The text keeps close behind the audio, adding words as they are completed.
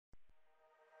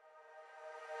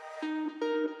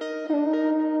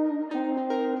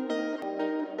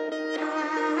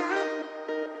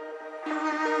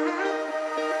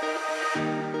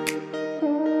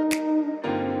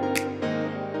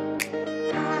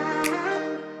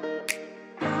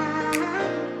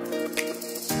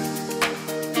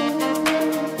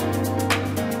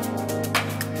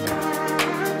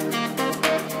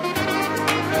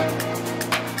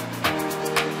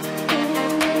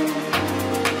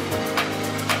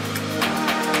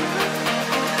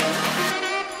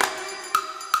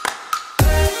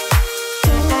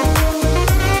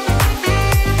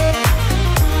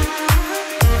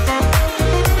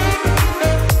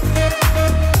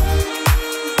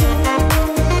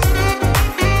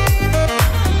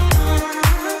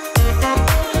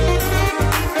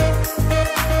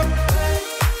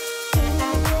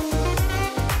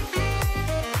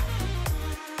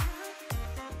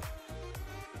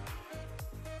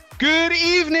Good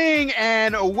evening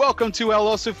and welcome to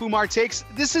ELOSOFUMARTAKES.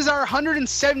 This is our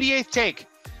 178th take,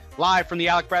 live from the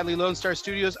Alec Bradley Lone Star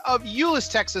Studios of Euless,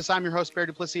 Texas. I'm your host, Bear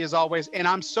Duplessis, as always, and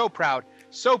I'm so proud,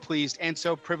 so pleased, and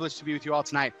so privileged to be with you all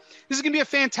tonight. This is going to be a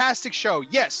fantastic show.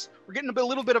 Yes, we're getting a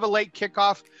little bit of a late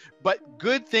kickoff, but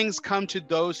good things come to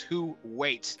those who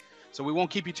wait. So we won't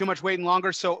keep you too much waiting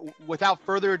longer. So without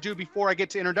further ado, before I get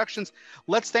to introductions,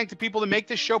 let's thank the people that make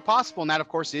this show possible. And that, of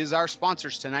course, is our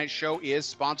sponsors. Tonight's show is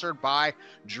sponsored by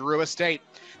Drew Estate.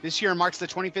 This year marks the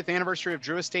 25th anniversary of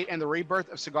Drew Estate and the rebirth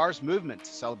of Cigars movement.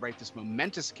 To celebrate this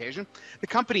momentous occasion, the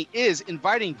company is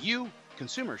inviting you,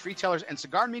 consumers, retailers, and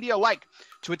cigar media alike,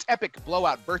 to its epic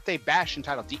blowout birthday bash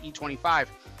entitled DE25.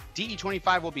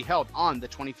 DE25 will be held on the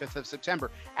 25th of September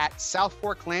at South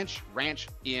Fork Ranch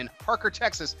in Parker,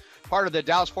 Texas, part of the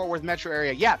Dallas-Fort Worth metro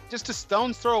area. Yeah, just a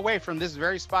stone's throw away from this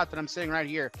very spot that I'm sitting right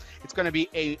here. It's going to be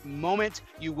a moment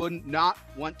you would not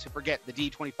want to forget. The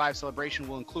DE25 celebration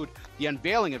will include the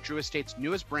unveiling of Drew Estate's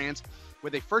newest brands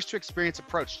with a first-to-experience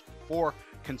approach for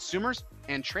consumers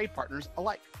and trade partners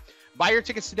alike. Buy your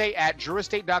tickets today at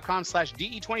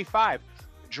drewestate.com/DE25.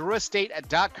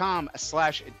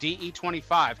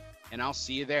 drewestate.com/DE25, and I'll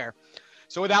see you there.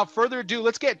 So without further ado,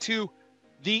 let's get to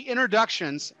the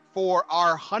introductions for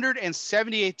our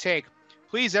 178th take.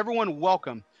 Please, everyone,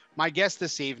 welcome my guest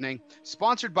this evening,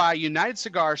 sponsored by United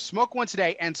Cigars, Smoke One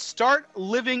Today, and Start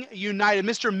Living United,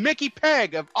 Mr. Micky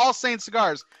Pegg of All Saints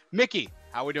Cigars. Micky,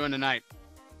 how are we doing tonight?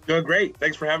 Doing great.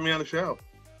 Thanks for having me on the show.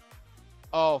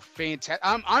 Oh, fantastic!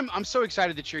 I'm so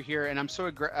excited that you're here, and I'm so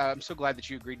glad that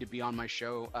you agreed to be on my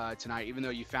show tonight. Even though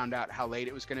you found out how late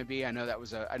it was going to be, I know that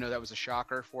was a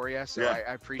shocker for you. So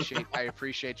yeah. I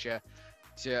appreciate you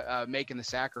to making the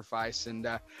sacrifice. And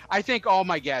I thank all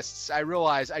my guests. I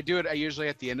realize I do it. I usually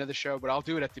at the end of the show, but I'll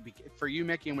do it at the for you,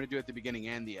 Micky. I'm going to do it at the beginning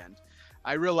and the end.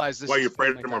 I realize this. Why, you're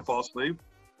afraid I'm going to fall asleep?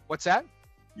 What's that?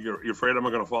 You're afraid I'm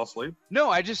going to fall asleep? No,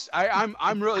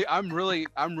 I'm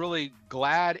really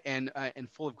glad and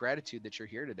full of gratitude that you're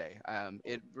here today.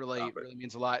 It really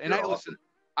means a lot. And listen,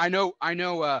 I know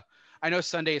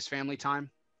Sunday is family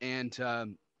time, and I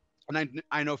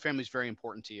know family is very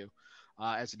important to you,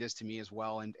 as it is to me as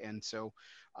well. And so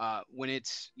when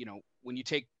it's, when you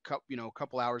take a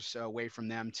couple hours away from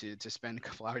them to spend a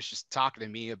couple hours just talking to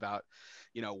me about,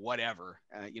 whatever,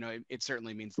 it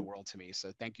certainly means the world to me.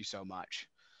 So thank you so much.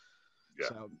 Yeah.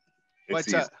 So, but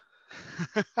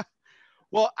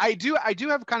well, I do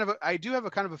have a kind of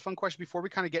a fun question before we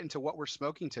kind of get into what we're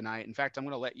smoking tonight. In fact, I'm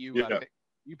going to let you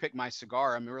pick my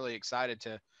cigar. I'm really excited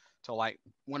to light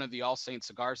one of the All Saints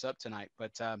cigars up tonight.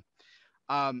 But so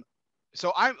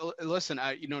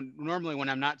normally when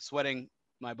I'm not sweating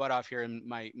my butt off here in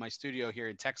my studio here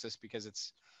in Texas, because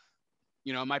it's,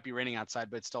 it might be raining outside,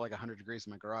 but it's still like 100 degrees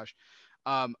in my garage.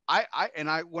 When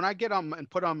I get on and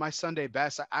put on my Sunday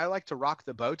best, I like to rock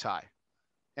the bow tie,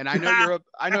 and I know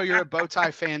you're a bow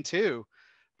tie fan too,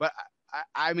 but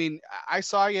I mean, I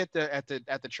saw you at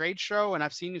the trade show, and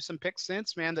I've seen you some pics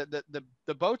since, man.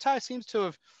 The bow tie seems to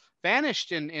have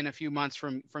vanished in a few months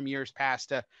from years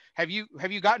past. Have you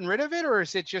gotten rid of it, or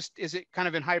is it kind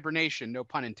of in hibernation? No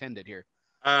pun intended here.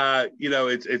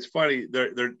 It's funny.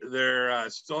 They're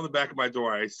still in the back of my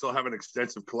door. I still have an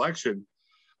extensive collection.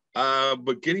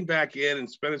 But getting back in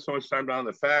and spending so much time down in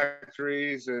the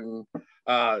factories, and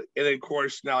then of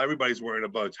course now everybody's wearing a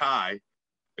bow tie.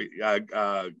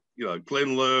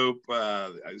 Glenn Loop,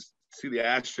 I see the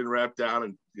Ashton rep down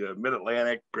in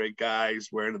Mid-Atlantic, great guys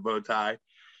wearing the bow tie.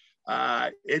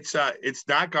 It's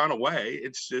not gone away.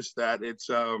 It's just that it's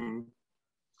I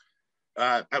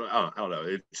don't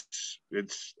know.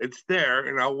 It's there,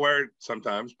 and I'll wear it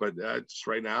sometimes, but it's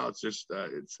right now. It's just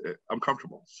I'm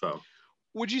comfortable. So.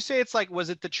 Would you say it's was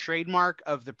it the trademark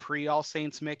of the pre-All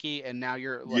Saints Micky, and now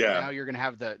you're now you're going to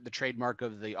have the trademark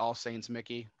of the All Saints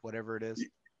Micky, whatever it is?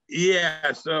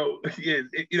 Yeah. So,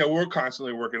 we're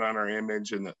constantly working on our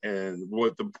image and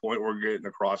what the point we're getting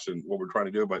across and what we're trying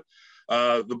to do. But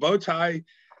the bow tie,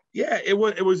 yeah, it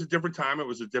was a different time. It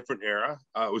was a different era.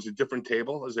 It was a different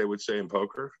table, as they would say in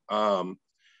poker. And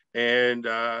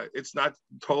it's not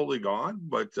totally gone,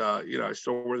 but, I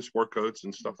still wear the sport coats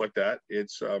and stuff like that.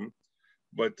 It's,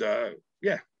 But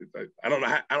yeah, I don't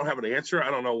know. I don't have an answer. I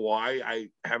don't know why I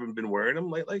haven't been wearing them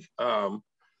lately.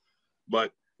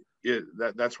 But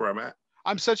that's where I'm at.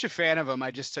 I'm such a fan of him.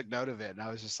 I just took note of it, and I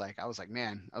was like,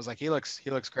 man, he looks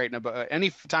great.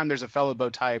 Any time there's a fellow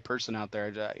bow tie person out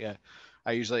there,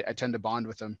 I tend to bond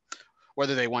with them,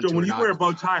 whether they want to or not. When you wear a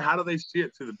bow tie, how do they see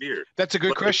it through the beard? That's a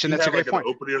good question. That's a great point.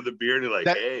 An opening of the beard, and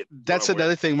hey. That's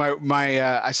another thing.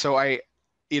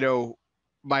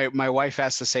 my wife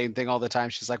asks the same thing all the time.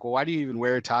 She's like, well, why do you even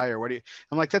wear a tie, or what do you?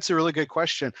 I'm like, that's a really good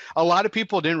question. A lot of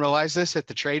people didn't realize this at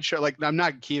the trade show. Like, I'm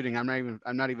not kidding. I'm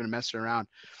not even messing around.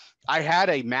 I had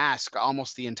a mask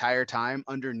almost the entire time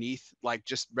underneath, like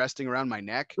just resting around my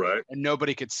neck, Right. and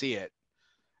nobody could see it.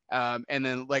 And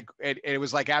then like it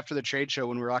was like after the trade show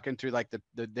when we were walking through like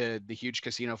the huge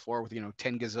casino floor with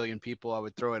 10 gazillion people, I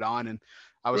would throw it on, and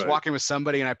I was Right. walking with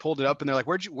somebody and I pulled it up and they're like,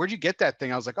 where'd you get that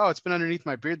thing? I was like, oh, it's been underneath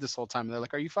my beard this whole time. And they're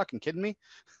like, are you fucking kidding me?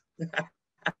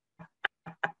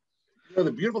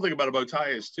 The beautiful thing about a bow tie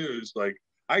is too is like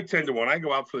I tend to, when I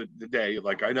go out for the day,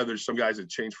 like I know there's some guys that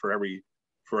change for every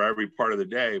part of the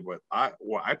day, but I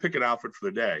pick an outfit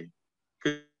for the day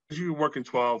because you're working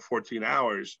 12, 14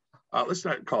 hours. Let's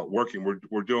not call it working.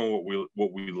 We're doing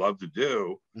what we love to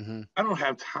do. Mm-hmm. I don't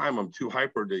have time. I'm too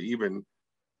hyper to even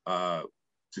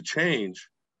to change.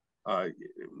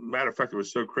 Matter of fact, it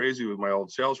was so crazy with my old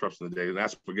sales reps in the day, and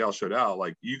that's Miguel showed out.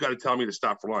 Like, you got to tell me to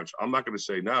stop for lunch. I'm not going to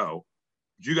say no.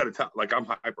 You got to tell. Like, I'm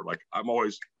hyper. Like, I don't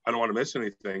want to miss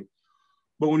anything.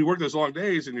 But when you work those long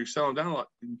days and you're selling down a lot,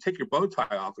 you take your bow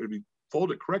tie off. It'd be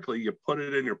folded correctly. You put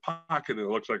it in your pocket, and it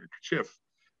looks like a kerchief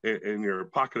in your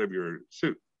pocket of your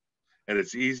suit. And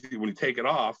it's easy when you take it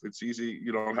off. It's easy.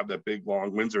 You don't have that big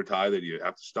long Windsor tie that you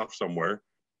have to stuff somewhere.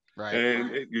 Right.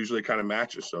 And it usually kind of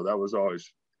matches. So that was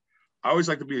always. I always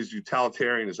like to be as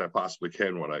utilitarian as I possibly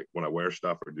can when I wear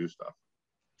stuff or do stuff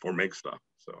or make stuff.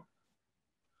 So.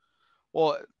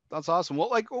 Well, that's awesome. Well,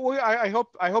 like I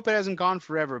hope it hasn't gone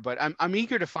forever, but I'm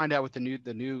eager to find out what the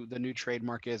new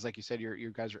trademark is. Like you said,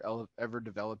 your guys are ever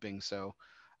developing. So.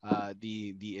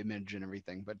 The image and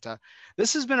everything, but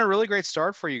this has been a really great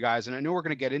start for you guys, and I know we're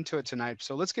going to get into it tonight,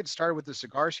 so let's get started with the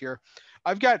cigars here.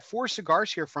 I've got 4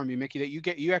 cigars here from you, Mickey,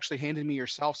 that you actually handed me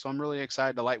yourself, so I'm really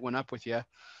excited to light one up with you.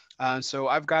 So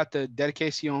I've got the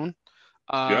Dedicación,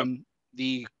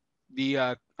 the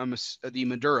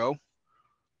Maduro,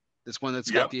 this one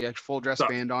that's got the full dress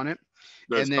band on it.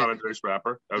 That's San Andres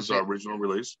wrapper. That was our original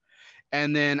release.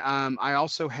 And then I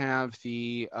also have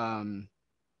the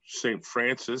St.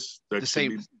 Francis. The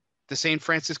St.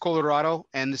 Francis Colorado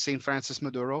and the St. Francis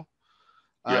Maduro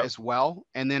as well.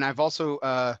 And then I've also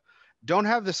don't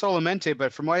have the Solamente,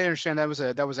 but from what I understand, that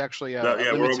was actually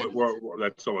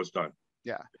that's almost done.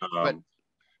 Yeah. But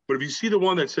if you see the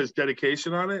one that says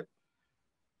Dedication on it,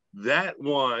 that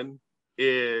one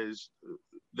is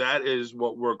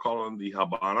what we're calling the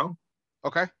Habano.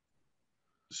 Okay.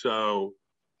 So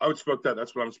I would smoke that.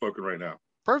 That's what I'm smoking right now.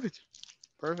 Perfect.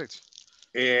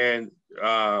 And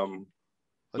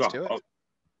let's do it.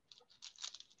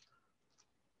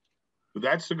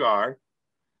 That cigar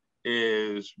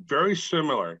is very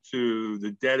similar to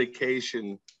the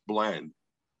Dedication blend.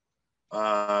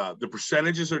 The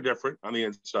percentages are different on the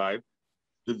inside.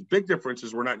 The big difference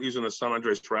is we're not using a San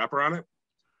Andres wrapper on it,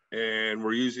 and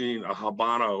we're using a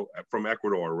Habano from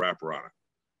Ecuador wrapper on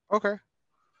it. Okay.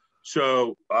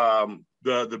 So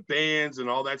the bands and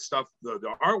all that stuff,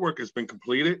 the artwork has been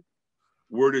completed.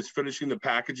 We're just finishing the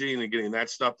packaging and getting that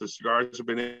stuff. The cigars have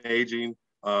been aging in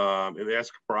the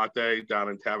Escaparate down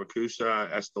in Tabacusa,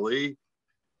 Esteli.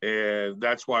 And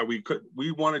that's why we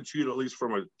wanted you to, at least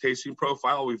from a tasting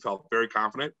profile, we felt very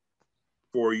confident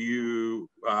for you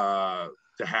to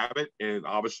have it. And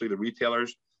obviously the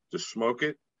retailers to smoke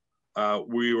it.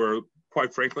 We were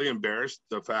quite frankly embarrassed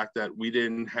the fact that we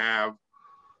didn't have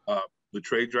the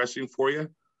trade dressing for you,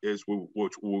 which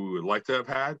we would like to have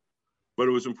had. But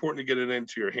it was important to get it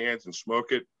into your hands and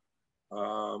smoke it,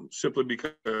 simply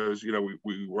because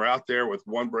we were out there with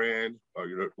one brand,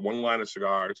 one line of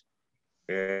cigars,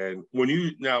 and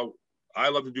I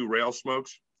love to do rail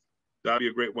smokes. That'd be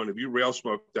a great one. If you rail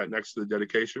smoke that next to the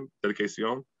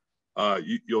Dedicación,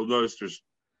 you'll notice there's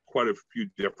quite a few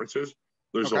differences.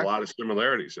 There's a lot of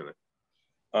similarities in it,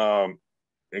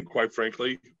 and quite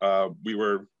frankly, we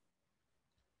were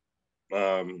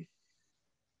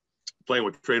playing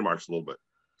with trademarks a little bit,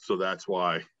 so that's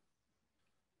why.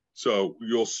 So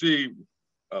you'll see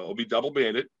it'll be double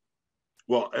banded.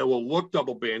 Well, it will look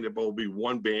double banded, but it'll be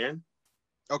one band.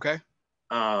 Okay.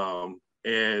 And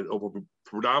it will be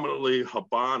predominantly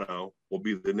Habano will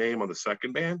be the name on the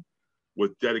second band,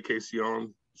 with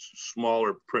Dedicación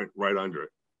smaller print right under it.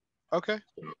 Okay.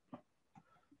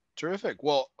 Terrific.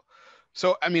 Well,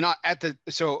 so I mean,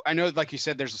 so I know, like you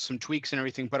said, there's some tweaks and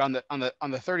everything, but on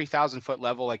the 30,000 foot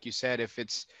level, like you said, if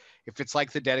it's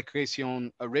like the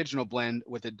Dedicación original blend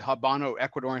with the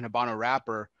Ecuadorian Habano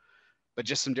wrapper, but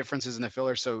just some differences in the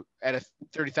filler. So at a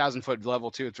 30,000 foot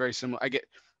level too, it's very similar. I get,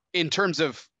 in terms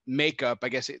of makeup, I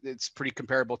guess it's pretty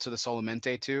comparable to the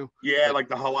Solamente too. Yeah, like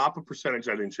the jalapa percentage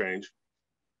I didn't change.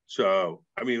 So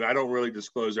I mean, I don't really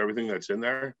disclose everything that's in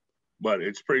there, but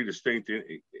it's pretty distinct.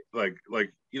 Like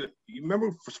you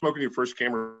remember smoking your first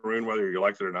Cameroon, whether you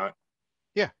liked it or not.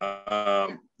 Yeah.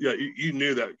 Yeah, you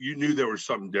knew that. You knew there was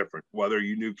something different, whether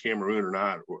you knew Cameroon or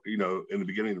not. You know, in the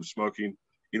beginning of smoking,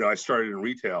 you know, I started in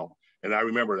retail, and I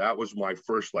remember that was my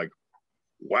first like,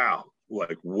 wow,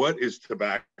 like what is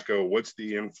tobacco? What's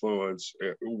the influence?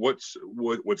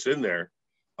 What's in there?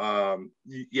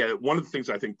 Yeah, one of the things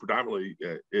I think predominantly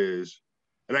is,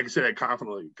 and I can say that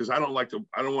confidently because I don't want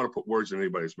to put words in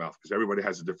anybody's mouth because everybody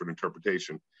has a different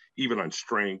interpretation, even on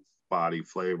strength, body,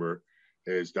 flavor.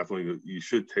 Is definitely, you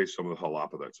should taste some of the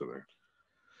jalapa that's in there.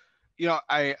 You know,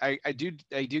 I do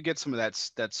get some of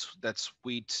that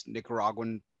sweet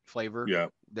Nicaraguan flavor. Yeah,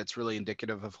 that's really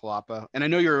indicative of jalapa, and I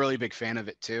know you're a really big fan of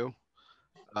it too.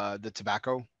 The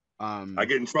tobacco. I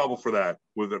get in trouble for that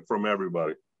from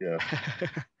everybody. Yeah.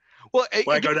 Well,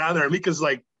 when I go down there, Mika's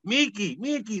like,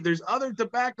 Micky, there's other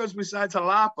tobaccos besides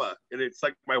jalapa, and it's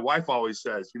like my wife always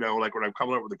says, you know, like when I'm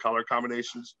coming up with the color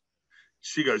combinations.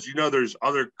 She goes, you know, there's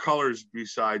other colors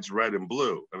besides red and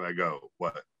blue. And I go,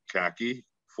 what? Khaki,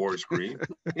 forest green?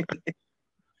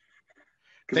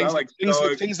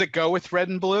 things that go with red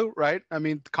and blue, right? I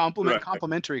mean,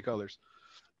 complementary colors.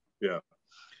 Yeah.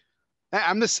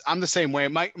 I'm the same way.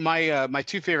 My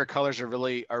two favorite colors are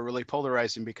really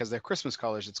polarizing because they're Christmas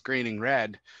colors. It's green and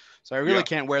red. So I really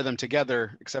can't wear them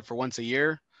together except for once a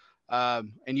year.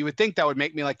 And you would think that would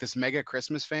make me like this mega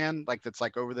Christmas fan, like that's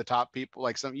like over the top people,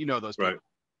 like some, you know, those people. Right.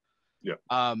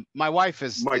 Yeah. My wife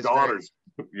is my daughters.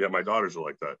 My daughters are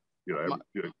like that. You know,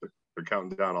 they're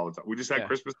counting down all the time. We just had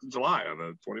Christmas in July on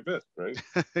the 25th, right?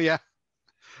 Yeah.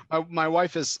 My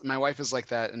wife is like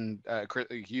that, and a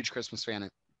huge Christmas fan.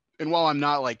 And while I'm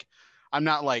not like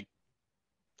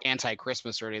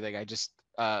anti-Christmas or anything,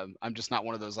 I'm just not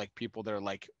one of those like people that are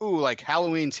like, ooh, like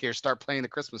Halloween's here, start playing the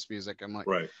Christmas music. I'm like,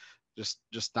 right.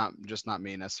 Just not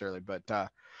me necessarily, but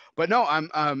no,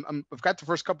 I've got the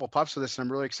first couple of puffs of this, and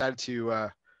I'm really excited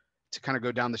to kind of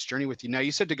go down this journey with you. Now,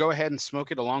 you said to go ahead and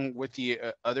smoke it along with the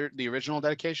original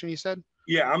dedication. You said,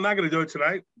 yeah, I'm not going to do it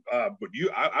tonight, but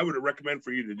I would recommend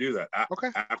for you to do that. Okay,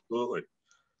 absolutely.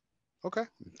 Okay,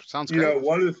 sounds great. You know,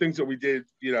 one of the things that we did,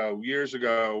 you know, years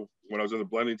ago when I was on the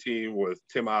blending team with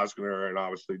Tim Osgner and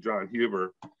obviously John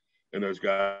Huber and those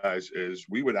guys, is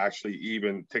we would actually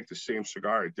even take the same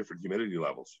cigar at different humidity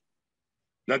levels.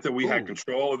 Not that we had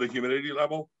control of the humidity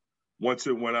level. Once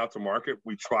it went out to market,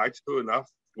 we tried to enough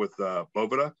with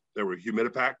Boveda. They were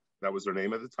Humidipack. That was their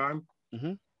name at the time.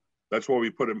 Mm-hmm. That's why we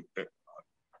put them.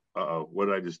 What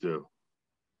did I just do?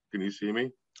 Can you see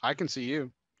me? I can see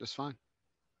you just fine.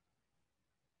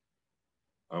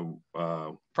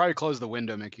 Probably close the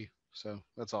window, Mickey. So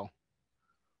that's all.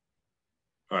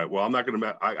 All right. Well, I'm not going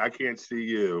to. I can't see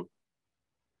you.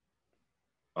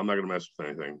 I'm not going to mess with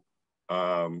anything.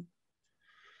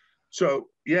 So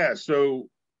yeah. So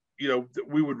you know,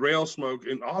 we would rail smoke,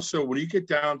 and also when you get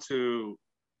down to,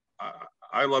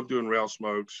 I love doing rail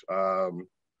smokes.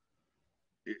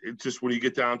 It just when you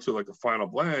get down to like the final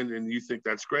blend, and you think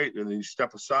that's great, and then you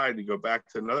step aside and you go back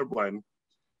to another blend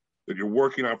that you're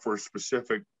working on for a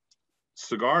specific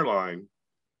cigar line.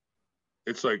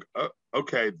 It's like,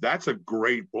 okay, that's a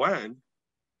great blend.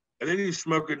 And then you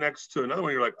smoke it next to another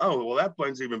one. You're like, oh, well, that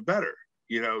blend's even better.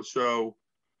 You know, so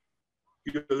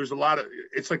you know, there's a lot of,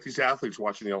 it's like these athletes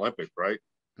watching the Olympics, right?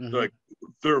 Mm-hmm.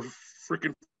 They're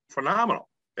freaking phenomenal.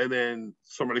 And then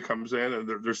somebody comes in and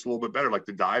they're just a little bit better, like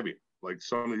the diving. Like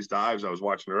some of these dives I was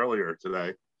watching earlier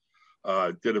today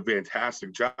did a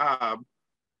fantastic job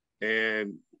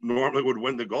and normally would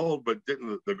win the gold, but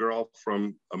didn't. The girl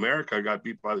from America got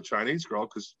beat by the Chinese girl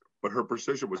but her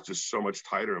precision was just so much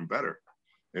tighter and better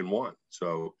and won.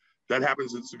 So that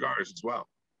happens in cigars as well.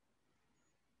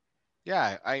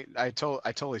 Yeah, I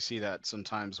totally see that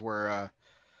sometimes where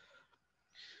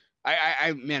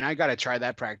I got to try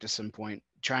that practice some point,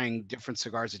 trying different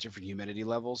cigars at different humidity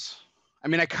levels. I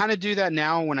mean, I kind of do that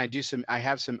now when I do I'm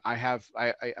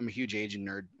a huge aging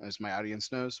nerd, as my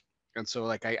audience knows. And so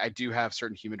like, I do have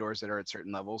certain humidors that are at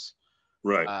certain levels.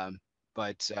 Right.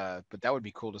 But that would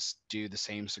be cool to do the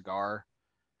same cigar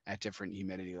at different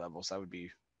humidity levels. That would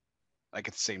be like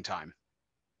at the same time.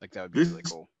 Like that would be really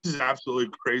cool. This is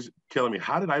absolutely crazy. Killing me.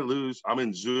 How did I lose? I'm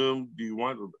in Zoom. Do you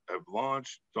want to have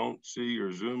launch? Don't see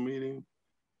your Zoom meeting.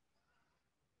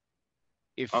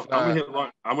 I'm gonna hit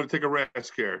launch. I'm gonna take a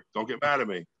rest here. Don't get mad at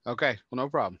me. Okay. Well, no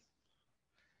problem.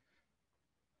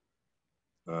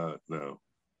 No.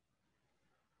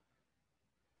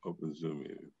 Open Zoom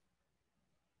meeting.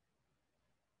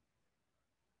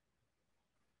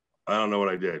 I don't know what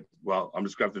I did. Well, I'm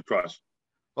just gonna have to trust.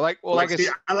 I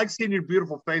like seeing your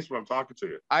beautiful face when I'm talking to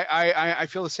you. I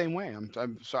feel the same way.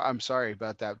 I'm sorry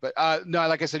about that, but no,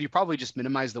 like I said, you probably just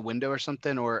minimize the window or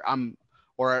something, or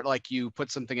like you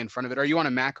put something in front of it. Are you on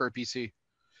a Mac or a PC?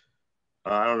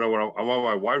 I don't know what I'm on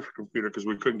my wife's computer because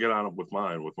we couldn't get on it with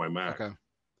my Mac. Okay.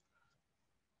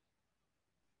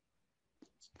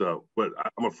 So, but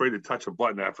I'm afraid to touch a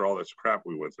button after all this crap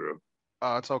we went through.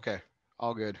 Oh, it's okay.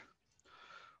 All good.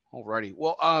 Alrighty.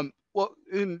 Well,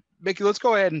 Mickey, let's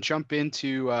go ahead and jump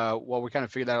into, we kind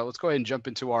of figured that out. Let's go ahead and jump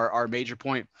into our major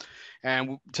point.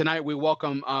 And tonight we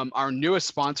welcome our newest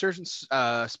sponsor,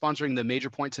 sponsoring the major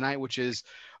point tonight, which is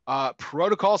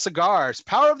Protocol Cigars,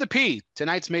 Power of the P.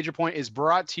 Tonight's major point is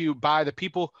brought to you by the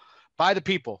people,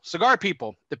 cigar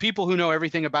people, the people who know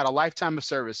everything about a lifetime of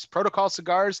service. Protocol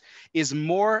Cigars is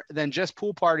more than just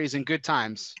pool parties and good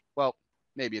times. Well,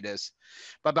 maybe it is.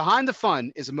 But behind the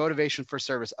fun is a motivation for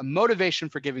service, a motivation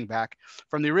for giving back.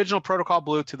 From the original Protocol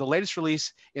Blue to the latest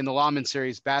release in the Lawman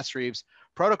series, Bass Reeves,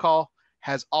 Protocol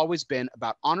has always been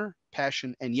about honor,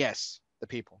 passion, and yes, the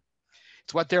people.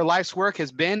 It's what their life's work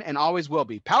has been and always will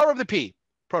be. Power of the P,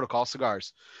 Protocol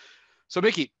Cigars. So,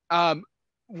 Mickey, I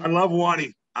love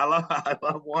Wani. I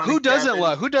love Wani. Who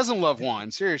doesn't love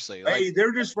Juan? Seriously. Hey,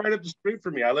 they're just right up the street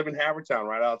from me. I live in Havertown,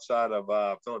 right outside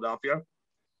of Philadelphia.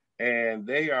 And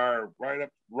they are right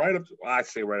up. I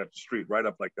say right up the street, right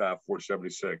up like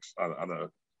 476 on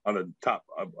the top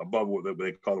above what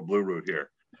they call the Blue Route here.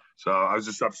 So I was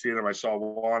just up seeing them. I saw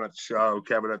Juan at the show,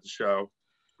 Kevin at the show.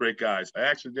 Great guys. I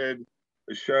actually did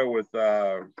a show with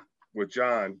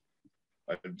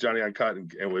Johnny Uncut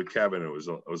and with Kevin. It was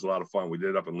a lot of fun. We did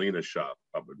it up in Lena's shop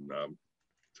up in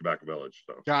Tobacco Village.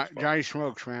 So Johnny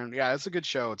Smokes, man. Yeah, it's a good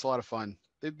show. It's a lot of fun.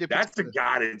 That's the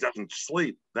guy that doesn't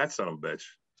sleep. That son of a bitch.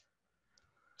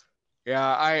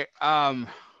 Yeah,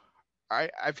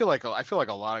 I feel like a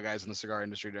lot of guys in the cigar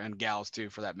industry and gals too,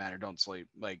 for that matter, don't sleep.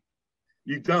 Like,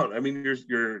 you don't. I mean,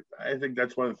 you're. I think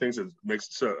that's one of the things that makes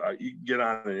it so you can get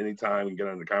on at any time and get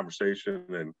on the conversation,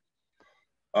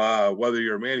 and whether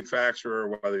you're a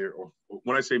manufacturer,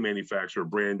 when I say manufacturer,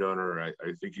 brand owner, I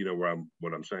think you know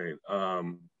what I'm saying,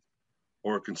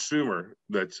 or a consumer.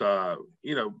 That's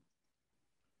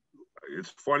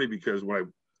it's funny because when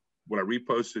I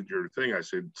reposted your thing, I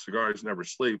said cigars never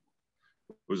sleep.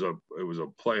 It was a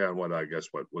play on what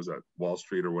was that, Wall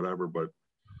Street or whatever, but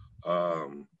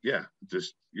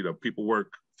just people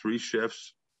work 3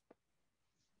 shifts.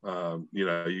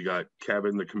 You got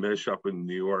Kevin the commish up in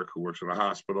New York who works in a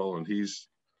hospital, and he's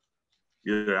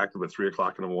either active at 3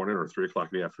 o'clock in the morning or 3 o'clock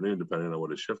in the afternoon, depending on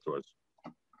what his shift was.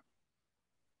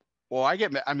 Well, I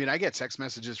get text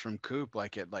messages from Coop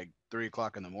like at 3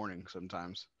 o'clock in the morning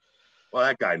sometimes. Well,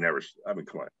 that guy never. I mean,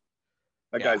 come on,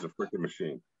 that guy's a freaking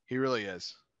machine. He really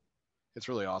is. It's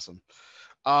really awesome.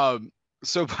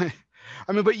 Speaking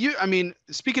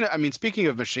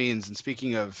of machines and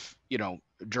speaking of,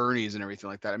 journeys and everything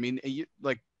like that. I mean, we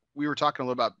were talking a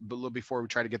little before we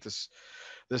tried to get this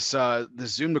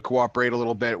Zoom to cooperate a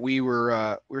little bit. We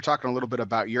were talking a little bit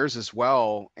about yours as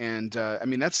well. And,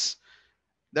 that's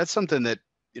something that,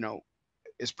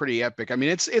 is pretty epic. I mean,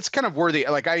 it's kind of worthy.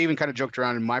 Like, I even kind of joked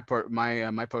around in my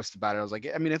post about it. I was like,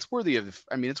 it's worthy of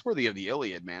the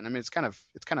Iliad, man. I mean, it's kind of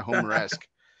Homer-esque.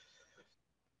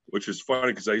 Which is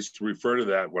funny because I used to refer to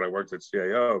that when I worked at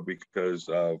CIO because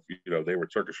they were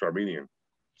Turkish Armenian,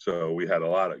 so we had a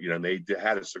lot of they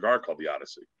had a cigar called the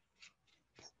Odyssey.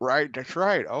 Right, that's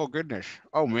right. Oh goodness.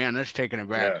 Oh man, that's taking it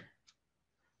back. Yeah.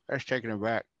 That's taking it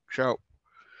back. So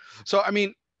I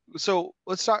mean,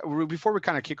 let's talk before we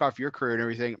kind of kick off your career and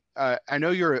everything. I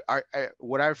know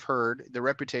what I've heard, the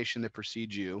reputation that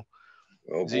precedes you.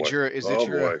 Oh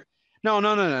boy. No,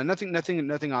 nothing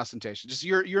ostentatious. Just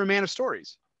you're a man of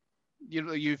stories.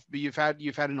 You've had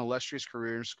an illustrious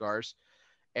career in cigars,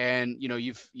 and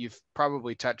you've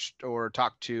probably touched or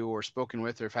talked to or spoken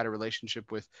with or have had a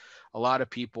relationship with a lot of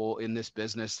people in this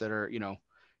business that are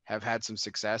have had some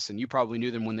success, and you probably knew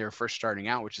them when they were first starting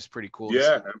out, which is pretty cool.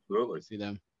 Yeah, absolutely. See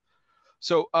them.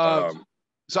 So I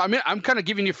mean, I'm kind of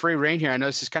giving you free reign here. I know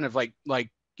this is kind of like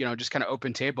just kind of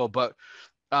open table, but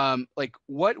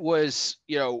what was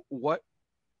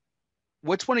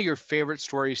what's one of your favorite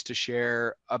stories to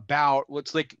share about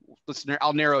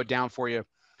I'll narrow it down for you.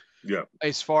 Yeah.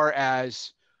 As far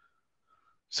as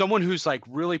someone who's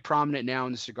really prominent now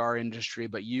in the cigar industry,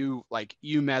 but you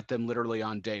met them literally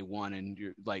on day one and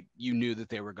you knew that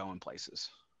they were going places.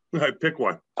 I pick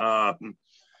one.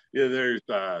 There's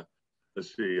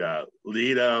let's see,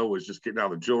 Lito was just getting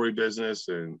out of the jewelry business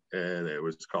and it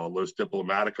was called Los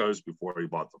Diplomaticos before he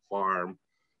bought the farm.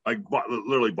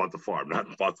 Literally bought the farm,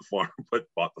 not bought the farm, but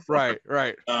bought the farm.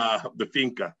 Right. The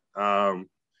finca.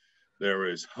 There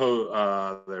was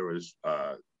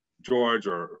George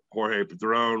or Jorge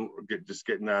Padron just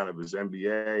getting out of his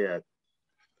MBA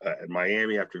at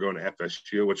Miami after going to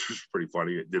FSU, which was pretty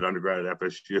funny. He did undergrad at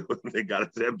FSU. They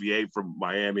got his MBA from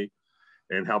Miami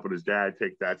and helping his dad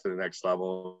take that to the next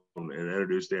level and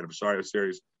introduce the Anniversario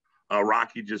series.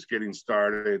 Rocky just getting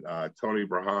started. Tony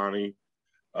Brahani,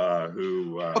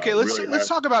 who okay, let's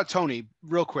talk about Tony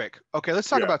real quick. Okay, let's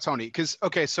talk about Tony because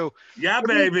so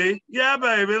baby.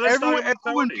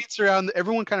 Everyone beats around.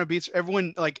 Everyone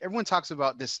talks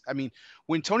about this. I mean,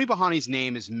 when Tony Bahani's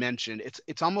name is mentioned,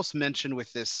 it's almost mentioned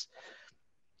with this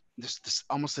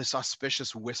almost this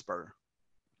auspicious whisper.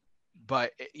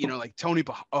 But like Tony,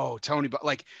 Tony,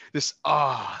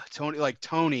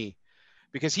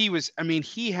 because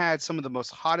he had some of the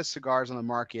most hottest cigars on the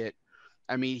market.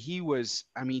 He was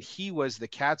the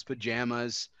cat's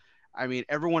pajamas. I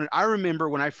remember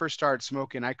when I first started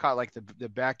smoking, I caught like the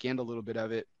back end a little bit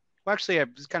of it. Well, actually, I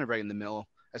was kind of right in the middle,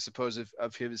 I suppose,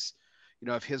 of his,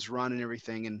 of his run and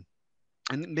everything,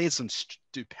 and made some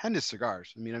stupendous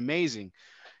cigars. Amazing,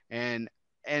 and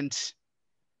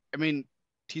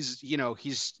he's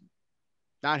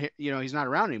not he's not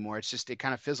around anymore. It's just it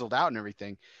kind of fizzled out and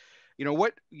everything.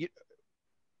 What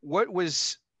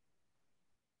was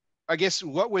his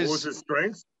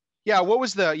strength? What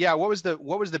was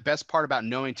the best part about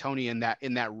knowing Tony in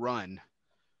that run?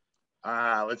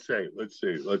 Let's see.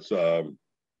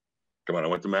 Come on, I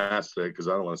went to mass today because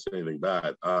I don't want to say anything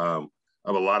bad. I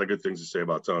have a lot of good things to say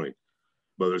about Tony,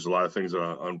 but there's a lot of things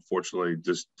that unfortunately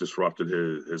just disrupted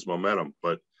his momentum.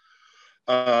 But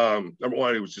number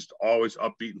one, he was just always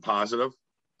upbeat and positive.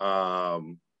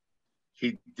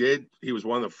 He was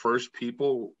one of the first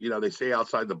people, they say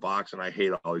outside the box, and I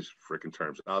hate all these freaking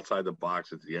terms, outside the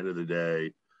box at the end of the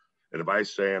day. And if I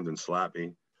say them, then slap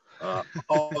me.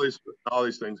 All these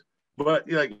things. But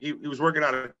he was working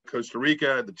out of Costa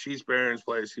Rica at the Cheese Baron's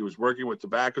place. He was working with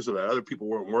tobaccos that other people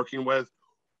weren't working with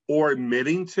or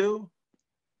admitting to.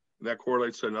 And that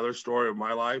correlates to another story of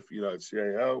my life, at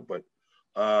CAO, but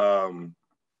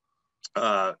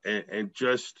and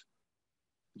just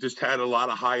had a lot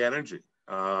of high energy.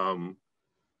 And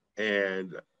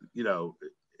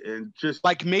just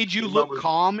like made you look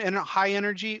calm and high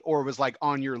energy, or was like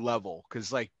on your level?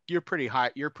 Cause like you're pretty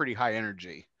high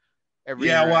energy.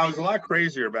 Well, I was a lot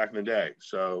crazier back in the day.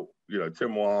 So,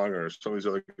 Tim Wong or some of these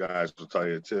other guys will tell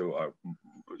you too,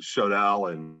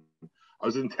 Shodell, and I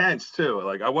was intense too.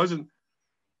 Like I wasn't,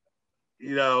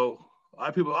 a lot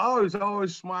of people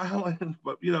always smiling,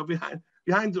 but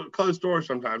behind the closed doors,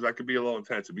 sometimes I could be a little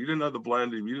intense. If you didn't know the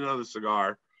blend, if you didn't know the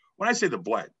cigar, when I say the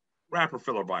blend, wrapper,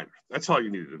 filler, binder, that's all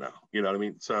you needed to know. You know what I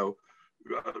mean? So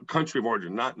country of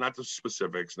origin, not the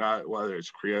specifics, not whether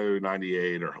it's Criollo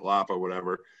 98 or Jalapa,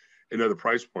 whatever, the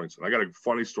price points. And I got a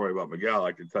funny story about Miguel.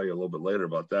 I can tell you a little bit later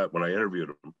about that when I interviewed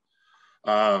him.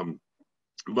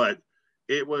 But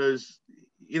it was,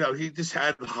 he just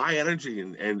had high energy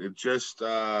and it just,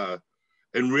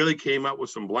 and really came out with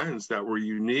some blends that were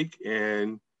unique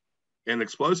and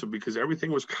explosive because everything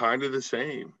was kind of the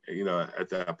same, at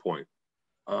that point.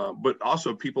 But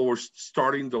also people were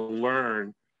starting to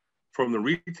learn from the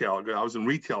retail. I was in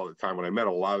retail at the time when I met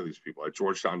a lot of these people at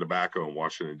Georgetown Tobacco in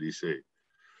Washington, D.C.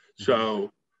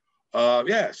 So,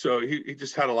 so he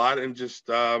just had a lot and just,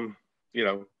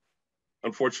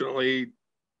 unfortunately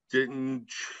didn't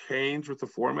change with the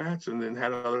formats and then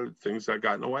had other things that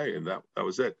got in the way, and that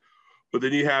was it. But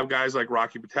then you have guys like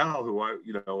Rocky Patel, who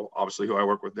obviously who I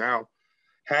work with now,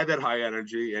 had that high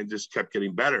energy and just kept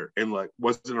getting better and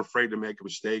wasn't afraid to make a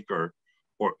mistake or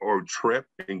trip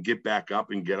and get back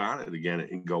up and get on it again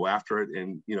and go after it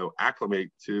and,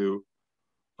 acclimate to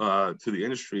the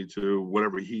industry, to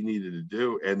whatever he needed to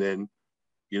do. And then,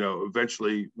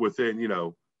 eventually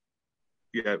within,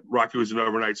 Rocky was an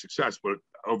overnight success, but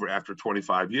after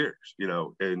 25 years,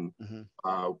 and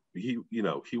he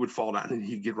would fall down and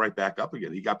he'd get right back up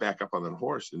again. He got back up on that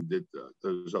horse and did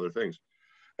those other things.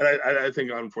 And I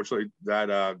think, unfortunately,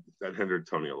 that hindered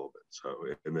Tony a little bit. So,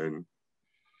 and then,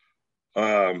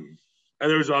 and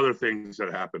there's other things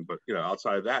that happened, but,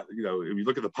 outside of that, if you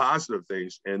look at the positive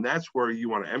things, and that's where you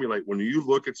want to emulate when you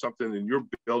look at something and you're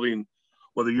building,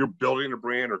 whether you're building a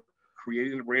brand or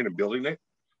creating a brand and building it.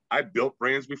 I built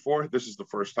brands before. This is the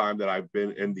first time that I've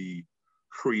been in the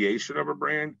creation of a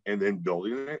brand and then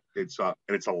building it. It's a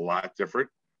lot different.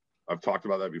 I've talked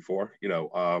about that before.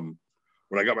 When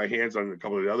I got my hands on a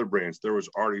couple of the other brands, there was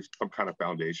already some kind of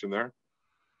foundation there.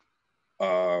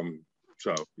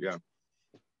 So yeah.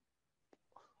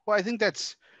 Well, I think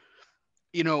that's,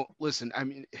 listen,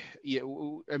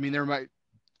 there might,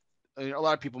 a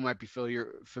lot of people might be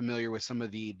familiar with some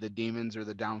of the demons or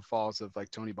the downfalls of like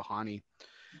Tony Bahani.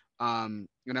 And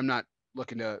I'm not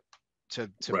looking to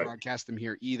Right. broadcast them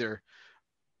here either.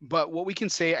 But what we can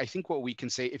say, I think what we can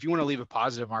say, if you want to leave a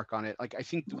positive mark on it, like I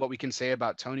think what we can say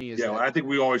about Tony is Yeah, well, I think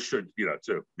we always should,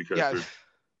 too, because yeah,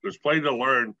 there's plenty to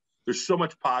learn. There's so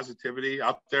much positivity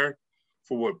out there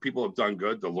for what people have done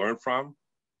good to learn from.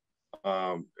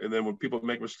 And then when people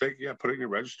make mistakes, put it in your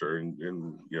register and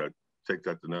take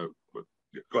that to note. But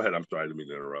go ahead. I'm sorry, I didn't mean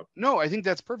to interrupt. No, I think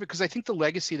that's perfect because I think the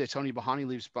legacy that Tony Bahani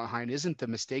leaves behind isn't the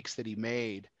mistakes that he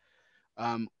made,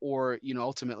 or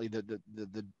ultimately the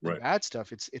Right. bad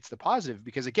stuff. It's the positive,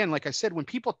 because again, like I said, when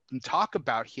people talk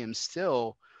about him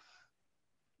still,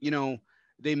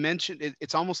 they mention it,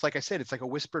 it's almost like I said, it's like a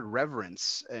whispered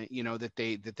reverence, that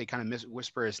they kind of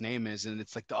whisper his name is, and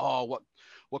it's like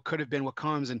what could have been, what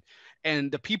comes,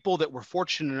 and the people that were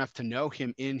fortunate enough to know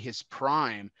him in his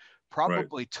prime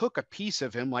probably took a piece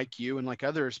of him, like you and like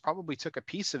others probably took a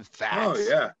piece of that. Oh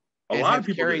yeah, a lot of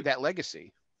people carried that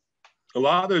legacy. A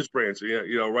lot of those brands,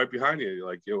 right behind you,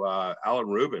 like Alan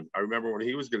Rubin. I remember when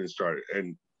he was getting started,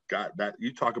 and God, that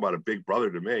you talk about a big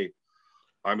brother to me.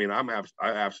 I mean, I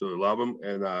absolutely love him,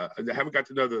 and I haven't got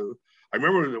to know I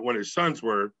remember when his sons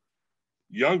were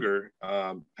younger.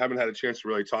 Haven't had a chance to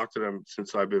really talk to them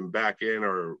since I've been back in,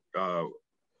 or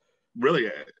really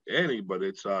any. But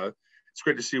it's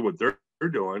great to see what they're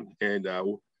doing. And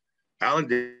Alan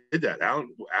did that.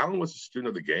 Alan was a student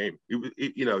of the game.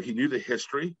 He knew the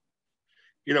history.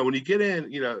 When you get in,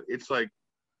 it's like,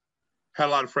 had a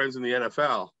lot of friends in the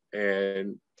NFL,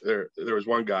 and there was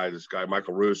one guy, this guy,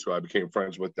 Michael Roos, who I became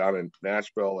friends with down in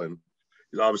Nashville. And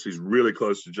he's really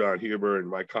close to John Huber and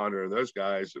Mike Conner and those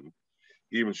guys, and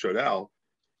even Chodell.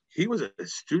 He was a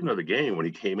student of the game when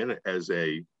he came in as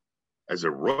a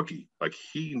rookie. Like,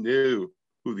 he knew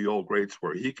who the old greats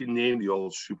were. He could name the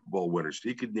old Super Bowl winners.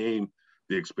 He could name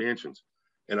the expansions.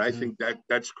 And I think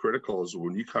that's critical, is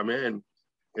when you come in,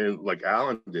 and like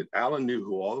Alan did. Alan knew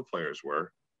who all the players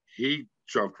were. He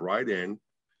jumped right in,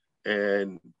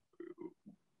 and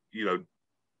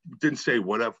didn't say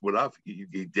what up. He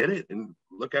did it, and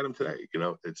look at him today.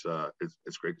 It's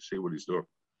great to see what he's doing.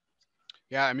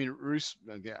 Yeah, I mean, Roos.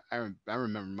 Yeah, I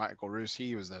remember Michael Roos.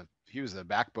 He was the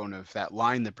backbone of that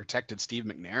line that protected Steve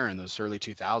McNair in those early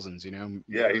 2000s.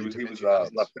 Yeah, he was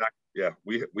left back. Yeah,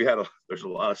 we had there's a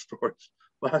lot of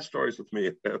stories with me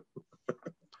and him.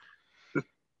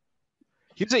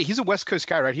 He's a West Coast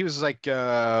guy, right? He was like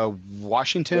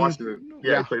Washington.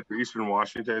 Yeah, he played for Eastern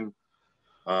Washington.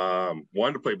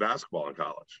 Wanted to play basketball in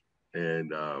college,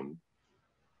 and I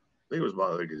think it was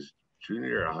about like his junior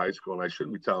year of high school. And I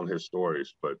shouldn't be telling his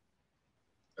stories,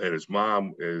 and his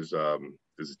mom is a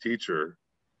teacher,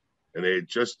 and they had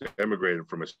just immigrated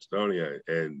from Estonia,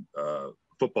 and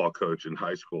football coach in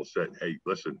high school said, "Hey,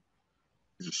 listen,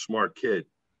 he's a smart kid.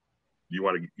 You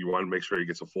want to make sure he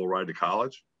gets a full ride to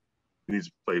college. He needs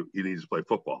to play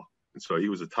football." And so he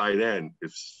was a tight end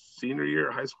his senior year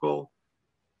of high school,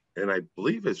 and I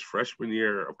believe his freshman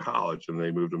year of college, and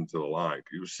they moved him to the line.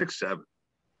 He was 6'7",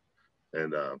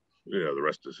 and the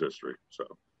rest is history.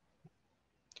 So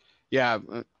yeah,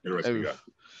 interesting guy.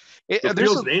 The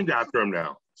field's named after him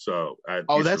now. So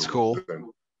that's cool.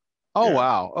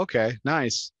 Wow. Okay,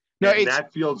 nice. No,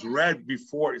 that field's red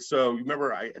before. So you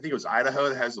remember, I think it was Idaho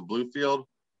that has the blue field,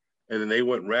 and then they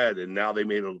went red, and now they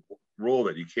made a rule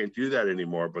that you can't do that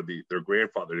anymore. But their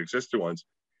grandfather, the existing ones,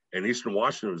 and Eastern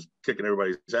Washington was kicking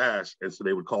everybody's ass, and so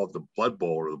they would call it the Blood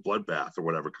Bowl or the Bloodbath or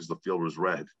whatever, because the field was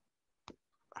red.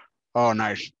 Oh,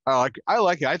 nice. I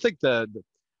like it. I think a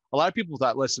lot of people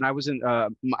thought. Listen, I went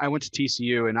to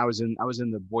TCU, and I was in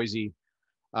the Boise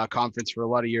conference for a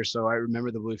lot of years, so I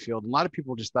remember the blue field. And a lot of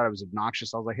people just thought it was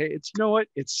obnoxious. I was like, hey, it's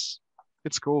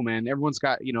it's cool, man. Everyone's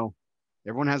got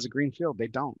everyone has a green field. They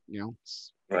don't,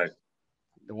 it's right.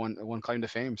 The one claim to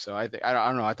fame. So I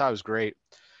don't know. I thought it was great.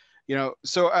 So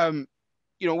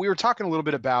we were talking a little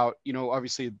bit about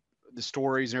obviously the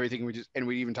stories and everything.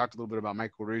 We even talked a little bit about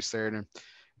Michael Roos there, and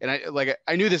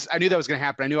I knew that was going to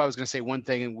happen. I knew I was going to say one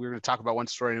thing, and we were going to talk about one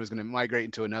story, and it was going to migrate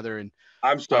into another. And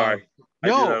I'm sorry. I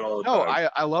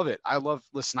love it. I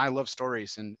love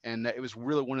stories, and it was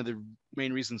really one of the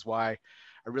main reasons why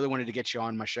I really wanted to get you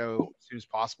on my show as soon as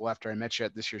possible after I met you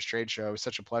at this year's trade show. It was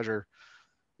such a pleasure.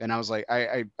 And I was like,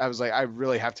 I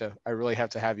really have to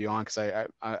have you on, because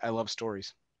I love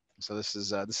stories. So this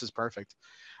is perfect.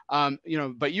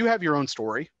 But you have your own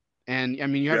story, and I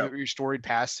mean, you have your storied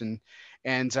past, and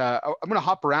I'm going to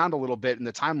hop around a little bit in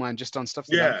the timeline just on stuff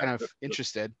that I'm kind of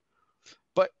interested.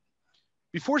 But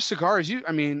before cigars,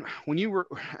 when you were,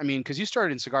 because you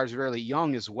started in cigars fairly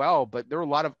young as well, but there were a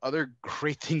lot of other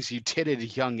great things you did at a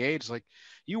young age. Like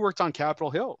you worked on Capitol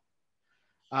Hill.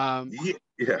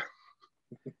 Yeah.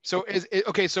 So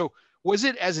okay. So was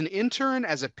it as an intern,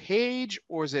 as a page,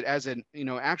 or is it as an,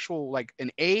 actual, like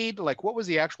an aide? Like what was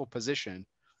the actual position?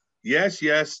 Yes,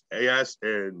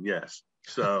 and yes.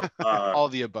 So All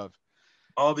the above.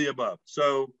 all the above.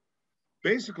 So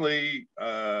basically,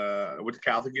 I went to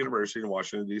Catholic University in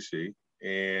Washington, D.C.,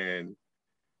 and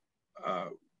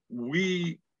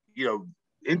we,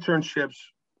 internships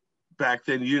back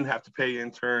then, you didn't have to pay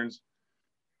interns.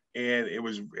 And it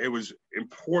was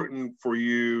important for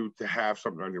you to have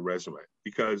something on your resume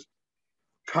because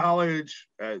college,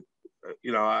 I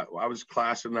was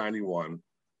class of 91.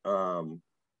 That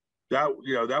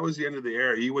was the end of the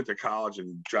era. You went to college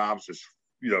and jobs just,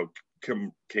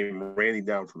 came raining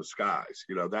down from the skies.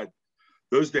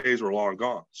 Those days were long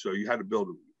gone. So you had to build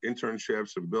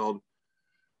internships and build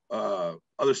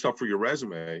other stuff for your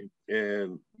resume.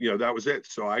 And, that was it.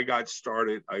 So I got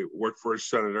started. I worked for a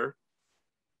senator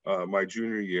my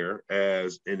junior year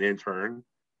as an intern.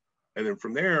 And then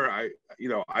from there,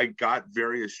 I got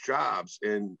various jobs.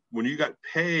 And when you got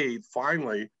paid,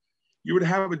 finally, you would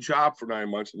have a job for 9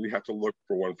 months and you have to look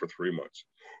for one for 3 months.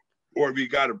 Or if you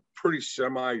got a pretty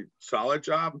semi-solid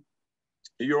job,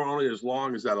 you're only as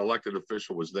long as that elected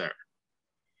official was there.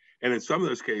 And in some of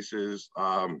those cases,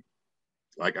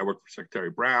 like I worked for Secretary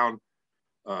Brown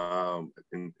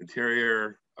in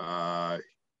Interior,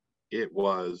 it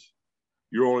was,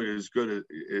 you're only as good as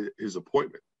his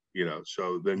appointment,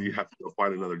 so then you have to go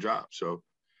find another job. So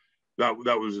that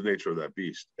was the nature of that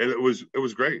beast. And it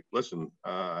was great. Listen,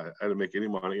 I didn't make any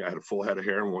money. I had a full head of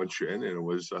hair and one chin, and it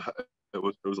was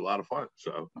a lot of fun.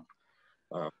 So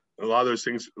a lot of those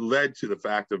things led to the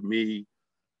fact of me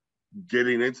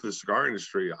getting into the cigar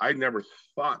industry. I never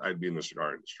thought I'd be in the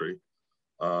cigar industry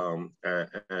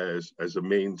as a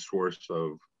main source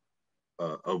of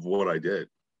what I did.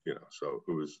 So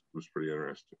it was pretty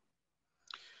interesting.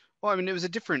 Well, it was a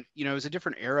different,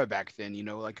 era back then,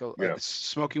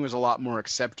 smoking was a lot more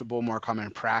acceptable, more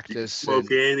common practice. You could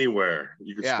smoke anywhere.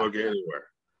 You could smoke anywhere.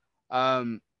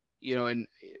 And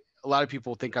a lot of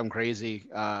people think I'm crazy,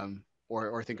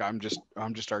 or think I'm just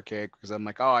archaic because I'm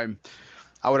like, I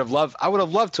would have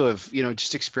loved to have,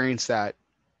 just experienced that,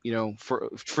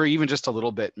 for even just a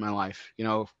little bit in my life,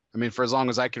 for as long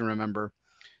as I can remember.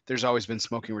 There's always been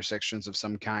smoking restrictions of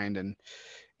some kind,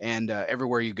 and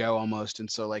everywhere you go almost. And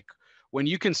so like when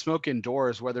you can smoke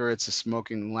indoors, whether it's a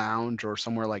smoking lounge or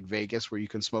somewhere like Vegas where you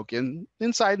can smoke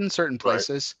inside in certain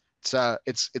places, right.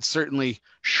 It's certainly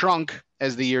shrunk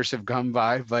as the years have gone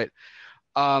by, but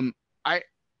I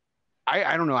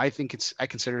don't know. I think I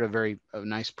consider it a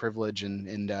nice privilege,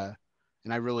 and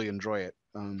I really enjoy it.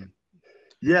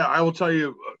 Yeah, I will tell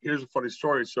you, here's a funny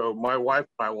story. So my wife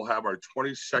and I will have our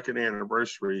 22nd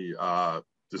anniversary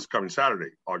this coming Saturday,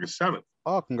 August 7th.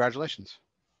 Oh, congratulations.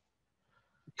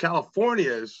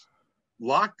 California's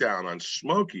lockdown on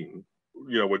smoking,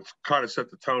 would kind of set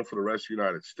the tone for the rest of the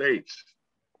United States.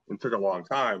 It took a long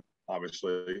time,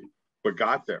 obviously, but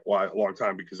got there. Well, a long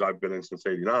time because I've been in since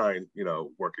 89,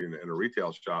 working in a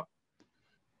retail shop.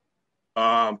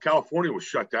 California was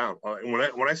shut down.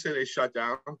 When I say they shut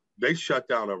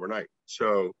down overnight.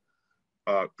 So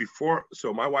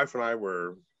so my wife and I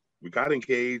we got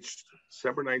engaged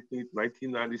December 19th,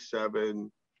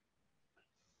 1997.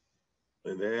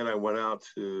 And then I went out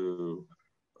to,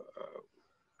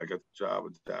 I got the job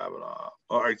with Habano.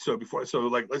 All right. So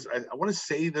I want to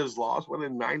say those laws went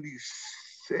in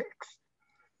 96,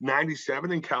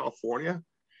 97 in California.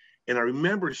 And I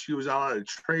remember she was out at a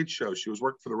trade show. She was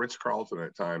working for the Ritz-Carlton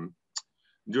at the time,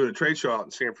 doing a trade show out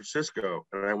in San Francisco.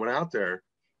 And I went out there,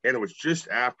 and it was just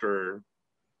after, it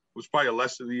was probably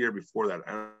less than a year before that.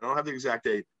 I don't have the exact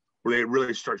date where they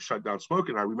really started shut down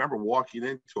smoking. I remember walking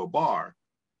into a bar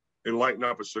and lighting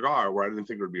up a cigar where I didn't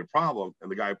think it would be a problem.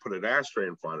 And the guy put an ashtray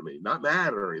in front of me, not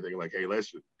mad or anything, like, hey,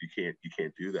 listen, you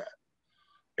can't do that.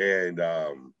 And,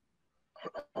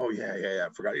 oh yeah. I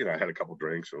forgot, I had a couple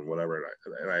drinks and whatever,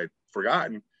 and I had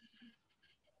forgotten.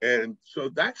 And so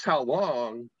that's how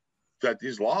long that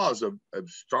these laws have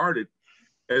started,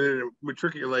 and then it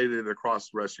matriculated across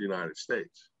the rest of the United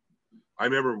States. I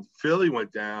remember Philly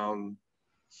went down,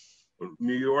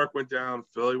 New York went down,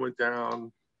 Philly went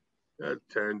down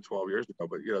 10, 12 years ago.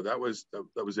 But, that was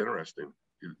interesting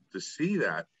to see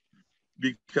that,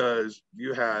 because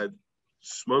you had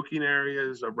smoking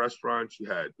areas of restaurants, you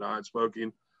had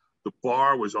non-smoking. The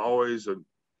bar was always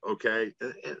okay.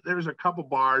 There was a couple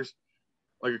bars,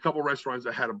 like a couple restaurants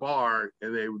that had a bar,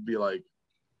 and they would be like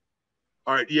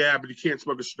All right, yeah, but you can't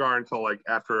smoke a cigar until like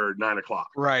after 9 o'clock.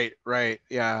 Right,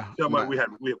 yeah. We had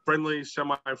friendly,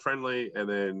 semi-friendly, and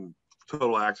then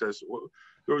total access.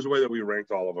 There was a way that we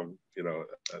ranked all of them,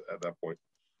 at that point.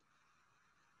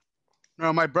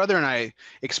 No, my brother and I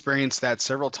experienced that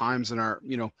several times in our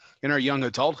young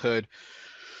adulthood,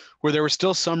 where there were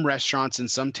still some restaurants in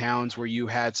some towns where you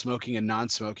had smoking and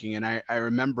non-smoking. And I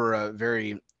remember a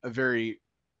very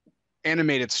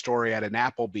animated story at an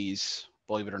Applebee's,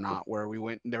 believe it or not, where we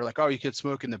went and they were like, oh, you could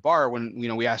smoke in the bar. When,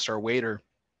 we asked our waiter,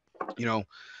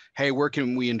 hey, where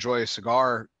can we enjoy a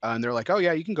cigar? And they're like, oh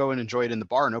yeah, you can go and enjoy it in the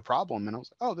bar, no problem. And I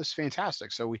was like, oh, this is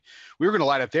fantastic. So we were going to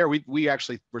light up there. We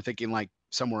actually were thinking like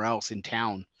somewhere else in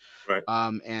town. Right.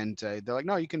 And they're like,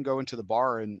 no, you can go into the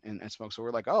bar and smoke. So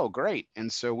we're like, oh, great.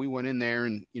 And so we went in there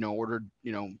and, ordered,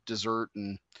 dessert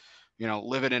and,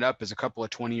 living it up as a couple of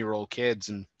 20-year-old kids.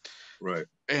 And, right.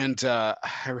 And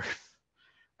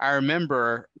I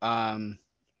remember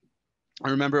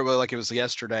like it was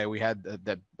yesterday. We had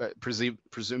that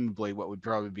presumably what would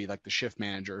probably be like the shift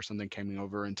manager or something coming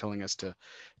over and telling us to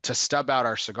stub out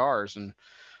our cigars. And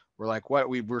we're like, what?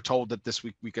 We were told that this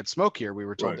week we could smoke here. We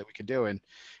were told that we could do it.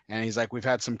 And he's like, we've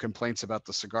had some complaints about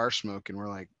the cigar smoke. And we're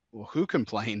like, well, who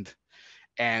complained?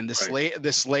 And this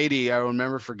lady, I will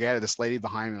never forget it. This lady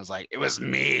behind me was like, it was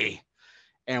me.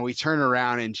 And we turned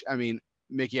around and I mean,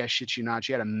 Mickey, I shit you not,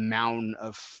 she had a mountain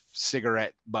of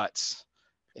cigarette butts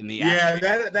in the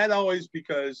that always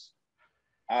because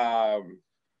that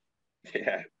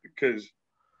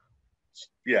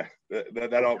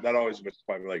always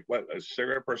mystified me. Like, what, a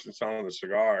cigarette person selling a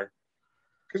cigar?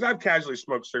 Because I've casually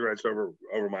smoked cigarettes over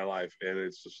my life, and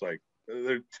it's just like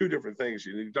they're two different things.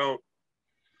 You don't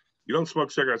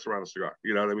smoke cigarettes around a cigar.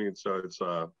 You know what I mean? So it's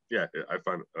I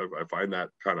find that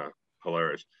kind of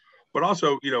hilarious. But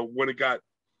also, when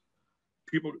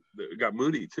people got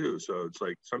moody too. So it's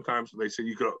like sometimes they say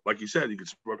you could, like you said, you could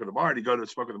smoke in the bar. And you go to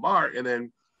smoke in the bar, and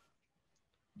then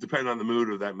depending on the mood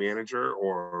of that manager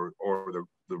or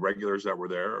the regulars that were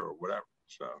there or whatever.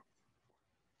 So.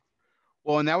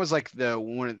 Well, and that was like the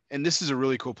one, and this is a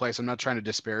really cool place. I'm not trying to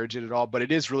disparage it at all, but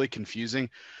it is really confusing.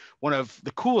 One of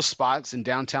the coolest spots in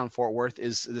downtown Fort Worth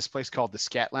is this place called the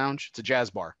Scat Lounge. It's a jazz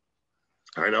bar.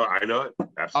 I know it.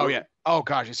 Absolutely. Oh yeah. Oh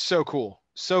gosh, it's so cool.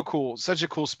 So cool. Such a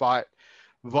cool spot.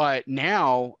 But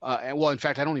now, well, in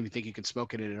fact, I don't even think you can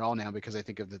smoke in it at all now because I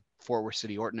think of the Fort Worth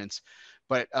City Ordinance.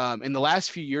 But in the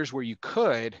last few years where you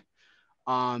could,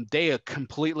 they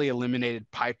completely eliminated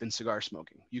pipe and cigar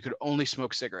smoking. You could only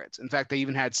smoke cigarettes. In fact, they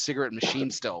even had cigarette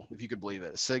machines still, if you could believe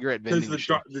it. Cigarette vending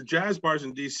machine. The jazz bars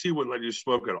in DC wouldn't let you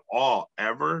smoke at all,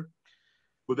 ever.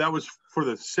 But that was for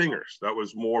the singers. That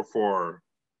was more for...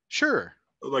 Sure.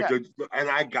 Like, and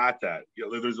I got that.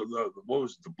 There's what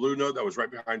was the Blue Note that was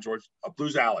right behind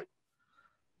Blues Alley,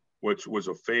 which was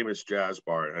a famous jazz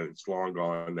bar, and it's long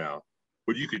gone now.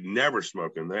 But you could never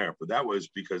smoke in there. But that was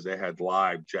because they had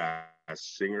live jazz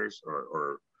singers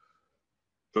or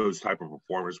those type of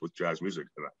performers with jazz music,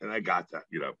 and I got that,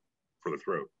 for the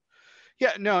throat.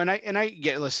 Yeah, no, and I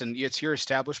get. Listen, it's your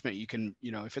establishment. You can,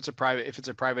 if it's a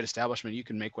private establishment, you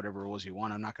can make whatever rules you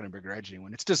want. I'm not going to begrudge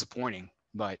anyone. It's disappointing,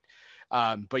 but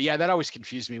yeah, that always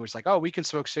confused me. It was like, oh, we can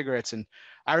smoke cigarettes, and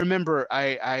I remember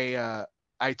I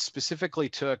specifically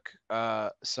took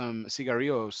some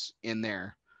cigarillos in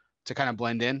there to kind of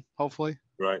blend in, hopefully.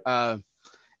 Right.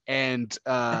 And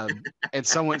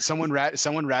someone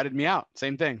ratted me out.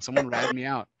 Same thing. Someone ratted me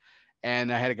out,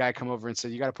 and I had a guy come over and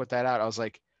said, "You got to put that out." I was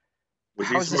like, "Was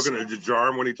he smoking a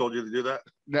jar when he told you to do that?"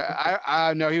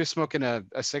 No, no, he was smoking a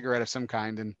cigarette of some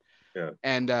kind, and yeah.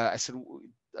 And I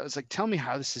was like, "Tell me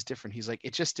how this is different." He's like,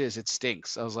 "It just is. It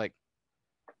stinks." I was like,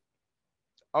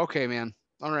 "Okay, man.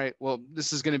 All right. Well,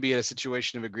 this is going to be a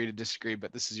situation of agree to disagree,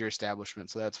 but this is your establishment,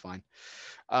 so that's fine."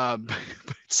 But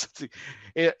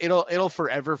it'll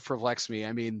forever perplex me.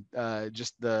 I mean,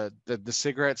 just the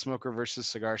cigarette smoker versus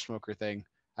cigar smoker thing.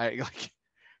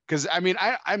 Because I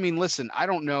mean, listen, I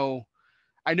don't know.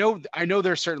 I know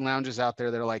there are certain lounges out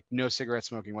there that are like no cigarette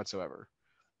smoking whatsoever.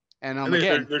 And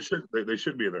they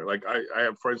should be there. Like I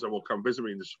have friends that will come visit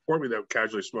me and support me that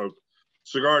casually smoke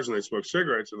cigars and they smoke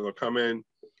cigarettes, and they'll come in.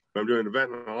 I'm doing an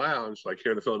event in a lounge, like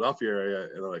here in the Philadelphia area,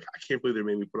 and they're like, "I can't believe they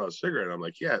made me put out a cigarette." And I'm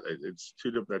like, "Yeah, it's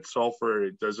too different. That sulfur,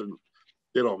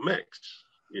 they don't mix."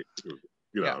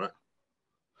 Yeah.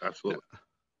 Absolutely.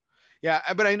 Yeah,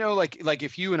 but I know, like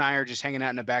if you and I are just hanging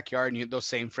out in the backyard and those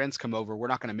same friends come over, we're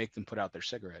not going to make them put out their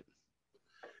cigarette.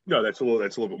 No, that's a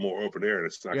little bit more open air, and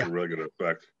it's not really going to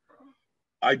affect.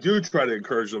 I do try to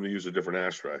encourage them to use a different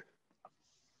ashtray.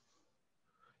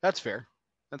 That's fair.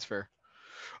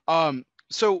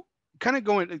 So kind of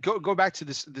go back to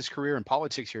this career in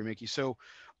politics here, Mickey. So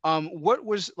What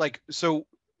was like, so,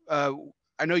 uh,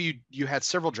 I know you had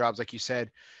several jobs, like you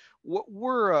said. What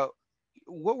were,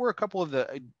 what were a couple of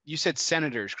the, you said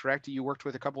senators, correct? You worked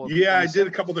with a couple of people Yeah, in I the did a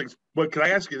Senate? couple things. But can I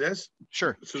ask you this?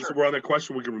 Sure. Since we're on that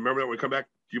question, we can remember that when we come back.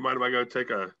 Do you mind if I go take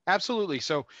a? Absolutely.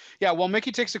 So yeah, while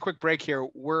Mickey takes a quick break here,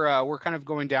 we're kind of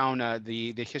going down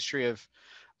the history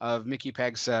of Micky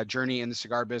Pegg's journey in the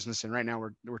cigar business, and right now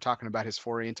we're talking about his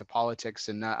foray into politics,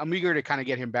 and I'm eager to kind of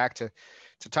get him back to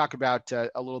talk about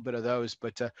a little bit of those.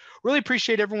 But really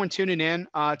appreciate everyone tuning in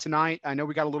tonight. I know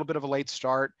we got a little bit of a late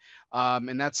start,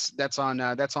 and that's on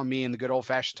me and the good old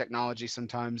fashioned technology.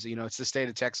 Sometimes, you know, it's the state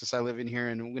of Texas I live in here,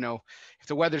 and you know, if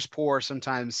the weather's poor,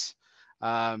 sometimes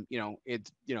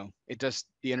it does,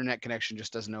 the internet connection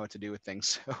just doesn't know what to do with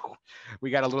things. So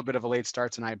we got a little bit of a late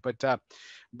start tonight, but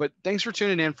thanks for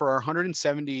tuning in for our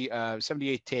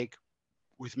 78th take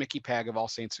with Micky Pegg of All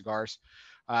Saints Cigars,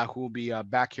 who will be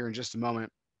back here in just a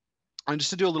moment. And just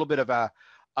to do a little bit of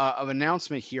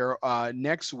announcement here,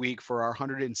 next week for our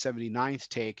 179th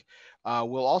take,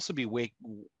 we'll also be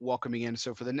welcoming in.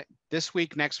 So for this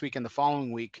week, next week, and the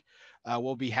following week,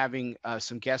 we'll be having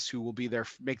some guests who will be there,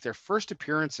 make their first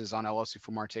appearances on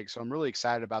ELOSOFUMARTAKES. So I'm really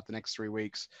excited about the next 3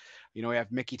 weeks. You know, we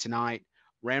have Mickey tonight.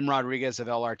 Ram Rodriguez of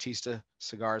El Artista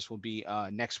Cigars will be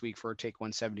next week for take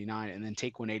 179, and then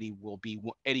take 180 will be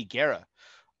Eddie Guerra,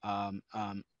 um,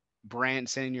 um,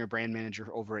 senior brand manager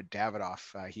over at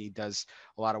Davidoff. He does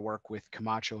a lot of work with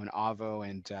Camacho and Avo,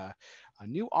 and a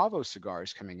new Avo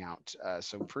cigars coming out.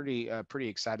 So pretty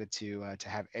excited to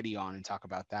have Eddie on and talk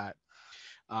about that.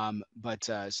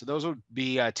 So those will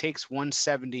be takes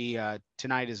 170.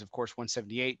 Tonight is, of course,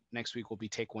 178. Next week will be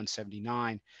take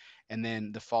 179. And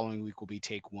then the following week will be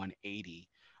take 180.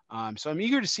 So I'm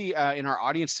eager to see in our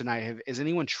audience tonight, has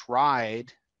anyone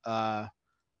tried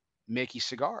Mickey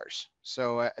cigars?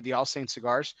 So the All Saints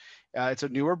Cigars, it's a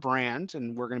newer brand,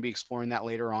 and we're going to be exploring that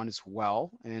later on as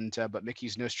well. And but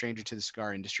Mickey's no stranger to the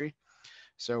cigar industry.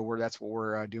 So that's what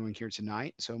we're doing here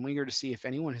tonight. So I'm eager to see if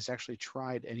anyone has actually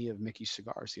tried any of Mickey's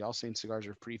cigars. The All Saints cigars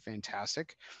are pretty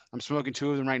fantastic. I'm smoking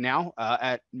 2 of them right now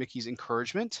at Mickey's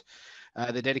encouragement.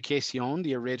 The Dedicación,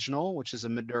 the original, which is a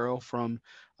Maduro from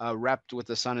wrapped with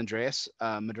the San Andreas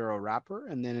Maduro wrapper,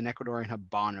 and then an Ecuadorian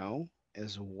Habano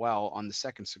as well on the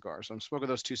second cigar. So I'm smoking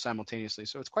those 2 simultaneously.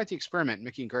 So it's quite the experiment.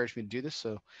 Mickey encouraged me to do this,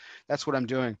 so that's what I'm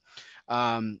doing.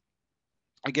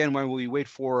 Again, when we wait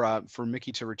for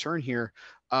Mickey to return here,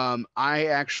 I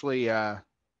actually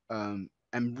am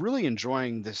really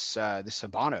enjoying this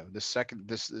Habano. This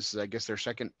is, I guess, their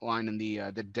second line in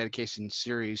the Dedication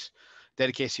series,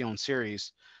 Dedicación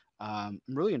series. I'm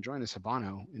really enjoying this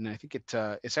Habano, and I think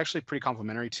it's actually pretty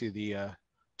complimentary to the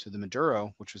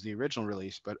Maduro, which was the original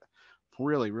release, but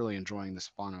really enjoying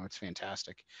this Habano. It's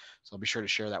fantastic. So I'll be sure to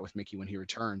share that with Mickey when he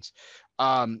returns.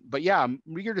 But yeah, I'm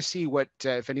eager to see what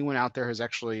if anyone out there has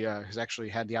actually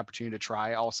had the opportunity to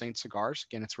try All Saints cigars.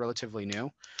 Again, it's relatively new.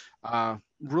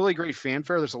 Really great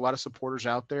fanfare. There's a lot of supporters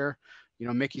out there. You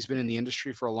know, Mickey's been in the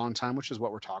industry for a long time, which is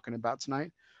what we're talking about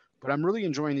tonight. But I'm really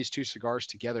enjoying these 2 cigars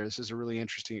together. This is a really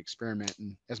interesting experiment,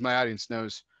 and as my audience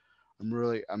knows,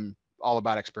 I'm all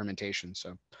about experimentation.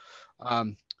 So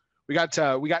um, we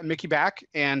got Mickey back,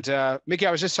 and Mickey,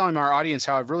 I was just telling our audience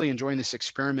how I've really enjoying this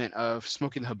experiment of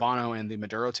smoking the Habano and the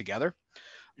Maduro together.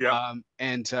 Yeah.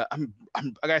 I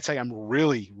gotta tell you, I'm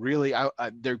really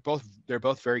they're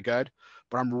both very good,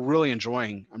 but I'm really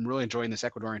enjoying this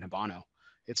Ecuadorian Habano.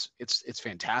 It's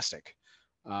fantastic.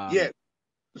 Yeah.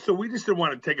 So we just didn't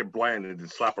want to take it bland and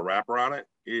just slap a wrapper on it,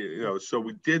 you know. So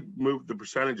we did move the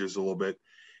percentages a little bit,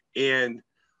 and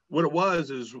what it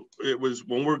was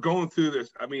when we're going through this.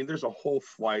 I mean, there's a whole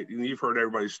flight, and you've heard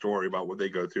everybody's story about what they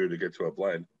go through to get to a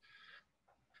blend.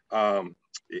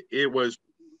 It was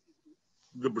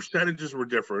the percentages were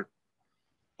different.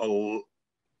 90%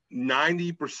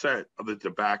 of the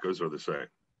tobaccos are the same.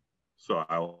 So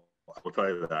I will tell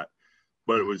you that.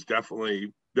 But it was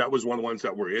definitely, that was one of the ones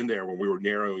that were in there when we were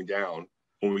narrowing down.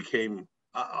 When we came,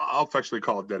 I'll affectionately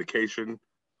call it dedication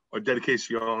or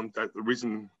dedication. That the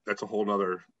reason, that's a whole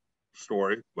nother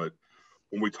story. But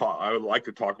when we talk, I would like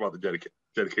to talk about the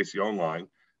dedication line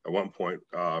at one point.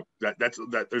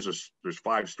 There's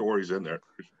 5 stories in there.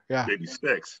 Yeah. Maybe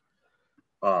 6.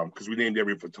 Because we named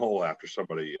every Patola after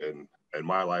somebody in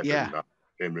my life, Yeah.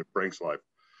 and in Frank's life.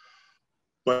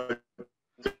 But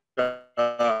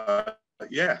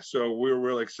yeah, so we were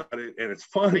really excited, and it's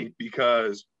funny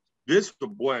because this is the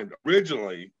blend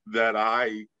originally that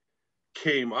I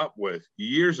came up with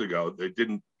years ago. That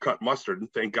didn't cut mustard,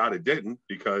 and thank God it didn't,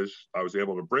 because I was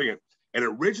able to bring it. And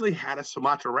it originally had a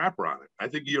Sumatra wrapper on it. I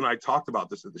think you and I talked about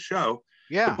this at the show.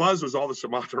 Yeah. The buzz was all the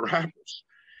Sumatra wrappers.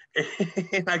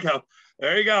 And I go,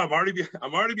 there you go. I'm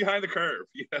already behind the curve,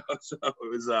 you know. So it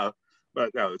was,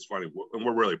 but no, it's funny, and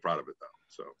we're really proud of it though.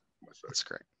 So that's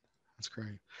great. That's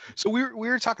great. So we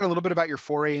were talking a little bit about your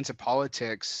foray into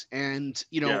politics, and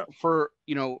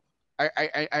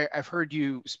I've heard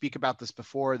you speak about this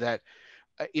before, that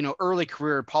early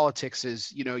career politics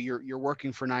is, you're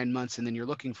working for 9 months and then you're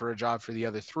looking for a job for the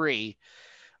other 3.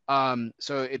 So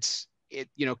it's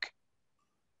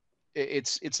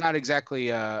not exactly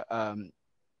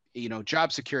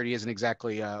job security isn't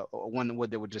exactly one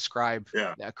that would describe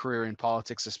a career in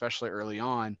politics, especially early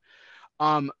on.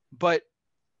 But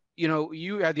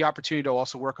you had the opportunity to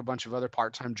also work a bunch of other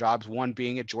part-time jobs, one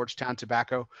being at Georgetown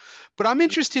Tobacco. But I'm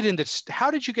interested in this. How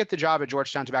did you get the job at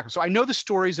Georgetown Tobacco? So I know the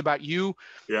stories about you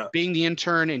being the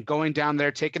intern and going down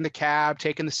there, taking the cab,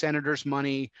 taking the senator's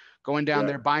money, going down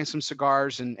there, buying some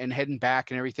cigars and heading back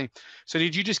and everything. So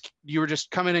you were just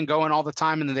coming and going all the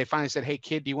time, and then they finally said, "Hey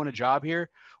kid, do you want a job here?"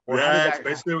 Or how did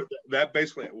that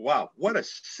basically, wow, what a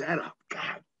setup.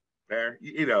 God. There,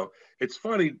 it's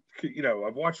funny.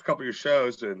 I've watched a couple of your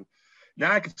shows, and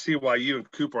now I can see why you and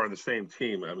Coop are on the same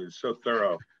team. I mean, it's so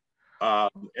thorough,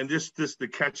 and just the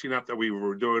catching up that we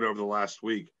were doing over the last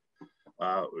week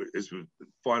is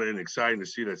fun and exciting to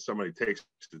see that somebody takes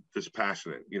this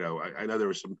passionate. I know there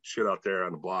was some shit out there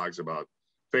on the blogs about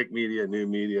fake media, new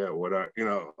media, whatever,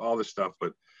 all this stuff,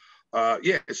 but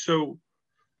so.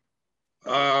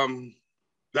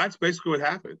 That's basically what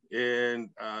happened. And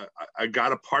I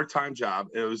got a part-time job.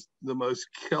 It was the most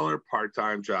killer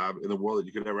part-time job in the world that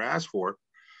you could ever ask for.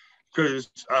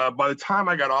 Because by the time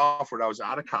I got offered, I was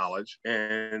out of college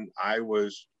and I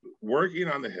was working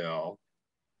on the Hill.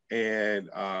 And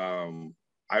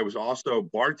I was also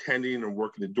bartending and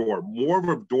working the door. More of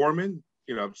a doorman,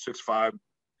 6'5",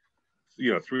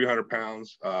 300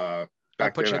 pounds. I'll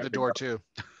put you at the door too.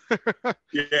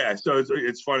 Yeah, so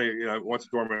it's funny, once a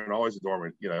doorman, always a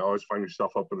doorman. Always find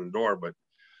yourself opening the door. But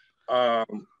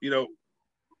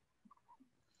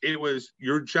it was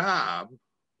your job,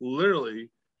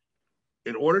 literally,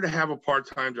 in order to have a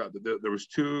part-time job. There was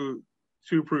two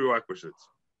prerequisites.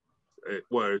 It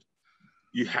was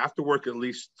you have to work at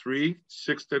least 3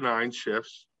 6 to 9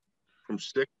 shifts from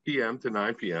 6 p.m. to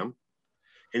 9 p.m.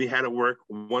 and you had to work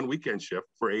one weekend shift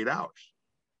for 8 hours.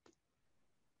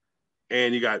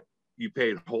 And you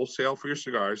paid wholesale for your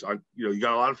cigars. You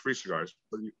got a lot of free cigars,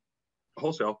 but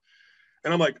wholesale.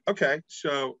 And I'm like, okay,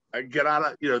 so I get out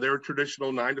of, they were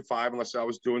traditional 9 to 5, unless I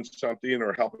was doing something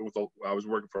or helping with, I was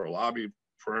working for a lobby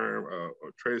firm, a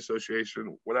trade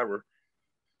association, whatever.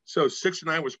 So 6 to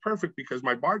 9 was perfect because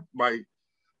my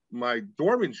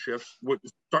doorman shifts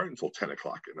wouldn't start until 10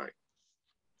 o'clock at night.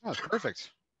 Oh, perfect.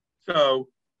 So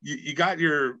you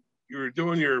were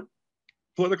doing your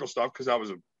political stuff because I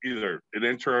was either an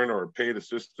intern or a paid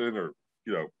assistant or,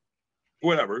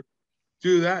 whatever.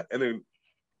 Do that and then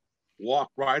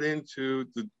walk right into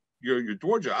your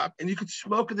door job, and you could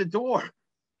smoke at the door.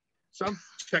 So I'm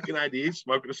checking ID,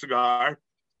 smoking a cigar.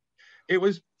 It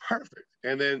was perfect.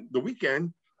 And then the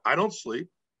weekend, I don't sleep.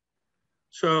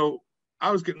 So I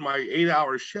was getting my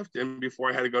 8-hour shift in before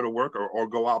I had to go to work or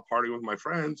go out partying with my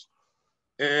friends.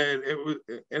 And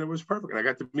it was perfect. And I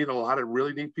got to meet a lot of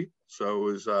really neat people. So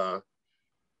it was,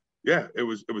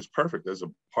 it was perfect as a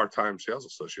part-time sales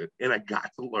associate. And I got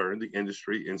to learn the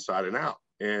industry inside and out.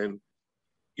 And,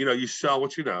 you sell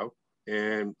what you know.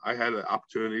 And I had an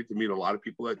opportunity to meet a lot of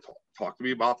people that talked to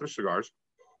me about their cigars,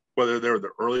 whether they were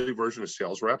the early version of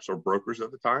sales reps or brokers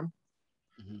at the time.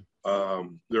 Mm-hmm.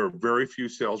 There were very few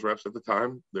sales reps at the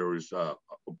time. There was a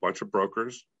bunch of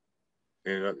brokers.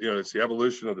 And, it's the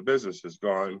evolution of the business has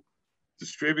gone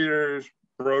distributors,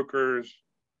 brokers,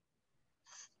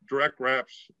 direct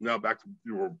reps, now back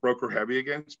to broker heavy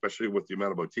again, especially with the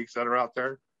amount of boutiques that are out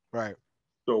there. Right.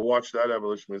 So watch that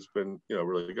evolution. It's been,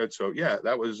 really good. So yeah,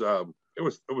 that was, it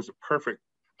was a perfect.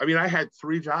 I mean, I had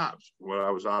 3 jobs when I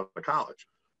was out of college.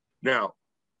 Now,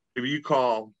 if you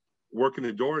call working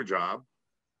the door a job,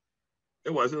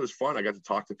 it wasn't. It was fun. I got to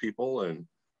talk to people and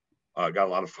got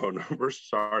a lot of phone numbers.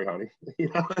 Sorry, honey.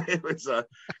 It was,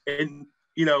 and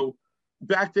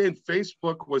back then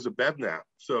Facebook was a bev nap.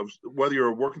 So whether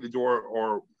you're working the door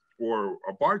or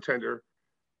a bartender,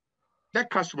 that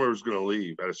customer was going to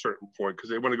leave at a certain point because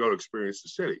they want to go to experience the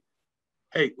city.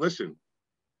 Hey, listen,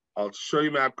 I'll show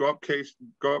you a map. Go up K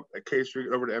Street,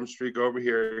 over to M Street, go over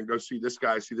here and go see this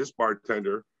guy, see this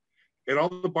bartender. And all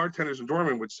the bartenders and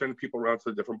doormen would send people around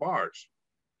to the different bars.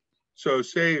 So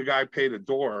say a guy paid a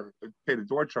door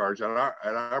charge at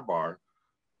our bar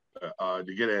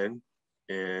to get in,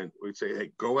 and we'd say,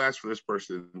 hey, go ask for this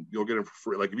person. You'll get him for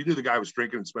free. Like if you knew the guy was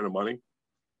drinking and spending money,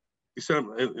 you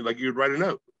send him, like you'd write a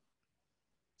note.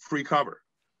 free cover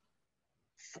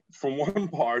from one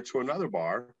bar to another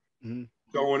bar,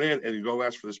 going in, and you go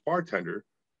ask for this bartender,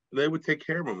 they would take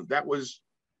care of them.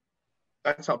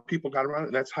 That's how people got around it.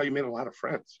 And that's how you made a lot of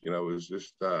friends. You know, it was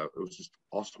just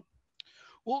awesome.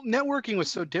 Well, networking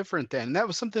was so different then. And that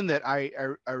was something that I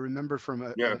remember from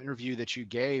an interview that you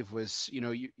gave was, you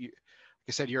know, you like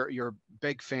I said, you're a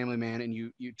big family man, and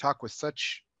you talk with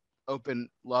such open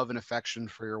love and affection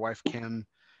for your wife, Kim,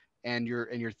 and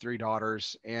your 3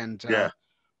 daughters. And,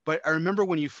 but I remember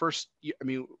when you first, I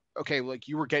mean, okay, like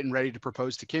you were getting ready to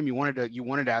propose to Kim, you wanted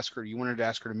to ask her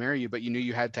to marry you, but you knew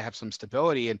you had to have some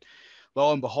stability. And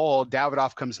lo and behold,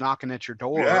 Davidoff comes knocking at your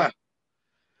door. Yeah.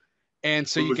 And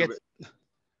so you get,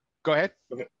 go ahead.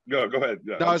 Go ahead.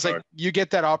 Yeah, no, I was like, you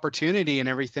get that opportunity and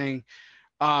everything.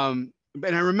 And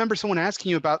I remember someone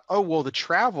asking you about, oh, well, the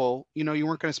travel, you know, you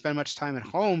weren't going to spend much time at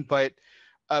home, but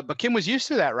Kim was used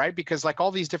to that, right? Because like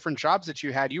all these different jobs that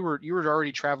you had, you were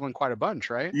already traveling quite a bunch,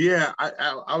 right? Yeah,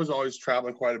 I was always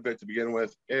traveling quite a bit to begin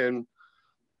with, and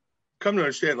come to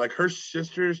understand, like her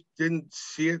sisters didn't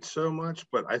see it so much,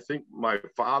 but I think my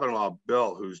father-in-law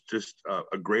Bill, who's just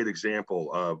a great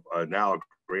example of now a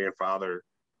grandfather,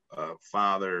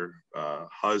 father,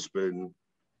 husband,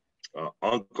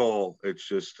 uncle. It's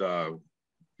just you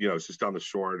know, it's just on the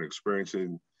shore and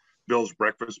experiencing Bill's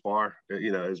breakfast bar,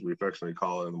 you know, as we affectionately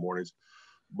call it in the mornings.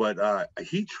 But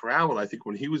he traveled, I think,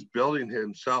 when he was building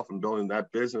himself and building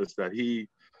that business that he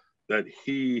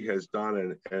has done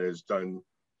and has done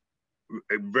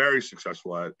very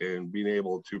successful at, and being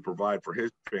able to provide for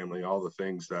his family all the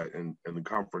things that and the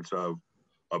comforts of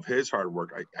his hard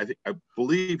work. I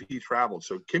believe he traveled.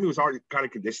 So Kimmy was already kind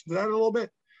of conditioned to that a little bit.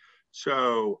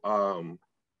 So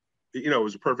you know, it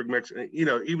was a perfect mix. And, you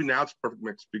know, even now it's a perfect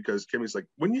mix because Kimmy's like,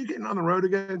 when are you getting on the road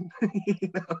again? You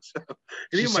know, so,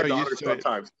 and even my daughters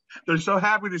sometimes, they're so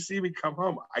happy to see me come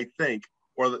home, I think,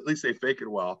 or at least they fake it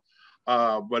well.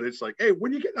 But it's like, hey,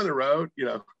 when you get on the road, you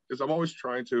know, because I'm always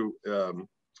trying to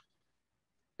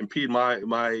impede my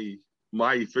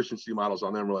efficiency models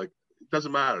on them. We're like, it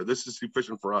doesn't matter. This is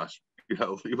efficient for us. You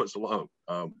know, leave us alone.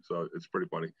 So it's pretty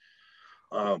funny.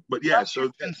 But yeah, so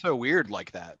it's been so weird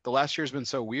like that. The last year's been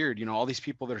so weird. You know, all these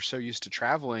people that are so used to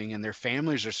traveling and their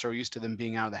families are so used to them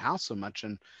being out of the house so much.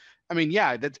 And I mean,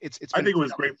 yeah, it's. I think it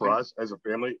was great for us as a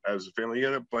family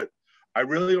unit, but I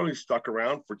really only stuck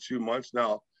around for 2 months.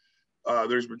 Now,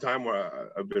 there's been time where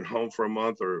I've been home for a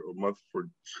month or a month for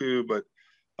 2, but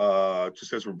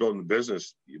just as we're building the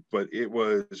business. But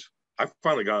I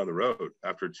finally got on the road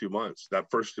after 2 months.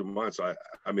 That first 2 months,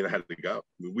 I mean, I had to go. I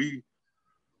mean,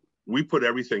 we put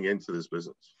everything into this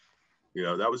business. You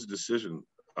know, that was a decision.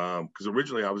 Because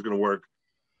originally I was going to work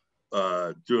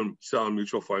selling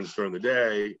mutual funds during the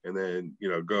day, and then, you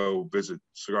know, go visit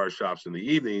cigar shops in the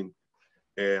evening.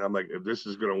 And I'm like, if this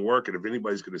is going to work, and if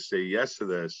anybody's going to say yes to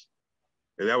this,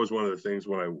 and that was one of the things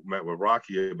when I met with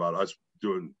Rocky about us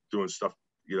doing stuff,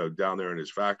 you know, down there in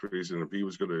his factories, and if he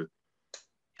was going to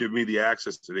give me the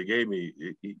access that they gave me,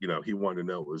 you know, he wanted to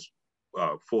know it was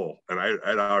full, and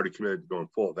I'd already committed to going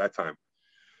full at that time.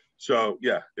 So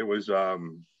yeah, it was I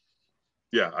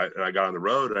got on the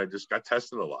road and I just got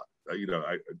tested a lot. You know,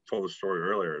 I told the story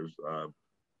earlier. It was,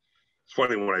 it's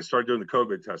funny, when I started doing the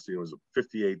COVID testing, it was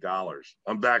 $58.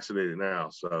 I'm vaccinated now,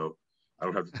 so I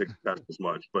don't have to take the test as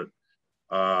much, but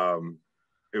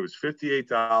it was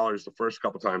 $58 the first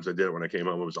couple times I did it. When I came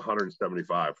home, it was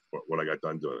 $175 when I got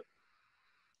done doing it.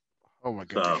 Oh my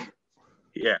goodness. So,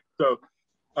 yeah. So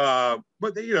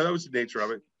but you know, that was the nature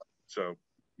of it. So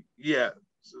yeah,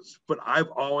 but I've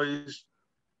always,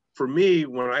 for me,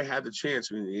 when I had the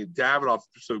chance, I mean, Davidoff,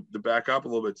 so to back up a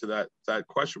little bit to that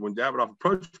question, when Davidoff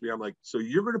approached me, I'm like, so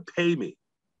you're going to pay me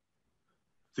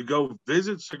to go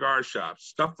visit cigar shops,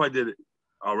 stuff I did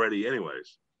already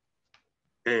anyways,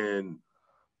 and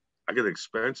I get an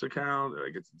expense account, and I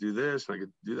get to do this, and I get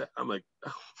to do that. I'm like,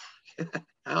 oh, yeah,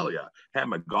 hell yeah. I had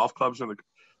my golf clubs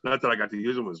not that I got to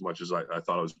use them as much as I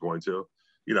thought I was going to.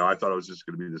 You know, I thought it was just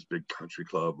going to be this big country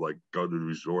club, like go to the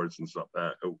resorts and stuff.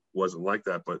 That it wasn't like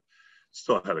that, but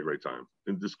still had a great time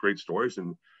and just great stories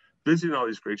and visiting all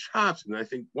these great shops. And I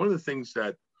think one of the things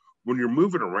that when you're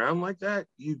moving around like that,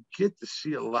 you get to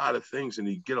see a lot of things and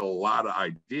you get a lot of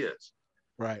ideas.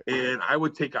 Right. And I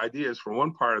would take ideas from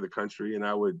one part of the country, and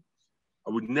I would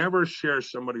never share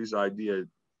somebody's idea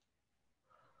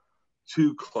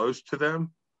too close to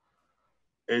them.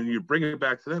 And you bring it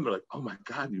back to them, they're like, "Oh my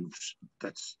God,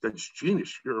 that's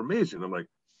genius! You're amazing." I'm like,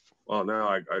 "Well,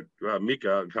 now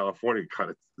Mika out in California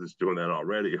kind of is doing that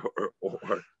already,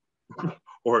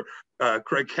 or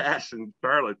Craig Cash in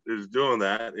Charlotte is doing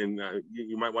that, and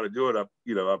you might want to do it up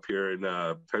here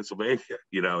in Pennsylvania.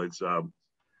 You know, it's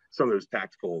some of those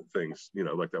tactical things, you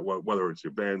know, like that, whether it's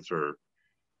events or,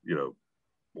 you know,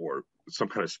 or some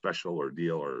kind of special or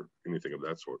deal or anything of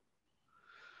that sort.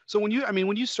 So when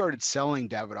you started selling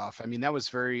Davidoff, I mean, that was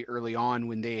very early on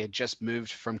when they had just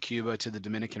moved from Cuba to the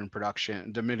Dominican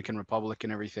Republic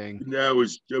and everything. No,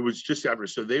 it was just after.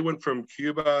 So they went from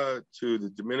Cuba to the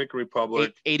Dominican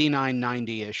Republic. 89,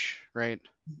 90-ish, right?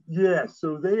 Yeah.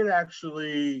 So they had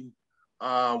actually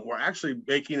were actually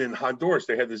making in Honduras.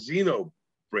 They had the Zeno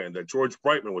brand that George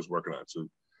Brightman was working on. So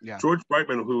yeah, George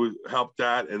Brightman, who helped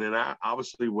that, and then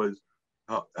obviously was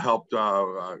helped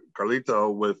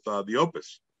Carlito with the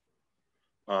Opus.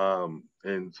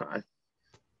 And so I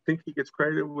think he gets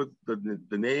credited with the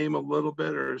name a little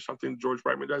bit or something. George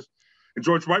Brightman does, and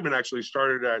George Brightman actually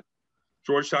started at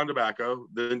Georgetown Tobacco,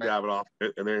 then Davidoff,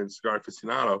 and then Cigar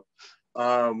Aficionado.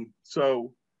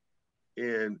 So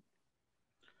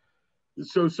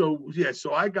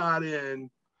I got in.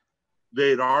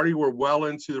 They already were well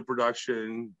into the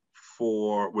production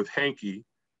with Henke.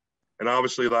 And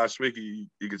obviously last week, you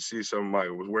could see I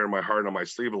was wearing my heart on my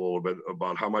sleeve a little bit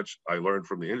about how much I learned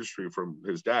from the industry from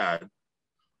his dad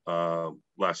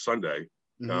last Sunday.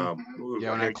 Mm-hmm. When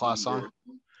I had class on.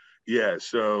 Yeah.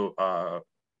 So,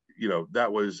 you know,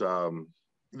 that was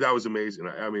amazing.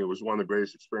 I mean, it was one of the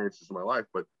greatest experiences of my life,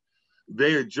 but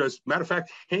they had matter of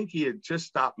fact, Henke had just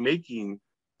stopped making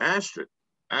Ashton.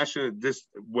 Ashton had just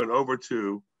went over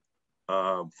to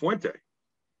Fuente,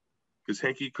 because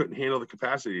Henke couldn't handle the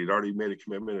capacity. He'd already made a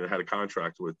commitment and had a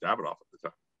contract with Davidoff at the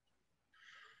time.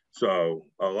 So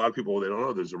a lot of people, they don't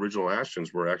know those original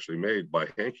Ashtons were actually made by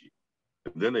Henke.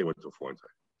 And then they went to Fuente.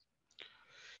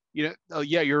 You know, oh,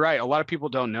 yeah, you're right. A lot of people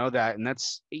don't know that. And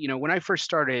that's, you know, when I first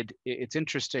started, it's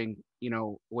interesting, you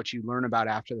know, what you learn about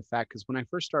after the fact. Because when I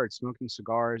first started smoking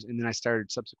cigars and then I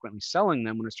started subsequently selling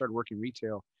them when I started working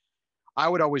retail, I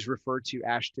would always refer to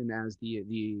Ashton as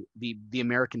the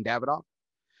American Davidoff.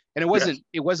 And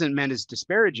it wasn't meant as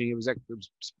disparaging. It was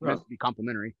meant to be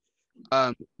complimentary.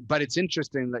 But it's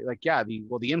interesting that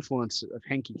the influence of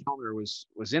Henke Kellner was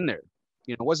in there.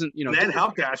 You know, it wasn't, you know, and that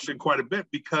helped Ashton quite a bit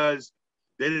because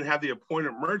they didn't have the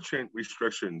appointed merchant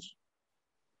restrictions.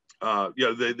 You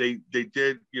know, they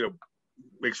did, you know,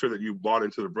 make sure that you bought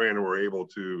into the brand and were able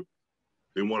to.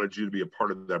 They wanted you to be a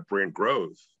part of that brand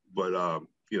growth. But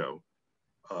you know,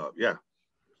 yeah.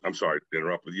 I'm sorry to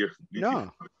interrupt with you. No,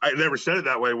 I never said it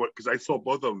that way because I sold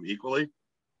both of them equally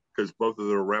because both of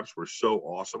their reps were so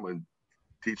awesome and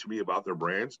teaching me about their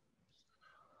brands.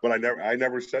 But I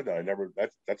never said that.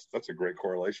 That's a great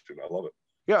correlation. I love it.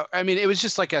 Yeah, I mean, it was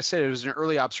just like I said, it was an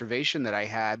early observation that I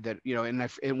had that, you know,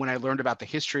 and when I learned about the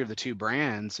history of the two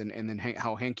brands and then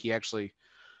how Henke actually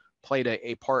played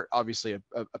a part, obviously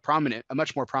a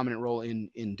much more prominent role in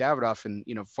Davidoff, and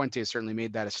you know, Fuente has certainly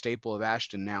made that a staple of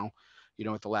Ashton now, you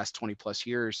know, with the last 20 plus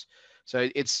years. So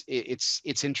it's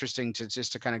interesting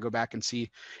to kind of go back and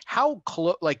see how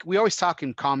close, like we always talk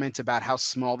in comments about how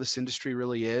small this industry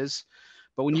really is.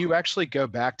 But when you actually go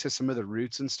back to some of the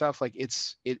roots and stuff, like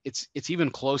it's even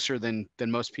closer than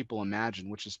most people imagine,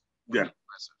 which is impressive.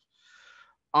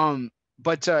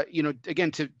 But you know,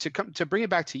 again, to bring it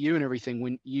back to you and everything,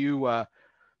 when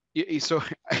so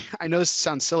I know this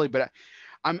sounds silly, but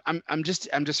I'm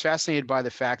just fascinated by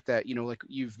the fact that, you know, like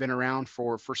you've been around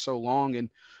for so long, and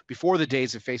before the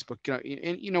days of Facebook, you know,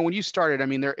 and you know, when you started, I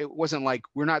mean, it wasn't like,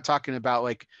 we're not talking about,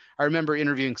 like, I remember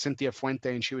interviewing Cynthia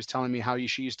Fuente and she was telling me how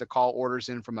she used to call orders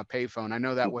in from a payphone. I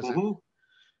know that wasn't. Mm-hmm.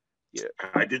 Yeah,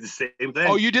 I did the same thing.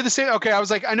 Oh, you did the same? Okay, I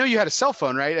was like, I know you had a cell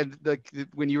phone, right? And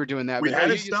when you were doing that, we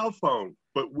had a cell phone,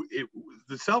 but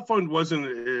the cell phone wasn't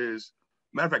as.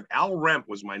 Matter of fact, Al Remp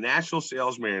was my national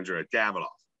sales manager at Davidoff.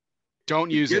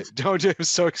 Don't use it. Don't. It was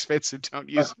so expensive. Don't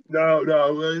use it.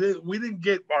 No. We didn't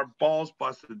get our balls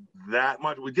busted that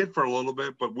much. We did for a little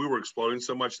bit, but we were exploding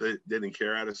so much they didn't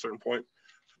care at a certain point.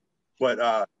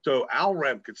 But so Al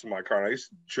Remp gets in my car, and I used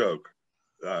to joke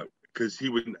because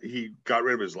he got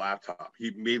rid of his laptop.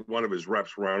 He made one of his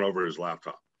reps run over his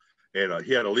laptop, and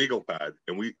he had a legal pad,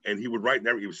 and he would write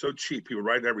he was so cheap. He would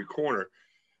write in every corner.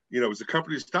 You know, it was the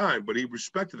company's time, but he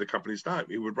respected the company's time.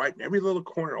 He would write in every little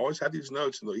corner, always had these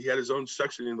notes, and he had his own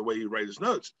section in the way he'd write his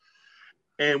notes.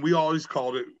 And we always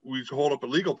called it, we'd hold up a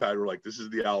legal pad. We're like, this is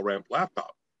the Al Ramp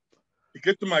laptop. He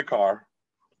gets to my car,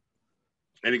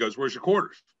 and he goes, where's your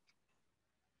quarters?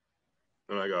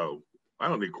 And I go, I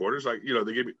don't need quarters. Like, you know,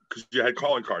 they gave me, because you had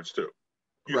calling cards too.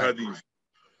 You had these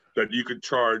that you could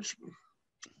charge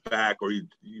back, or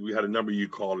you had a number you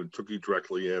called and took you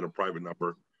directly in, a private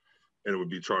number. And it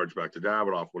would be charged back to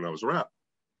Davidoff when I was a rep.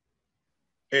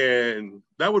 And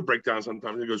that would break down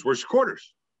sometimes. He goes, where's your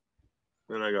quarters?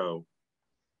 And I go,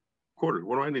 quarters.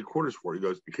 What do I need quarters for? He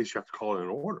goes, because you have to call in an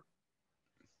order.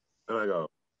 And I go,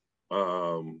 I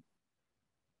don't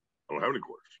have any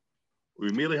quarters. We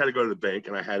immediately had to go to the bank,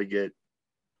 and I had to get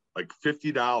like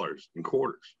 $50 in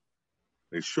quarters.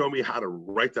 They showed me how to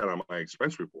write that on my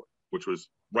expense report, which was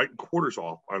writing quarters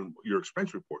off on your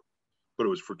expense report, but it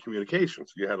was for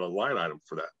communications. You had a line item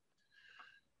for that.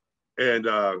 And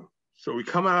so we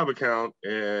come out of account,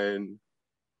 and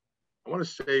I want to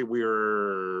say we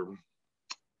were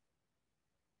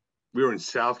in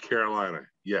South Carolina.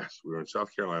 Yes, we were in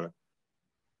South Carolina.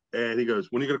 And he goes,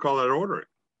 when are you going to call that order?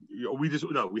 We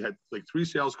had like 3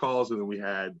 sales calls, and then we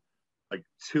had like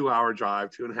 2-hour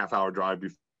drive, 2.5-hour drive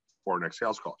before our next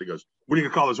sales call. He goes, when are you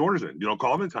going to call those orders in? You don't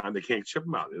call them in time, they can't ship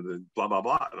them out. And then blah, blah,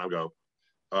 blah. And I go,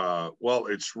 well,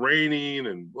 it's raining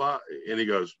and blah. And he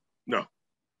goes, no,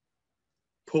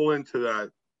 pull into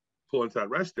that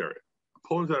rest area.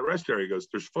 Pull into that rest area. He goes,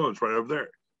 there's phones right over there.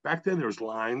 Back then, there was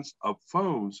lines of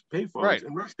phones, pay phones,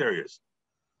 in rest areas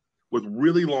with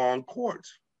really long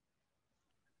cords.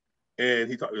 And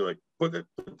he taught me, like, put the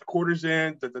quarters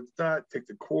in, take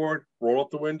the cord, roll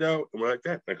up the window, and we're like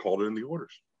that. And I called it in the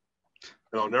orders.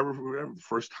 And I'll never remember the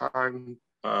first time.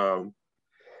 And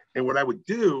what I would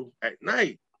do at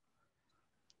night,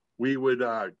 we'd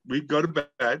go to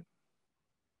bed,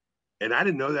 and I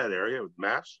didn't know that area with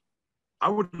maps. I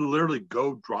would literally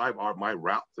go drive my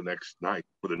route the next night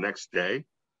for the next day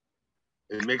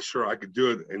and make sure I could do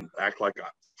it and act like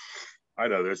I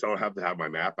know this. I don't have to have my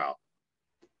map out.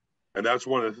 And that's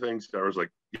one of the things that I was like,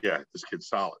 yeah, this kid's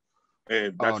solid.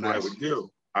 And that's what I would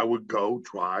do. I would go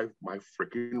drive my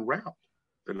freaking route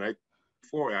the night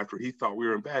before after he thought we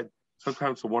were in bed,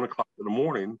 sometimes till 1 o'clock in the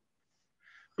morning,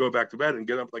 go back to bed and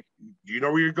get up like, do you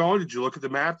know where you're going? Did you look at the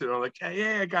map? And I'm like,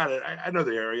 yeah, I got it. I know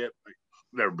the area. Like,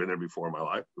 never been there before in my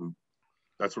life. And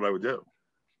that's what I would do.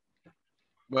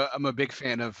 Well, I'm a big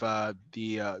fan of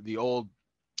the old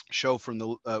show from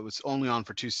the it was only on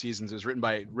for 2 seasons. It was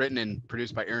written and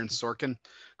produced by Aaron Sorkin,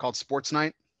 called Sports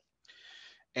Night.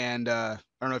 And I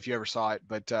don't know if you ever saw it,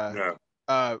 but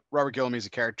Robert Gillamy is a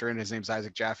character, and his name's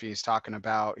Isaac Jaffe. He's talking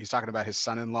about his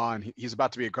son-in-law, and he's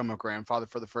about to be a grandfather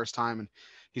for the first time, and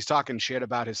he's talking shit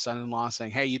about his son-in-law,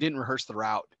 saying, "Hey, you didn't rehearse the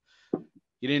route.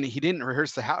 He didn't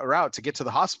rehearse the route to get to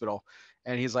the hospital."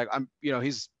 And he's like, your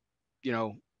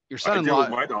son-in-law. I do with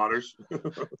my daughters.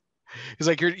 He's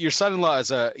like, your son-in-law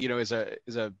is a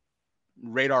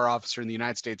radar officer in the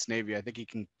United States Navy. I think he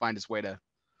can find his way to,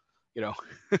 to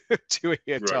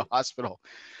a hospital.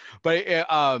 But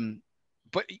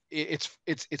it's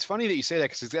funny that you say that,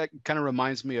 because that kind of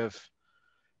reminds me of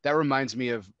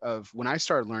when I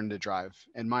started learning to drive,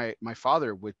 and my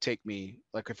father would take me,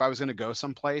 like, if I was going to go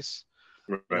someplace,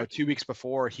 2 weeks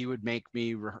before, he would take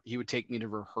me to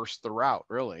rehearse the route,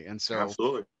 really. And so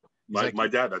absolutely, my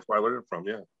dad, that's where I learned it from.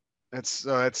 Yeah. It's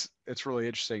really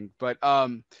interesting, but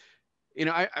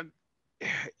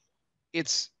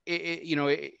it's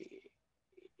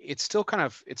still kind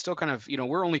of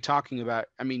we're only talking about,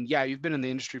 I mean, yeah, you've been in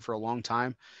the industry for a long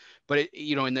time, but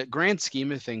in the grand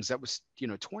scheme of things, that was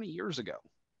 20 years ago,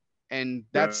 and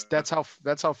that's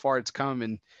how far it's come.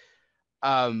 And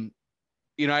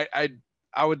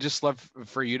I would just love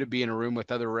for you to be in a room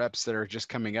with other reps that are just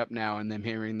coming up now, and then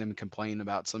hearing them complain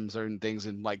about some certain things,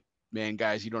 and like, man,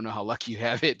 guys, you don't know how lucky you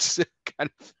have it. It's kind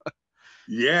of fun.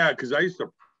 Yeah, because I used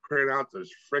to print out those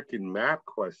freaking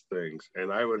MapQuest things, and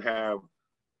I would have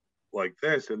like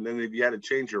this, and then if you had to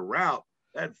change your route,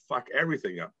 that'd fuck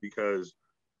everything up, because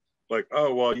like,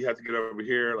 oh, well, you have to get over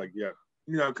here, like, yeah,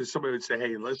 because somebody would say,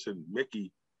 hey, listen,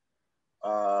 Mickey,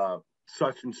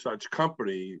 such and such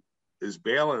company is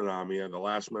bailing on me at the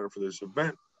last minute for this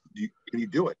event. Can you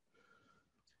do it?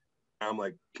 I'm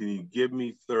like, can you give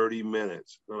me 30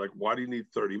 minutes? They're like, why do you need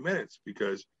 30 minutes?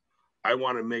 Because I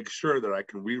want to make sure that I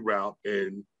can reroute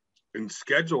and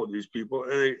schedule these people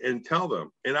and tell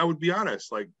them. And I would be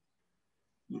honest, like,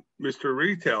 Mr.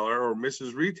 Retailer or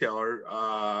Mrs. Retailer,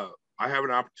 I have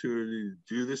an opportunity to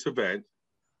do this event.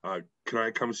 Can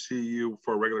I come see you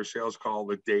for a regular sales call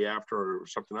the day after or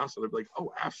something else? And they'd be like,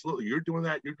 oh, absolutely. You're doing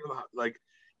that. You're doing that. Like,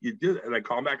 you did it. And I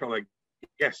call back. I'm like,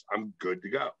 yes, I'm good to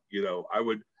go. I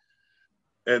would.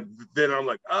 And then I'm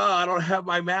like, oh, I don't have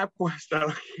my MapQuest.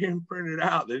 I can't print it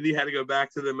out. Then he had to go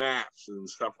back to the maps and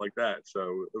stuff like that.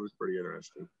 So it was pretty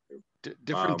interesting.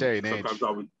 Different day and age.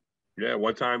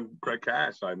 One time, Craig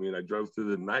Cass, I drove through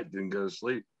the night, didn't go to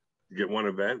sleep to get one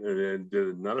event, and then did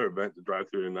another event to drive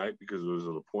through the night because it was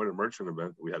an appointed merchant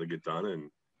event that we had to get done.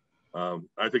 And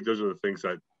I think those are the things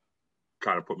that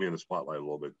kind of put me in the spotlight a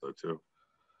little bit, though, too.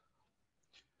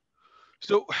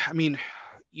 So, I mean,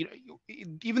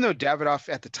 even though Davidoff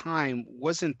at the time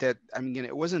wasn't that,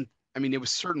 it wasn't I mean, it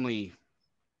was certainly,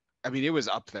 I mean, it was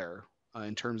up there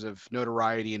in terms of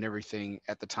notoriety and everything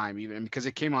at the time, even because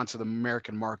it came onto the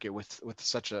American market with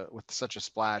such a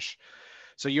splash.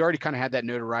 So you already kind of had that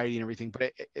notoriety and everything.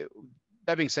 But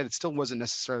that being said, it still wasn't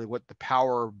necessarily what the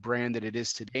power brand that it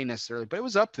is today necessarily, but it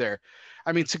was up there.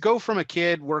 I mean, to go from a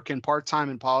kid working part-time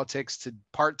in politics to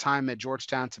part-time at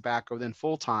Georgetown Tobacco, then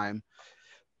full-time,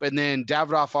 but then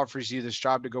Davidoff offers you this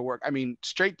job to go work. I mean,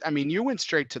 you went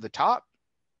straight to the top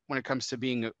when it comes to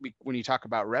being, when you talk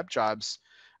about rep jobs.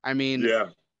 I mean, yeah,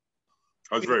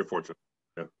 I was very fortunate.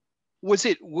 Yeah.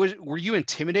 Were you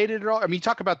intimidated at all? I mean, you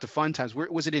talk about the fun times.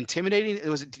 Was it intimidating?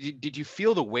 Did you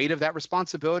feel the weight of that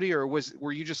responsibility, or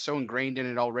were you just so ingrained in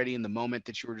it already in the moment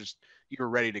that you were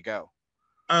ready to go?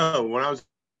 Oh, when I was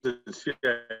the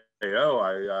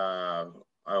CAO,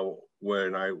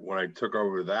 when I took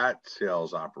over that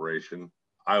sales operation,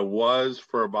 I was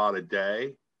for about a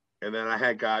day, and then I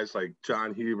had guys like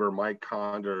John Heber, Mike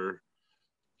Conder,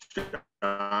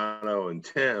 Jono, and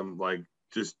Tim like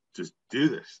just do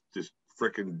this, just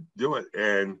freaking do it.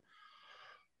 And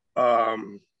I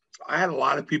had a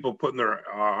lot of people putting their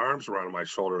arms around my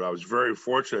shoulder. And I was very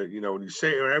fortunate. You know, when you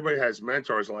say everybody has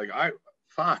mentors, like I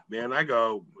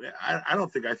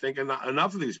don't think I think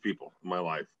enough of these people in my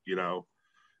life. You know,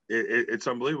 it's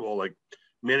unbelievable. Like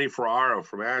Manny Ferraro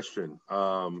from Ashton,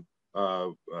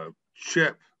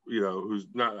 Chip, you know, who's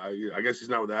not, I guess he's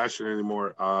not with Ashton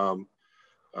anymore.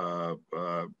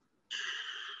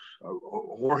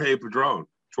 Jorge Padron,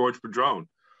 George Padron.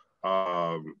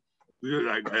 I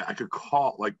could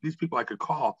call, like these people I could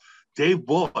call. Dave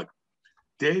Bullock.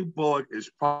 Dave Bullock is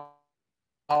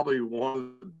probably one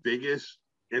of the biggest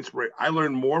inspiration. I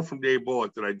learned more from Dave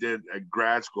Bullock than I did at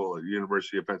grad school at the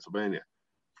University of Pennsylvania,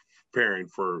 preparing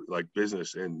for like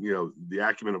business and, you know, the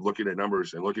acumen of looking at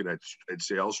numbers and looking at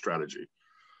sales strategy.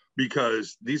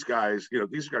 Because these guys,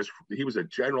 he was a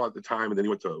general at the time, and then he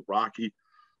went to Rocky.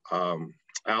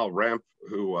 Al Remp,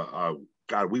 who,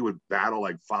 God, we would battle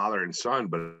like father and son,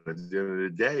 but at the end of the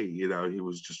day, you know, he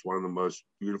was just one of the most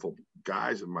beautiful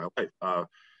guys in my life.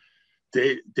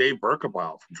 Dave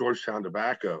Berkebaum from Georgetown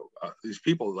Tobacco. These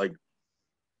people, like,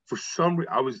 for some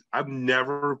reason, I've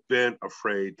never been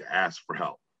afraid to ask for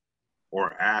help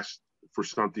or ask for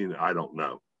something that I don't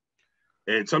know.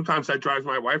 And sometimes that drives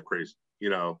my wife crazy,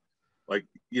 you know, like,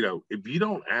 you know, if you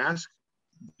don't ask,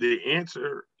 the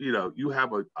answer, you know, you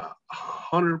have a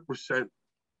 100%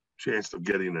 chance of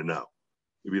getting a no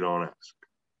if you don't ask,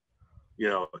 you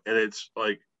know. And it's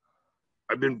like,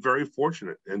 I've been very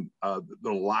fortunate, and a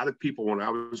lot of people, when I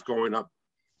was going up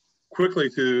quickly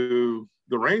to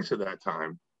the ranks at that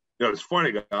time, you know, it's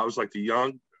funny, I was the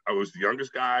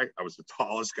youngest guy, I was the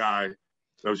tallest guy,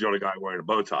 I was the only guy wearing a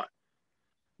bow tie.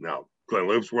 Now Glenn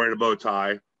Loop's wearing a bow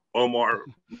tie. Omar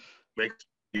makes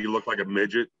you look like a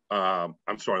midget. I'm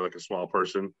sorry, like a small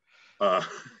person. And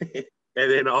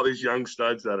then all these young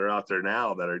studs that are out there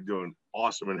now that are doing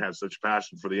awesome and have such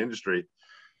passion for the industry.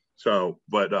 So,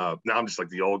 but now I'm just like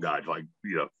the old guy, like,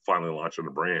 you know, finally launching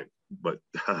the brand. But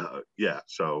yeah,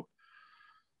 so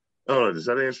I don't know. Does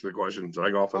that answer the question? Did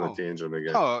I go off on a tangent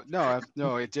again? Oh,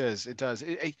 no, it does. It does.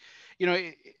 You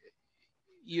know,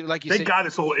 you, like you Thank said, God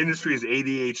this whole industry is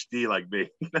ADHD like me.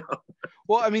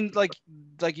 well, I mean, like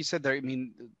you said there, I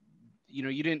mean, you know,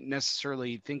 you didn't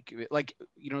necessarily think like,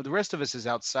 you know, the rest of us as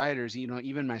outsiders, you know,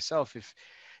 even myself, if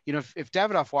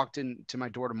Davidoff walked into my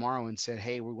door tomorrow and said,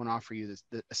 hey, we're going to offer you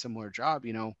a similar job,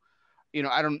 I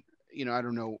don't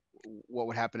know what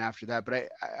would happen after that, but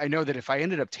I know that if I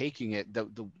ended up taking it,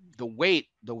 the weight,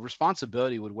 the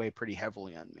responsibility would weigh pretty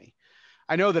heavily on me.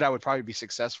 I know that I would probably be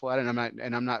successful at it.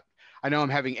 I know I'm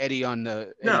having Eddie on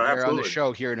the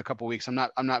show here in a couple of weeks. I'm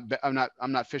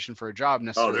not fishing for a job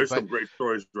necessarily. Oh, there's some great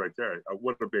stories right there.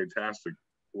 What a fantastic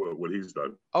what he's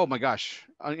done. Oh my gosh,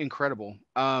 incredible.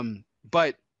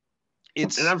 But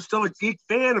and I'm still a geek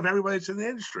fan of everybody that's in the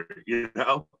industry. You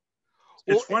know,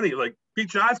 it's funny. Like Pete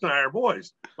Johnson and I are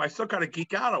boys. I still kind of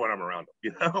geek out when I'm around him.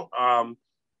 You know,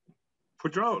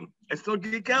 Padron, I still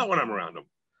geek out when I'm around him.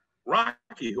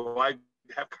 Rocky, who I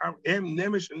have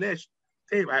Nimish and Nish,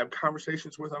 Dave, I have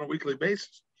conversations with on a weekly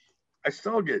basis. I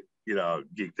still get, you know,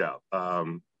 geeked out.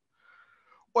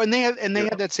 Well, and they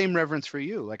had that same reverence for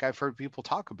you. Like I've heard people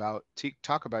talk about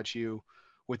you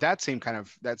with that same kind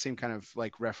of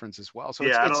like reference as well. So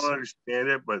yeah, I don't understand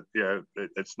it, but yeah,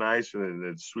 it's nice and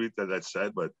it's sweet that that's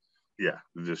said. But yeah,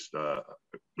 just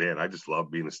man, I just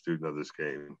love being a student of this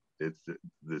game.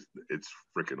 It's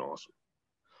freaking awesome,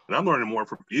 and I'm learning more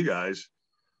from you guys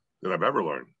than I've ever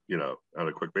learned, you know, on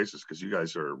a quick basis, because you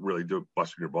guys are really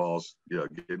busting your balls, you know,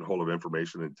 getting hold of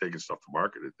information and taking stuff to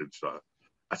market. It's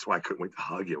that's why I couldn't wait to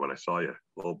hug you when I saw you, a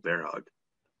little bear hug.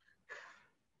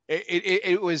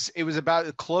 It was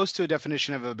about close to a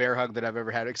definition of a bear hug that I've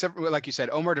ever had, except for, like you said,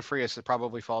 Omar de Frias, it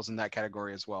probably falls in that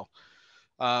category as well.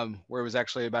 Where it was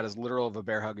actually about as literal of a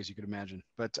bear hug as you could imagine.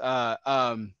 But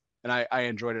and I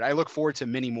enjoyed it. I look forward to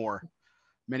many more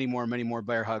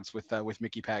bear hugs with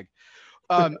Micky Pegg.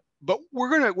 But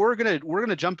we're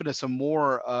gonna jump into some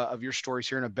more of your stories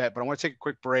here in a bit. But I want to take a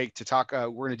quick break to talk.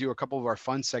 We're gonna do a couple of our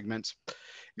fun segments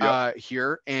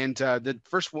here, and the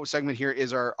first segment here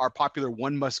is our popular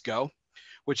One Must Go,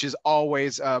 which is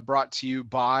always brought to you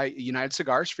by United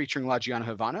Cigars, featuring La Giana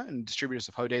Habano and distributors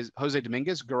of Jose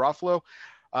Dominguez, Garofalo,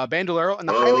 Bandolero, and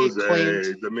the highly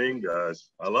acclaimed Dominguez.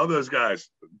 I love those guys.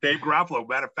 Dave Garofalo.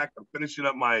 Matter of fact, I'm finishing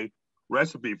up my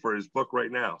recipe for his book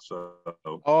right now. So,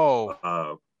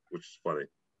 which is funny.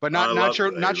 But not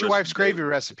your wife's gravy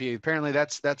recipe. Apparently,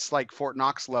 that's like Fort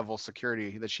Knox level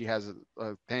security that she has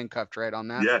handcuffed right on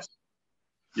that. Yes.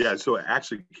 Yeah, so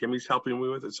actually, Kimmy's helping me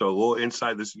with it. So a little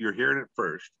inside this, you're hearing it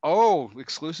first. Oh,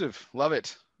 exclusive, love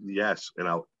it. Yes, and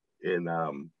I'll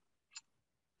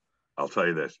tell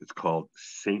you this. It's called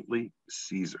Saintly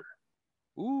Caesar.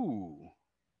 Ooh,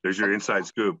 there's your inside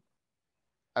scoop.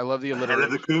 I love the alliteration.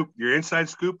 Ahead of the coop. Your inside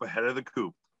scoop ahead of the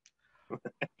coop.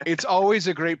 It's always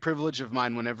a great privilege of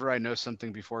mine whenever I know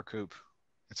something before coop.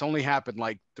 It's only happened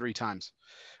like 3 times.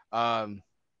 On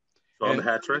the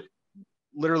hat trick.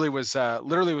 Literally was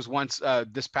once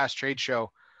this past trade show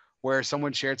where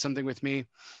someone shared something with me.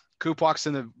 Coop walks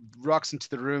into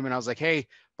the room and I was like, hey,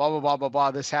 blah, blah, blah, blah,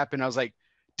 blah. This happened. I was like,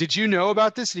 did you know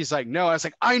about this? And he's like, no. I was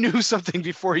like, I knew something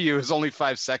before you. It was only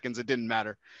 5 seconds. It didn't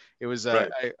matter. It was,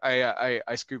 right.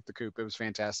 I scooped the coop. It was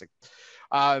fantastic.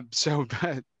 So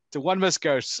to One Must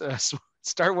Go,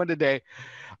 start one today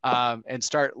and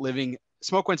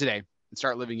smoke one today. And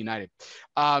start living united.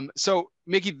 So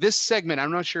Mickey, this segment,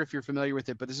 I'm not sure if you're familiar with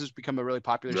it, but this has become a really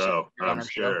popular segment on our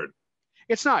show.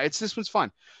 It's not. This one's fun.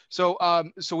 So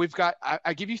we've got.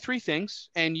 I give you 3 things,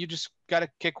 and you just got to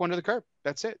kick one to the curb.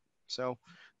 That's it. So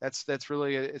that's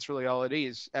really all it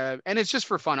is, and it's just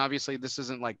for fun. Obviously, this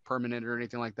isn't like permanent or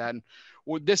anything like that. And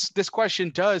this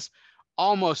question does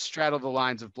almost straddle the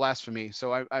lines of blasphemy.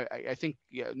 So I think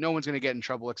no one's going to get in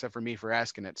trouble except for me for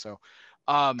asking it. So.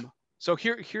 So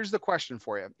here's the question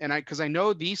for you. And because I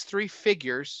know these 3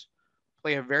 figures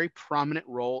play a very prominent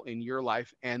role in your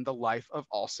life and the life of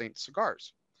All Saints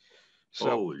Cigars. So,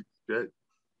 holy shit.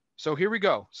 So here we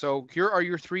go. So here are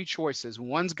your 3 choices.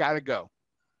 One's got to go.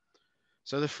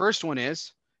 So the first one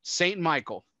is Saint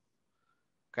Michael.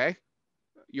 Okay.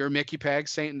 You're Micky Pegg.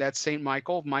 That's Saint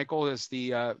Michael. Michael is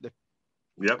the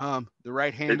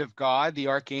right hand of God, the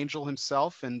archangel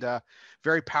himself, and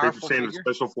very powerful figure. The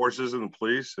special forces and the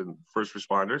police and first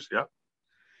responders. Yeah.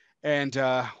 And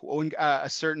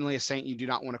certainly a saint you do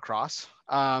not want to cross.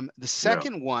 The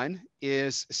second one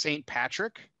is Saint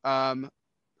Patrick,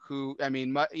 who, I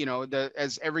mean,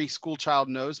 as every school child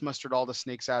knows, mustered all the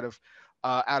snakes out of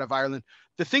Ireland.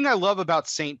 The thing I love about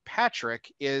Saint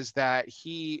Patrick is that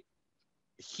he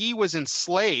was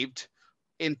enslaved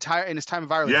in his time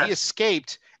of Ireland. Yes. He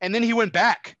escaped and then he went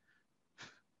back.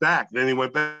 Then he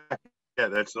went back. Yeah,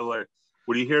 that's hilarious.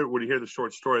 When you hear the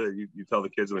short story that you tell the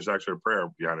kids and there's actually a prayer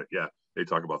behind it. Yeah, they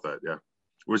talk about that. Yeah, it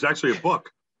was actually a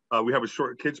book. We have a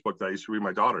short kids book that I used to read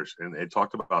my daughters, and it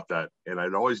talked about that. And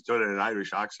I'd always done it in an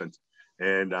Irish accent.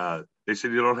 And they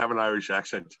said, you don't have an Irish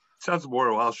accent. It sounds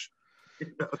more Welsh.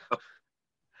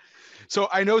 So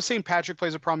I know St. Patrick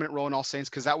plays a prominent role in All Saints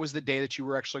because that was the day that you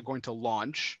were actually going to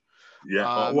launch.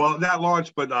 Yeah, well, not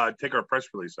launch, but take our press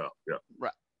release out. Yeah,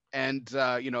 right. And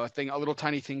a little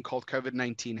tiny thing called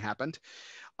COVID-19 happened.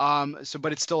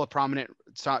 But it's still a prominent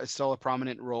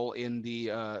role in the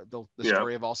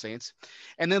story of All Saints.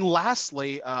 And then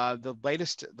lastly, the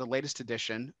latest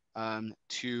addition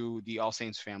to the All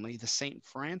Saints family, the Saint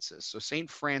Francis. So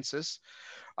Saint Francis,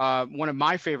 one of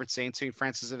my favorite saints, Saint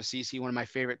Francis of Assisi, one of my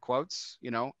favorite quotes.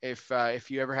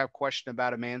 If you ever have a question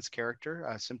about a man's character,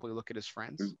 simply look at his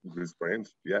friends. His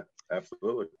friends, yeah,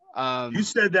 absolutely. You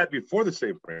said that before the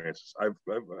Saint Francis.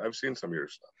 I've seen some of your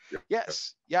stuff. Yeah.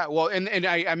 Yes, yeah. Well, and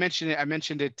I mentioned it. I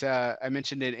mentioned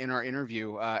it in our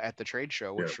interview at the trade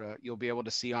show, which you'll be able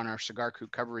to see on our Cigar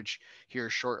Coop coverage here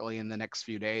shortly in the next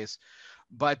few days.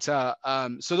 But so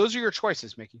those are your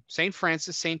choices, Mickey. Saint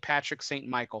Francis, Saint Patrick, Saint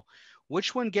Michael.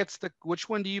 Which one do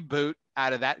you boot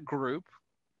out of that group?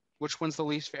 Which one's the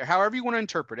least fair? However you want to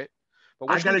interpret it.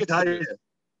 But I gotta tell you,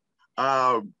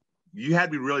 you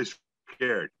had me really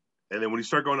scared. And then when you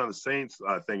start going on the Saints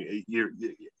thing,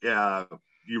 you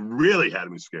really had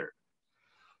me scared.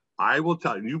 I will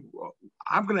tell you,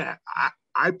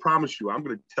 I promise you, I'm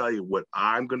going to tell you what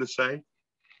I'm going to say.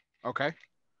 Okay.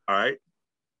 All right.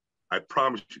 I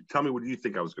promise you. Tell me what you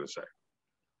think I was going to say.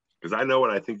 because I know what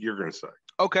I think you're going to say.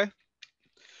 Okay.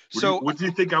 So what do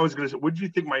you think I was going to say? What do you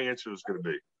think my answer was going to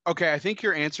be? Okay, I think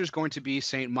your answer is going to be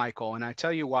St. Michael, and I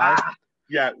tell you why.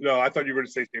 Yeah, no, I thought you were going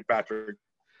to say St. Patrick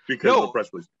because of the press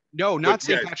release. No, not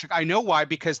St. Patrick. I know why,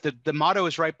 because the motto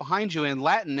is right behind you in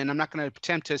Latin, and I'm not going to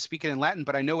attempt to speak it in Latin,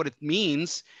 but I know what it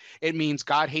means. It means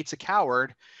God hates a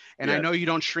coward, and I know you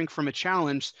don't shrink from a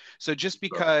challenge. So just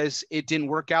because it didn't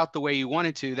work out the way you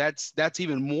wanted to, that's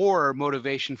even more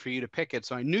motivation for you to pick it.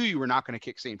 So I knew you were not going to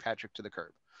kick St. Patrick to the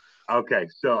curb. Okay,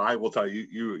 so I will tell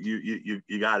you,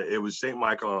 you got it. It was St.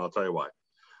 Michael, and I'll tell you why.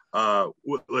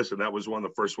 Listen, that was one of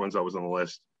the first ones I was on the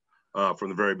list from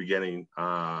the very beginning,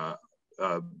 and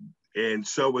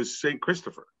so was St.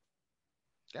 Christopher.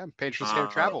 Yeah, patron saint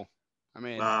of travel. I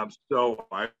mean, so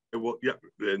I will. Yeah,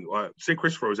 and St.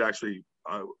 Christopher was actually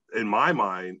in my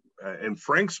mind, in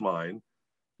Frank's mind,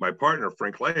 my partner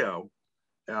Frank Layo,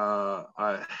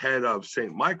 ahead of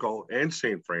St. Michael and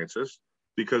St. Francis,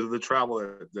 because of the travel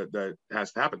that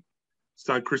has to happen.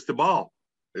 San Cristobal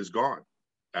is gone.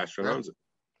 Ashton owns it.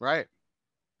 Right.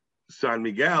 San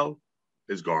Miguel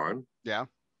is gone. Yeah.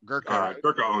 Gurkha.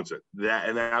 Gurkha owns it.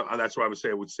 That's what I would say.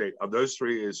 I would say of those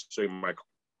three is St. Michael.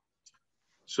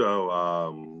 So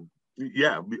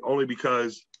only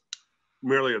because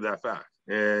merely of that fact.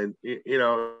 And in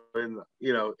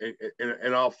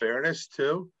all fairness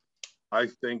too, I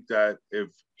think that if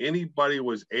anybody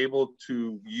was able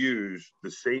to use the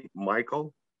St.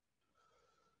 Michael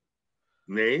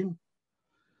name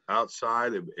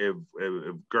outside, if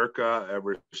Gurkha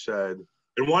ever said,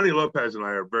 and Juan Lopez and I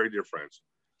are very dear friends.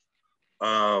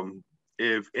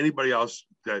 If anybody else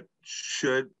that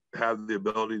should have the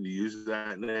ability to use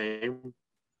that name,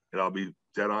 and I'll be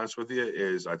dead honest with you,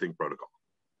 is I think Protocol.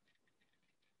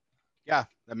 Yeah,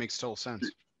 that makes total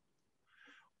sense.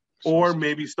 Or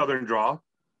maybe Southern Draw,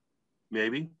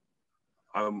 maybe.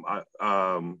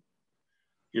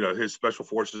 His special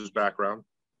forces background,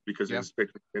 because his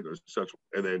picture was such,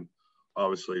 and then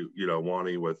obviously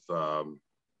Wani with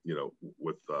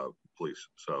police.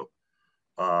 So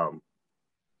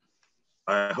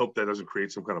I hope that doesn't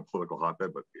create some kind of political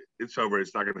hotbed, but it's over.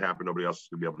 It's not going to happen. Nobody else is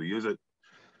going to be able to use it,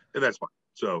 and that's fine.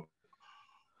 So,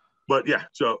 but yeah.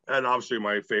 So, and obviously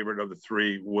my favorite of the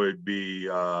three would be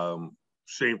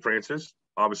St. Francis.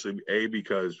 Obviously,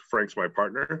 because Frank's my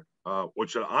partner,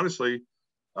 which honestly,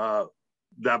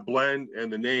 that blend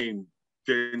and the name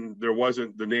there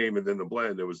wasn't the name and then the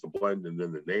blend. There was the blend and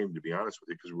then the name, to be honest with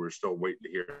you, because we were still waiting to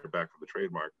hear back from the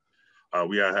trademark.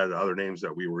 We had other names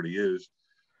that we were to use.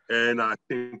 And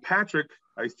St. Patrick,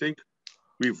 I think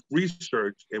we've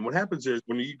researched. And what happens is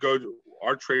when you go to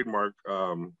our trademark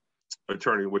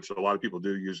attorney, which a lot of people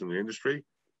do use in the industry,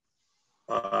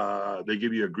 they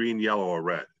give you a green, yellow, or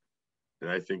red. And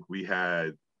I think we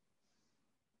had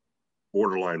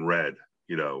borderline red,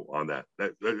 on that.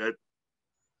 That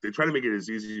they try to make it as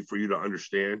easy for you to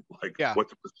understand, what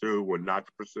to pursue, what not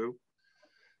to pursue.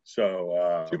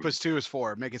 So 2 + 2 is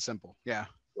 4. Make it simple. Yeah.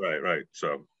 Right.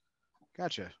 So.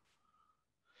 Gotcha.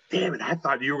 Damn it! I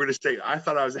thought you were going to say. I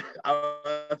thought I was doing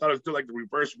like the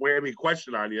reverse whammy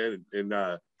question on you, and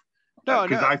no,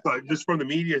 because I thought just from the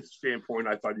media standpoint,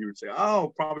 I thought you would say,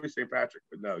 "Oh, probably St. Patrick,"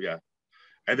 but no, yeah.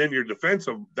 And then your defense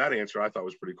of that answer, I thought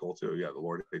was pretty cool too. Yeah, the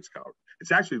Lord hates a coward.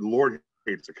 It's actually the Lord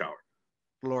hates a coward.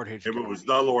 Lord hates. If it was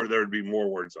the Lord, there would be more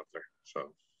words up there.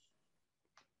 So,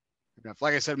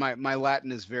 like I said, my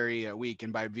Latin is very weak,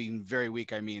 and by being very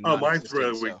weak, I mean mine's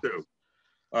really weak too.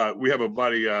 We have a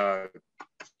buddy, guy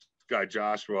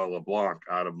Joshua LeBlanc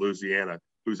out of Louisiana,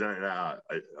 who's an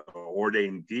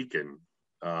ordained deacon,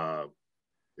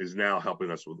 is now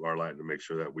helping us with our Latin to make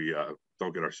sure that we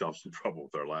don't get ourselves in trouble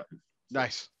with our Latin.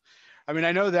 Nice. I mean,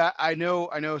 I know that I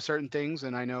know certain things,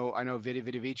 and I know Vidi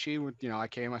Vici. I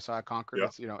came, I saw it conquered.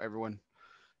 Yeah. Everyone,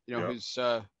 who's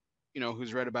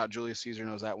read about Julius Caesar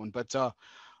knows that one. But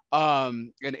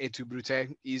and Et tu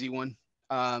Brute, easy one.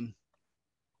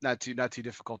 Not too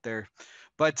difficult there.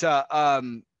 But I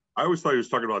always thought he was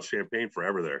talking about champagne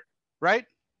forever there. Right?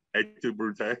 Et tu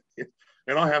Brute,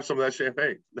 and I'll have some of that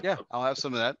champagne. Yeah, I'll have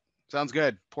some of that. Sounds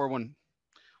good. Pour one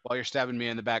while you're stabbing me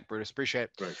in the back, Brutus. Appreciate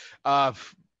it. Right.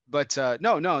 But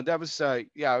no, that was I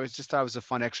thought it was a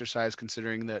fun exercise,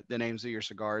 considering the names of your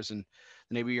cigars and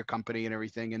the name of your company and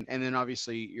everything, and then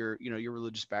obviously your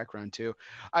religious background too.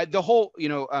 The whole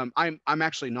I'm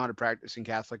actually not a practicing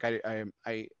Catholic.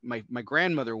 My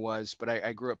grandmother was, but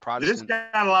I grew up Protestant. This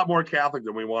got a lot more Catholic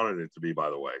than we wanted it to be, by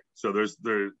the way. So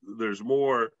there's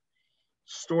more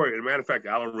story. As a matter of fact,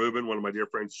 Alan Rubin, one of my dear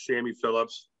friends, Sammy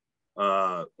Phillips,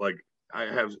 I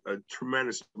have a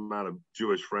tremendous amount of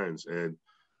Jewish friends, and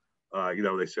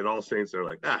they said All Saints. They're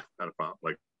like, not a problem.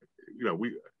 Like,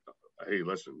 hey,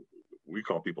 listen, we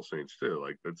call people saints too.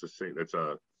 Like that's a saint. That's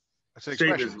a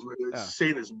saint is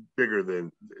saint is bigger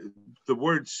than the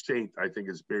word saint. I think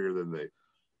is bigger than the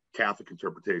Catholic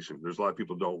interpretation. There's a lot of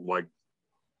people don't like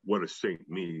what a saint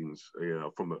means, you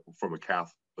know, from a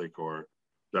Catholic or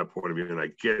that point of view, and I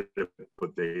get it,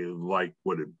 but they like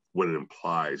what it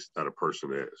implies that a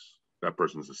person is. That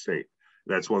person's a saint.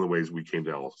 And that's one of the ways we came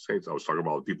to All Saints. I was talking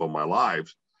about the people in my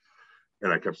lives,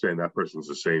 and I kept saying that person's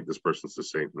a saint, this person's a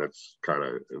saint, and that's kind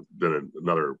of been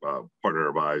another partner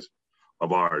of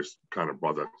ours kind of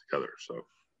brought that together. So,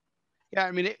 yeah,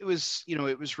 I mean, it was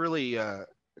really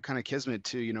kind of kismet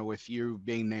too, you know, with you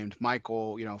being named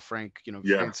Michael, you know, Frank, you know,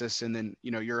 Francis, and then,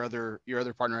 you know, your other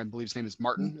partner, I believe his name is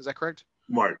Martin. Is that correct?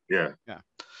 Martin, yeah. Yeah.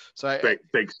 So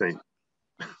fake saint.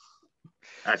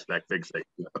 Hashtag fake saint.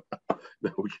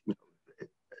 No,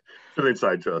 it's an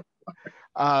inside joke.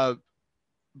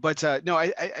 But no,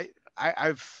 I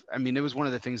mean, it was one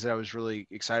of the things that I was really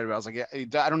excited about. I was like,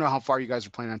 I don't know how far you guys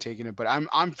are planning on taking it, but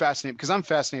I'm fascinated because I'm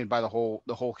fascinated by the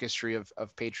whole history of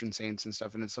patron saints and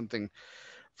stuff, and it's something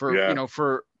for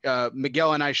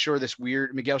Miguel and I share this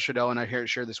weird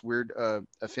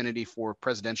affinity for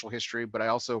presidential history, but I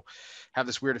also have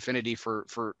this weird affinity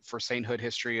for sainthood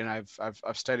history, and I've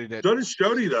studied it. So does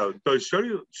Shody though.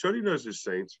 Shody knows his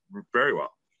saints very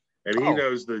well, and he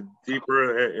knows the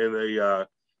deeper and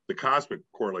the cosmic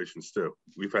correlations too.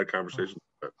 We've had conversations.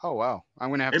 Oh wow, I'm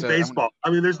gonna have to. In baseball, I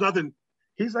mean, there's nothing.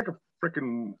 He's like a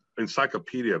freaking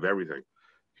encyclopedia of everything.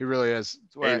 He really is.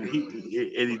 And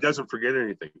he doesn't forget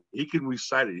anything. He can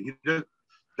recite it. He does.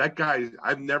 That guy,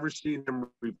 I've never seen him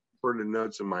refer to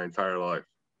notes in my entire life.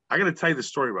 I got to tell you the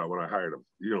story about when I hired him.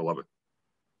 You're gonna love it.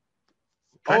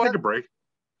 Can I take a break?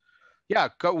 Yeah,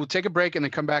 go. We'll take a break and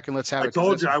then come back and let's have it. I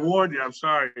told you. I warned you. I'm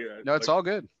sorry. No, it's all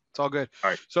good. It's all good. All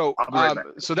right. So,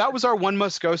 so that was our One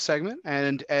Must Go segment,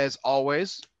 and as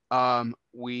always,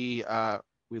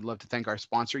 we'd love to thank our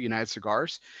sponsor, United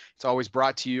Cigars. It's always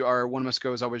brought to you. Our One Must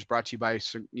Go is always brought to you by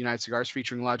United Cigars,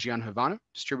 featuring La Gian Habano,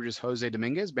 distributors Jose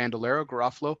Dominguez, Bandolero,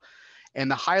 Garofalo, and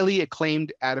the highly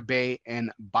acclaimed Atabey and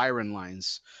Byron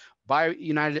lines. Buy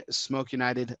United, smoke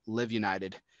United, live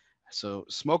United. So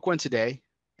smoke one today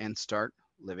and start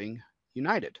living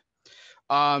united.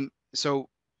 So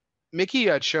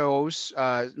Mickey chose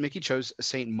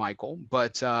Saint Michael,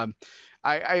 but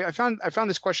I found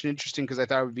this question interesting because I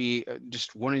thought it would be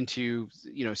just wanting to,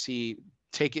 you know,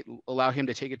 allow him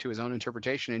to take it to his own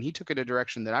interpretation, and he took it a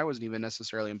direction that I wasn't even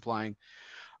necessarily implying,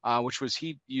 which was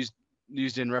he used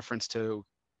in reference to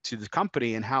the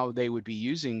company and how they would be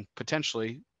using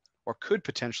potentially or could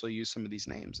potentially use some of these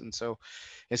names. And so,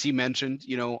 as he mentioned,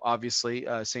 you know, obviously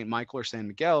Saint Michael or San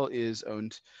Miguel is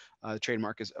owned, the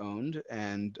trademark is owned,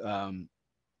 and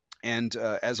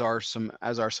as are some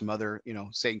other, you know,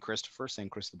 Saint Christopher,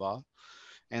 Saint Cristobal,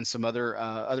 and some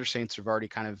other saints have already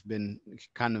kind of been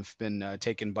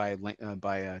taken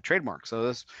by trademark. So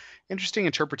this interesting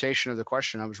interpretation of the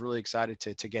question. I was really excited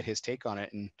to get his take on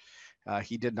it, and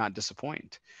he did not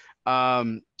disappoint.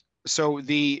 So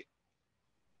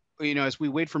as we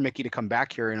wait for Mickey to come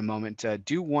back here in a moment,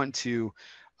 do want to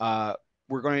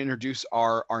we're going to introduce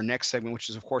our next segment, which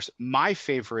is of course my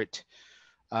favorite.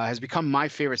 Has become my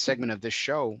favorite segment of this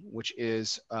show, which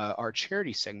is our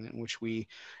charity segment, which we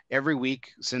every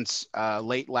week since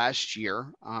late last year,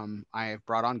 I have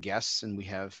brought on guests, and we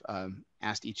have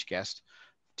asked each guest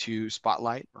to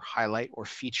spotlight or highlight or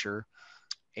feature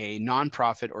a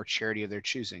nonprofit or charity of their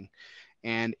choosing.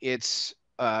 And it's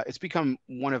become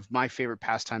one of my favorite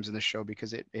pastimes in the show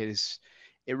because it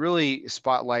really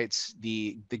spotlights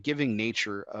the giving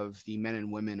nature of the men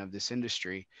and women of this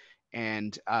industry.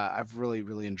 And I've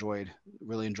really enjoyed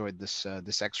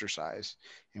this exercise,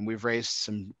 and we've raised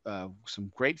some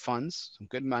great funds, some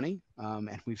good money,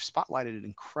 and we've spotlighted an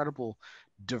incredible,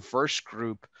 diverse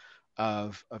group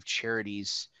of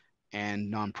charities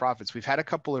and nonprofits. We've had a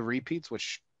couple of repeats,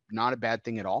 which not a bad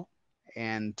thing at all,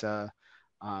 and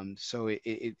so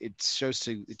it shows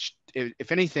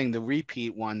if anything, the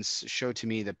repeat ones show to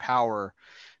me the power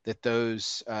that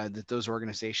those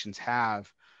organizations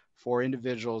have for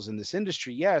individuals in this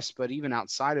industry, yes, but even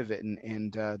outside of it,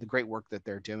 and the great work that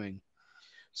they're doing.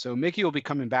 So Mickey will be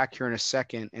coming back here in a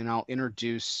second, and I'll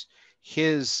introduce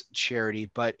his charity.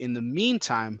 But in the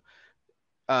meantime,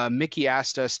 Mickey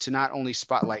asked us to not only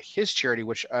spotlight his charity,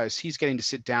 which as he's getting to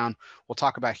sit down, we'll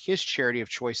talk about his charity of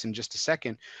choice in just a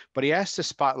second, but he asked to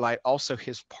spotlight also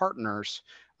his partner's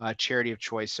charity of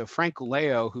choice. So Frank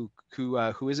Layo,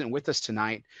 who isn't with us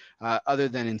tonight, other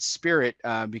than in spirit,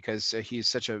 because he's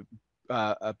such a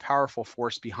a powerful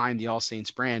force behind the All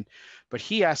Saints brand, but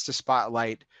he asked to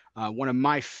spotlight one of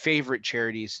my favorite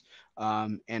charities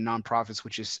and nonprofits,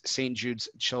 which is St. Jude's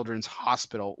Children's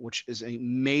Hospital, which is an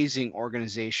amazing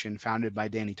organization founded by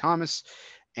Danny Thomas,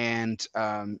 and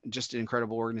just an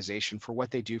incredible organization for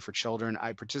what they do for children.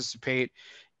 I participate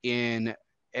in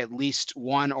at least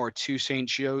one or two St.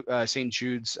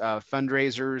 Jude's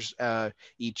fundraisers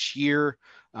each year.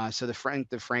 So the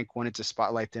Frank wanted to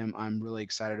spotlight them. I'm really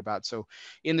excited about. So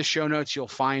in the show notes, you'll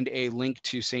find a link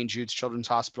to St. Jude's Children's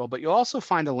Hospital, but you'll also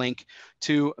find a link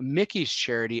to Mickey's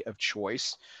charity of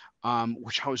choice,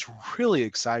 which I was really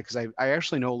excited because I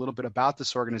actually know a little bit about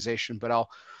this organization, but I'll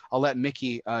let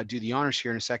Mickey do the honors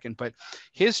here in a second. But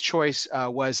his choice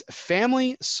was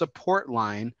Family Support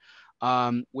Line,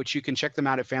 which you can check them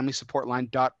out at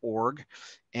familysupportline.org.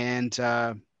 And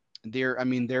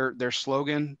their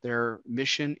slogan, their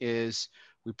mission is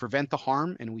we prevent the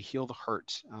harm and we heal the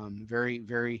hurt. Very,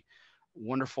 very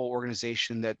wonderful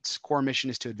organization that's core mission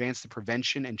is to advance the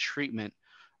prevention and treatment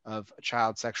of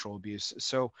child sexual abuse.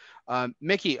 So,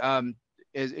 Mickey,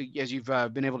 as you've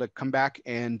been able to come back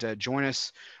and join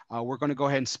us, we're going to go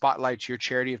ahead and spotlight your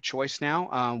charity of choice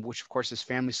now, which of course is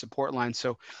Family Support Line.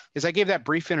 So as I gave that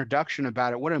brief introduction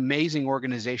about it, what an amazing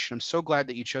organization. I'm so glad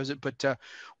that you chose it. But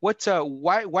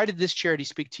why did this charity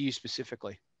speak to you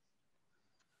specifically?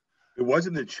 It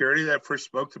wasn't the charity that first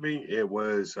spoke to me. It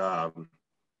was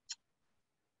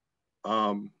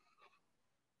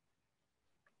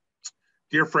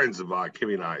dear friends of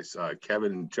Kimmy and I's,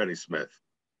 Kevin and Jenny Smith.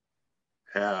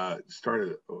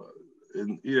 Started,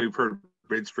 you've heard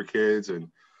Bids for Kids and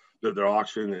their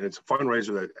auction, and it's a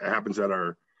fundraiser that happens at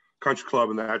our country club,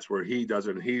 and that's where he does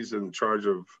it. And he's in charge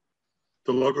of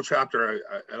the local chapter.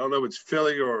 I don't know if it's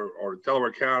Philly or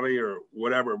Delaware County or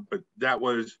whatever, but that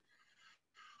was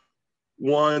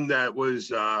one that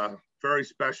was very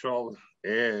special.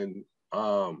 And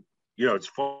it's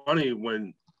funny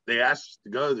when they asked us to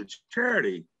go to the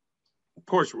charity. Of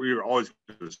course, we were always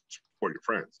going to support your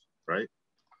friends, right?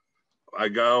 I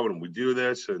go and we do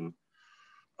this, and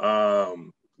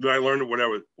then I learned what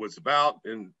it was about,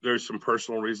 and there's some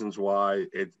personal reasons why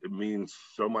it means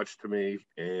so much to me,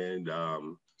 and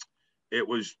it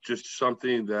was just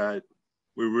something that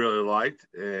we really liked,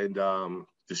 and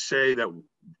to say that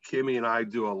Kimmy and I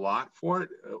do a lot for it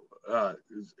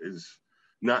is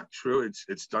not true.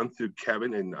 It's done through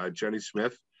Kevin and Jenny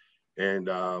Smith, and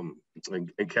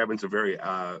Kevin's a very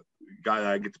guy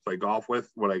that I get to play golf with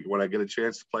when I get a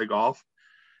chance to play golf,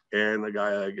 and the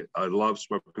guy I love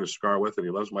smoking a cigar with, and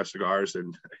he loves my cigars,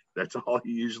 and that's all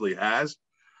he usually has.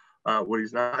 When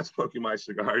he's not smoking my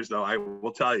cigars, though, I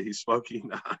will tell you he's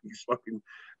smoking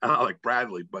like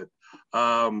Bradley. But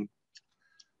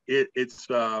it's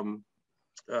something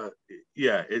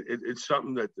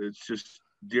that it's just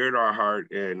dear to our heart,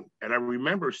 and I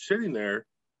remember sitting there.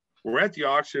 We're at the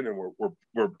auction and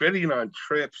we're bidding on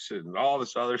trips and all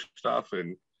this other stuff,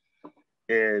 and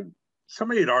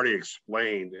somebody had already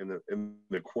explained in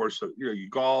the course of you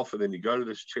golf and then you go to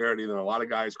this charity, and then a lot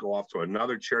of guys go off to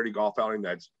another charity golf outing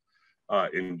that's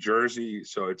in Jersey,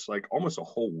 so it's like almost a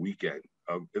whole weekend.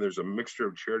 And there's a mixture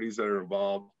of charities that are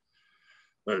involved.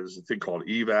 There's a thing called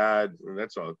Iliad, and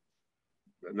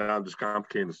now I'm just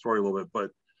complicating the story a little bit,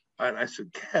 but I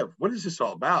said, Kev, what is this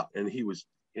all about? And he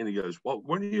goes, well,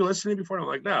 weren't you listening before? And I'm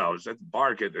like, no, I was at the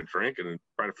bar getting a drink and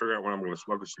trying to figure out when I'm going to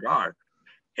smoke a cigar.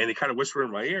 And he kind of whispered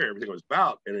in my ear everything it was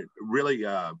about, and it really,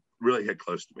 really hit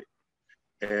close to me,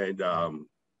 and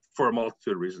for a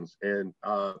multitude of reasons. And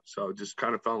so just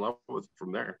kind of fell in love with it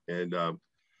from there. And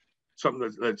something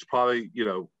that's probably,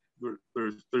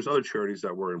 there's other charities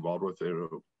that we're involved with,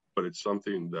 but it's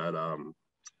something that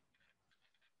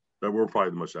that we're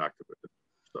probably the most active in.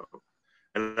 So,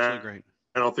 and really great.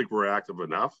 I don't think we're active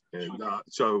enough. And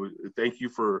so thank you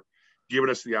for giving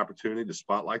us the opportunity to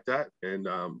spotlight that and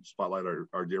spotlight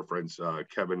our dear friends,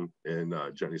 Kevin and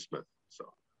Jenny Smith. So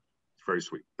it's very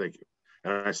sweet. Thank you.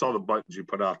 And I saw the buttons you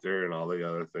put out there and all the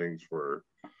other things for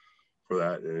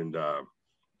that. And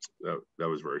that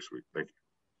was very sweet. Thank you.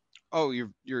 Oh,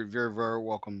 you're very, very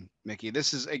welcome, Mickey.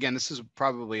 This is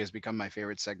probably has become my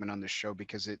favorite segment on this show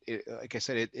because it like I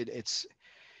said,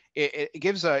 it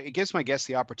gives my guests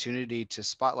the opportunity to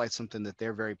spotlight something that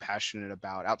they're very passionate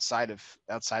about outside of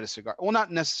cigar. Well,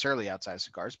 not necessarily outside of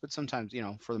cigars, but sometimes,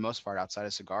 for the most part outside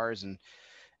of cigars.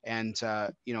 And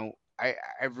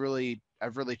I've really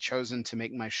chosen to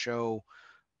make my show,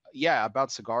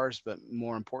 about cigars, but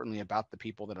more importantly about the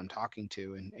people that I'm talking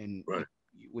to. And right.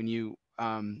 When you,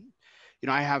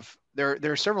 there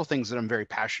are several things that I'm very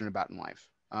passionate about in life,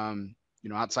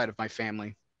 outside of my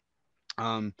family.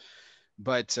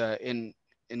 But in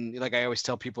and like I always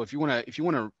tell people, if you want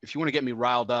to get me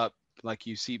riled up, like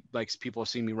people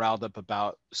see me riled up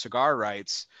about cigar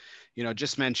rights,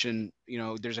 just mention,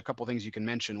 there's a couple things you can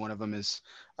mention. One of them is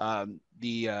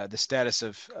the status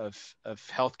of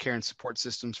healthcare and support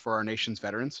systems for our nation's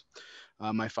veterans.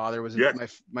 My father was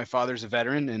my father's a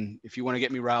veteran, and if you want to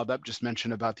get me riled up, just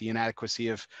mention about the inadequacy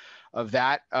of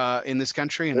that in this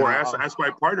country. And or ask my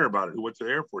partner about it, who went to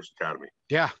the Air Force Academy.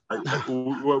 Yeah,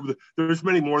 there's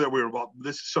many more that we were involved.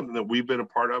 This is something that we've been a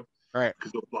part of. Right.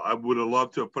 Because I would have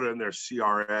loved to have put it in their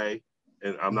CRA,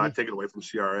 and I'm not taking away from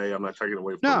CRA. I'm not taking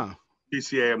away from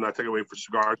PCA. I'm not taking away from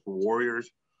Cigars for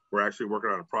Warriors. We're actually working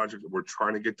on a project that we're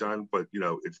trying to get done, but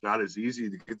it's not as easy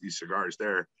to get these cigars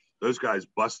there. Those guys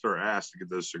bust their ass to get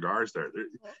those cigars there.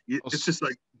 It's just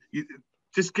like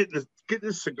just getting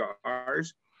the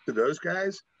cigars to those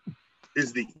guys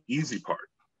is the easy part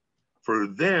for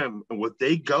them and what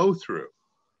they go through.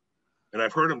 And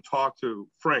I've heard him talk to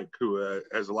Frank, who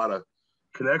has a lot of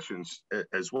connections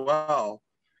as well,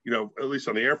 at least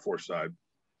on the Air Force side.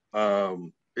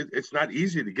 It's not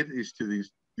easy to get these to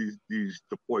these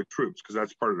deployed troops, because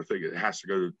that's part of the thing. It has to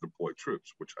go to deployed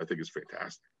troops, which I think is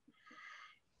fantastic.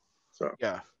 So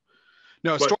yeah,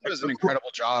 no, Storm does an incredible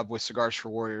job with Cigars for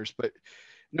Warriors, but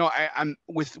no, I'm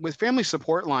with Family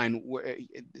Support Line.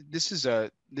 This is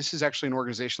actually an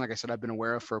organization, like I said, I've been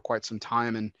aware of for quite some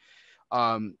time, and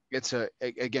it's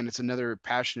another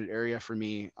passionate area for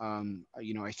me.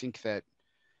 I think that,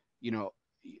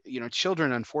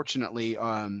 children, unfortunately,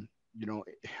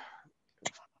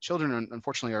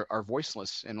 are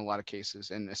voiceless in a lot of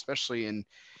cases, and especially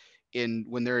in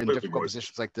when they're in difficult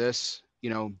positions like this.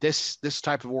 This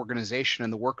type of organization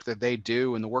and the work that they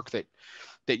do, and the work that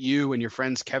you and your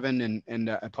friends Kevin and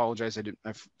I apologize,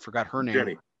 I forgot her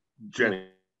name,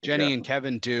 Jenny and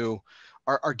Kevin do,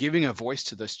 are giving a voice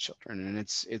to those children, and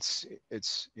it's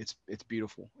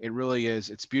beautiful. It really is.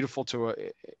 It's beautiful to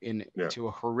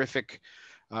a horrific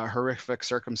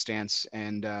circumstance,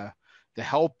 and the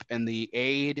help and the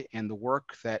aid and the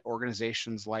work that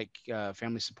organizations like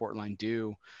Family Support Line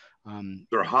do.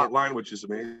 Their hotline, which is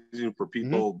amazing for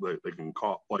people that they can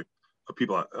call, like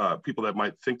people that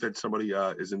might think that somebody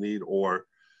is in need, or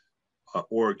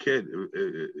a kid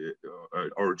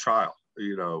or a child,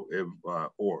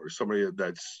 or somebody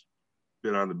that's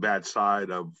been on the bad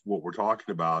side of what we're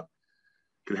talking about,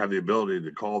 can have the ability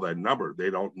to call that number.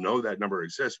 They don't know that number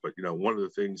exists, but one of the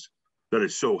things that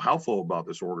is so helpful about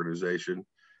this organization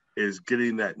is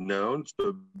getting that known,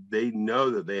 so they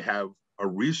know that they have a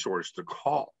resource to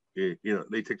call. They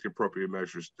take the appropriate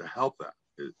measures to help that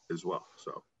as well.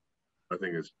 So I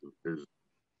think is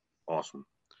awesome.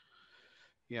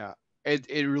 Yeah, it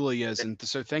really is. And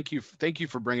so thank you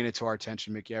for bringing it to our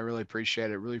attention, Mickey. I really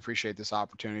appreciate it. Really appreciate this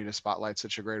opportunity to spotlight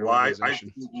such a great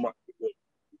organization.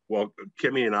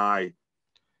 Kimmy and I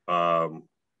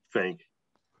think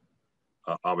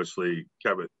obviously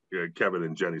Kevin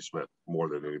and Jenny Smith more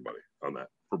than anybody on that,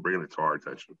 for bringing it to our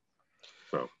attention.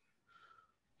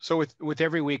 So with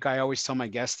every week, I always tell my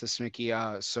guests this, Mickey.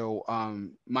 My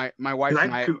wife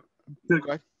and I.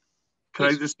 Can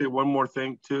I just say one more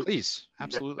thing too? Please,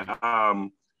 absolutely.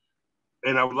 And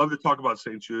I would love to talk about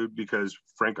St. Jude, because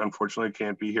Frank unfortunately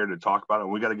can't be here to talk about it.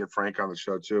 And we got to get Frank on the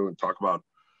show too and talk about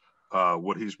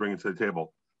what he's bringing to the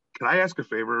table. Can I ask a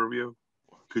favor of you?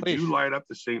 Could you light up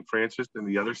the St. Francis and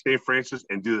the other St. Francis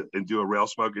and do a rail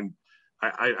smoke? And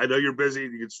I know you're busy.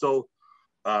 You could still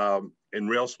and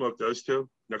rail smoke those two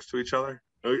next to each other.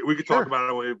 We could talk about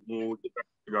it when we get back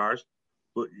to cigars.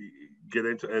 But get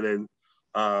into, and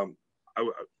then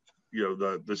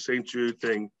the St. Jude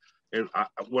thing, and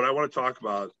what I want to talk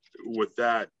about with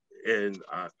that, and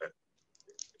I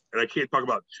can't talk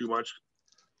about too much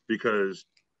because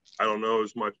I don't know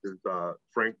as much as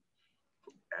Frank.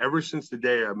 Ever since the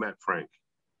day I met Frank,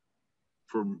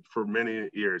 for many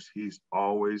years, he's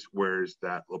always wears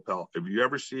that lapel. If you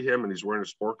ever see him and he's wearing a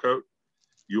sport coat,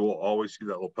 you will always see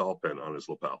that lapel pin on his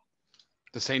lapel.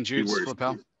 The St. Jude's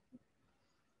lapel?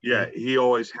 Yeah, he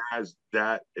always has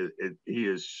that. He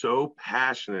is so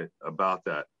passionate about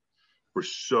that for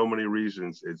so many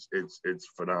reasons. It's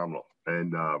phenomenal,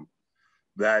 and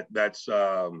that's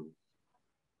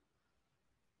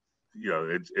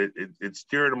it's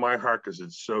dear to my heart because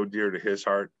it's so dear to his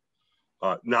heart.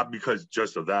 Not because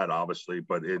just of that, obviously,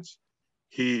 but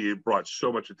he brought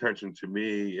so much attention to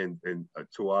me and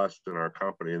to us and our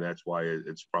company, and that's why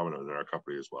it's prominent in our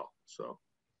company as well. So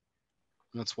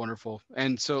that's wonderful.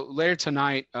 And so later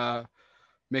tonight,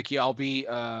 Mickey, I'll be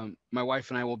my wife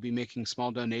and I will be making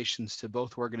small donations to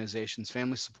both organizations,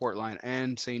 Family Support Line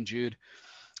and St. Jude,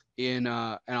 and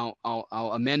I'll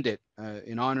amend it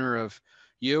in honor of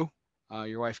you,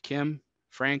 your wife Kim,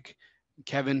 Frank,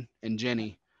 Kevin, and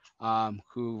Jenny,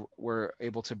 who were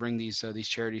able to bring these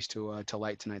charities to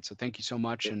light tonight. So thank you so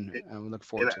much, and we look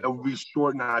forward And to it. I would be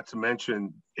short not to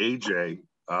mention AJ,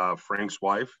 Frank's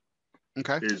wife,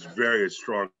 Okay. is very a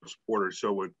strong supporter.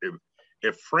 So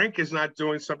if Frank is not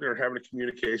doing something or having a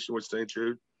communication with St.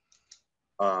 Jude,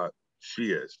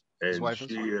 she is. His And wife she,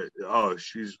 is?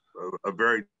 she's a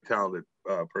very talented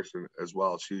person as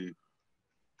well. She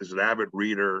is an avid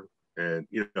reader, and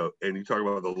and you talk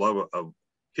about the love of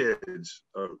kids,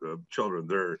 of children.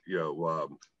 They're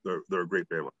they're a great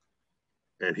family,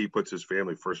 and he puts his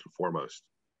family first and foremost.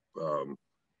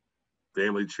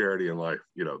 Family, charity, and life.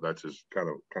 That's his kind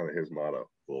of his motto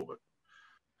a little bit.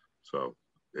 So,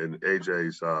 and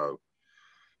AJ's a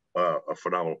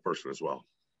phenomenal person as well.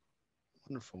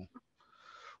 Wonderful.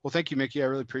 Well, thank you, Mickey. I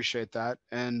really appreciate that.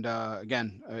 And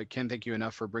again, I can't thank you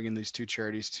enough for bringing these two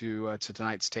charities to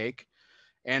tonight's take.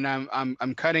 And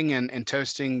I'm cutting and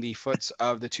toasting the foots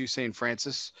of the two St.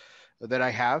 Francis that I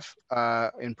have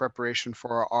in preparation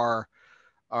for our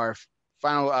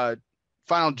final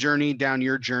journey down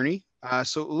your journey.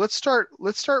 So let's start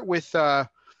with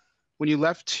when you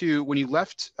left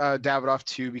Davidoff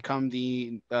to become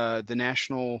the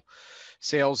national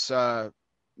sales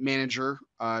manager,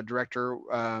 director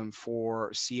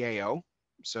for CAO.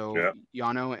 So Yeah.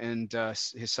 Yano and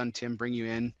his son Tim bring you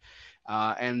in,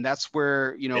 and that's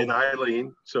where And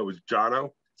Eileen. So it was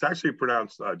Jono. It's actually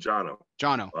pronounced Jono.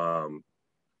 Jono.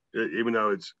 Even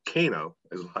though it's Kano,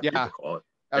 as a lot of people call it.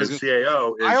 And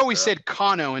CAO is, I always said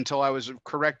Kano until I was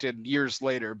corrected years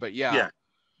later, but yeah.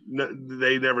 No,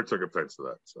 they never took offense to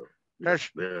that. So they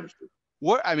understood.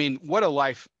 What a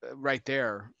life right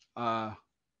there of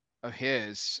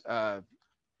his, and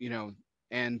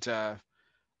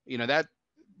that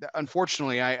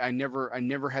unfortunately I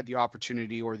never had the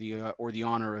opportunity or the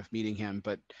honor of meeting him,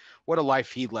 but what a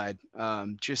life he led.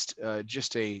 Just a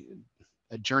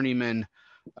journeyman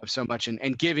of so much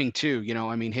and giving too.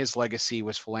 His legacy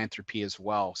was philanthropy as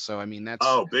well. So that's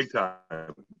big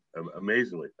time,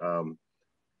 amazingly.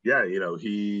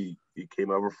 He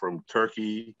came over from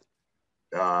Turkey,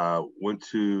 went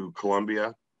to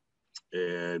Colombia,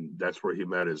 and that's where he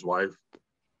met his wife,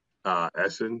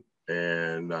 Essen,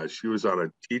 and she was on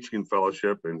a teaching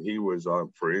fellowship, and he was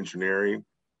on for engineering.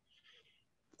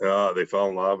 They fell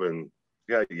in love, and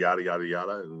yada yada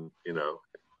yada, and the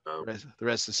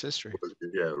rest is history.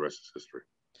 Yeah, the rest is history.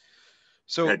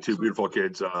 So had two beautiful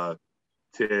kids,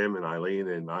 Tim and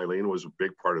Eileen was a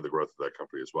big part of the growth of that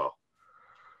company as well.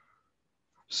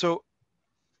 So,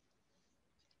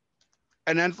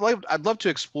 and I'd love to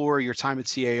explore your time at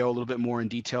CAO a little bit more in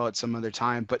detail at some other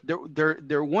time. But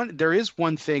there is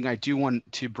one thing I do want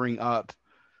to bring up,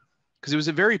 because it was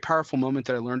a very powerful moment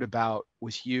that I learned about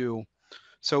with you.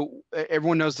 So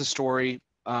everyone knows the story.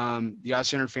 The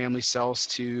Ostrander family sells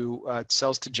to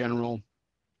General,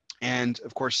 and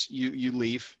of course you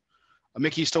leave.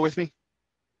 Mickey, you still with me?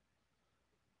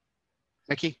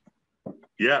 Mickey?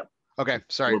 Yeah. Okay,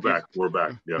 sorry. We're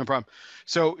back. Yeah. No problem.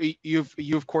 So you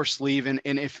of course leave, and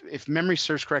if memory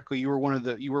serves correctly, you were one of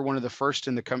the first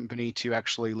in the company to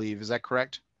actually leave. Is that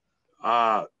correct?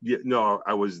 Yeah. No,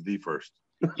 I was the first.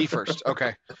 The first.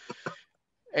 Okay.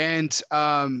 And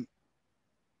a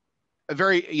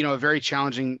very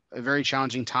challenging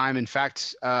time. In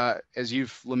fact, as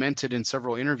you've lamented in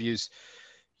several interviews,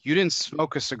 you didn't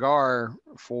smoke a cigar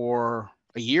for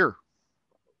a year.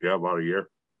 Yeah, about a year.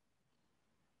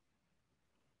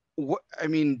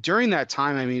 During that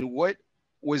time, what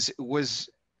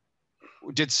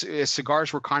did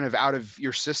cigars were kind of out of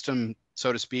your system,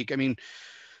 so to speak? And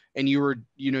you were,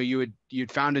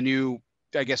 you'd found a new,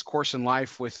 I guess, course in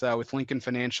life with Lincoln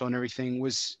Financial and everything.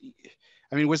 Was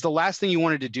the last thing you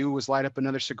wanted to do was light up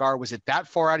another cigar? Was it that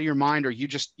far out of your mind, or you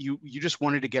just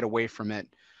wanted to get away from it?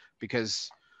 Because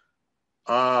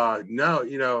no,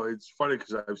 it's funny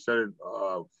because I've said it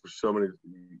for so many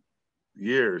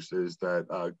years, is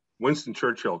that Winston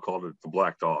Churchill called it the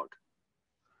black dog.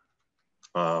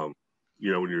 And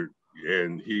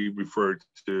he referred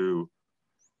to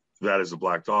that as a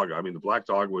black dog. The black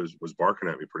dog was barking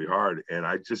at me pretty hard, and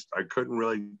I couldn't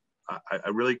really, I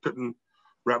really couldn't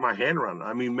wrap my hand around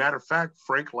it. Matter of fact,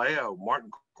 Frank Layo,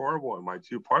 Martin Corboy, my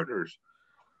two partners,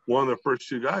 one of the first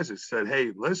two guys that said,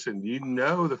 "Hey, listen,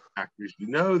 the factories,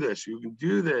 this, you can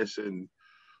do this, and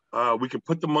we can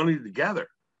put the money together."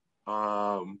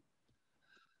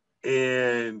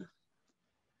 And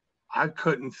I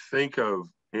couldn't think of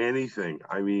anything.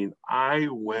 I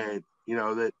went,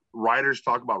 that writers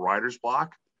talk about writer's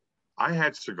block. I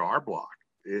had cigar block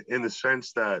in the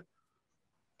sense that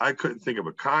I couldn't think of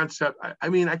a concept.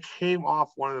 I came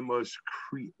off one of the most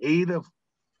creative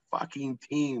fucking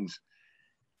teams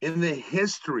in the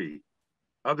history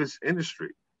of this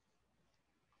industry,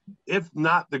 if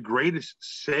not the greatest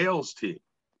sales team.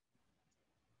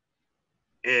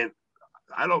 And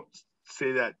I don't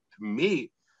say that to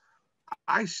me.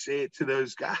 I say it to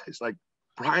those guys like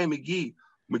Brian McGee,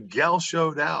 Miguel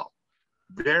Chaudel,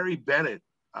 Barry Bennett,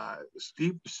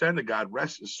 Steve Pacenda, God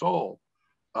rest his soul,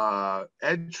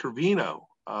 Ed Trevino.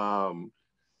 I'm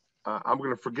going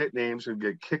to forget names and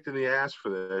get kicked in the ass for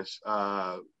this.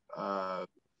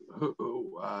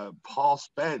 Paul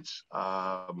Spence.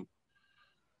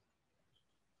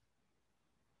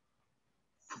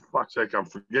 For fuck's sake, I'm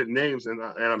forgetting names, and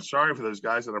I'm sorry for those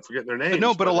guys that I'm forgetting their names.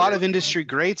 But a lot of industry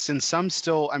greats, and some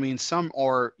still, I mean, some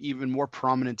are even more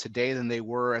prominent today than they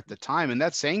were at the time. And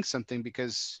that's saying something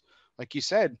because, like you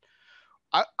said,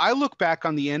 I look back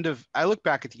at the end of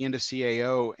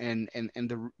CAO and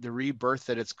the rebirth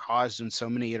that it's caused in so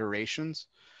many iterations.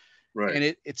 Right. And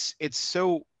it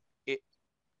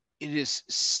is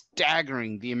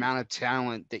staggering the amount of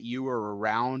talent that you were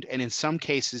around, and in some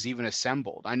cases even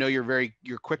assembled. I know you're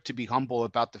quick to be humble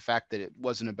about the fact that it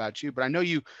wasn't about you, but I know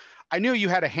you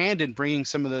had a hand in bringing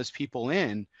some of those people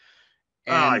in.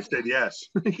 And I said yes.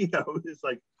 It's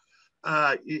like,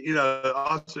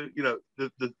 also,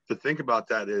 the think about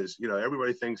that is,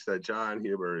 everybody thinks that John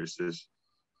Huber is this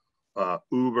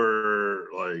uber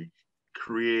like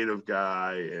creative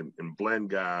guy and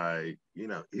blend guy.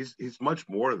 He's much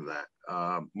more than that.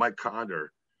 Mike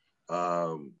Condor,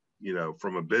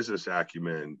 from a business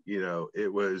acumen,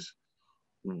 it was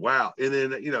wow. And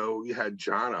then you had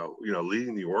Jono,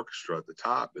 leading the orchestra at the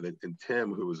top, and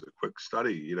Tim, who was a quick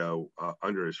study,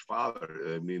 under his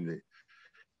father. I mean,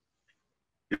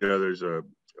 there's a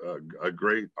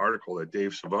great article that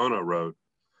Dave Savona wrote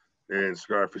in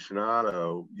Cigar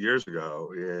Aficionado years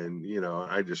ago, and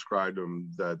I described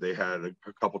them that they had a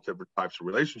couple different types of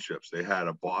relationships. They had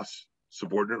a boss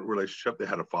subordinate relationship, they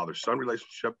had a father son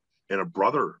relationship, and a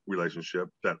brother relationship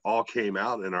that all came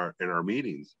out in our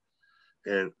meetings,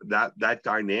 and that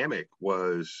dynamic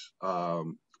was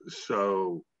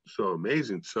so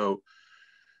amazing. So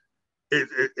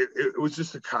it was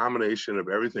just a combination of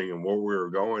everything and where we were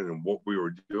going and what we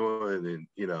were doing,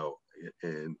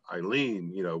 and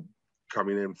Eileen,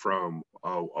 coming in from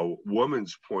a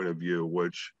woman's point of view,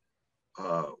 which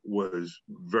was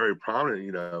very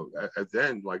prominent. At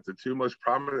then, like the two most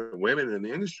prominent women in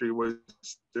the industry was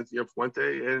Cynthia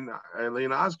Fuente and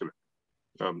Eileen Osgood.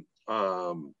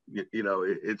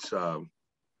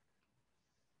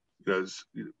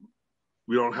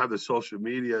 We don't have the social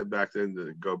media back then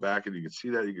to go back and you can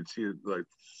see that. You can see it like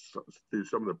through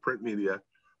some of the print media.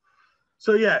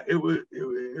 So yeah, it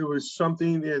was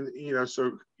something, and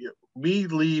so me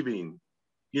leaving,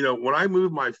 when I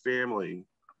moved my family,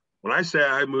 when I say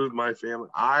I moved my family,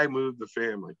 I moved the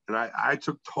family, and I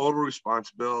took total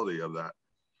responsibility of that.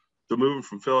 The moving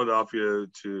from Philadelphia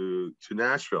to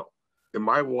Nashville, and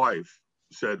my wife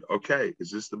said, "Okay,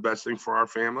 is this the best thing for our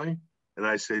family?" And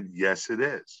I said, "Yes, it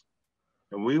is."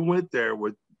 And we went there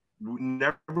with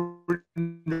never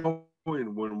knowing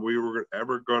when we were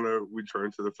ever going to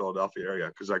return to the Philadelphia area,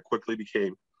 because I quickly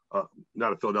became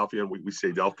not a Philadelphian. We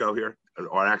say Delco here,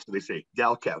 or actually they say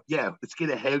Delco. Yeah, let's get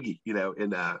a hoagie,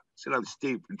 and sit on the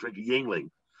stoop and drink a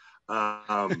Yingling.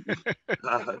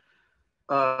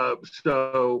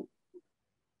 So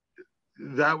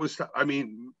that was,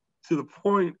 to the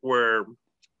point where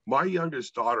my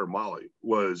youngest daughter, Molly,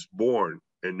 was born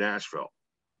in Nashville.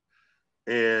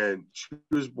 And she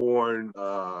was born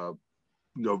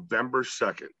November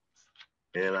 2nd.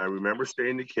 And I remember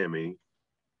saying to Kimmy,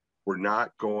 "We're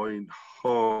not going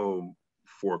home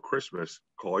for Christmas.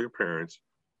 Call your parents.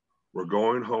 We're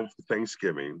going home for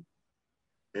Thanksgiving.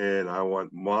 And I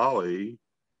want Molly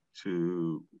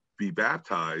to be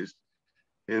baptized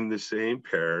in the same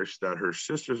parish that her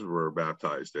sisters were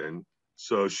baptized in,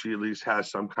 so she at least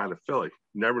has some kind of feeling,"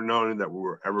 never knowing that we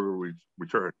were ever going to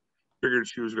return. Figured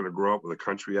she was going to grow up with a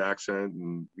country accent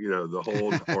and, the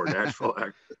whole, or Nashville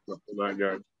accent, the whole 9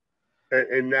 yards.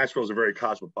 And Nashville is a very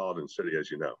cosmopolitan city,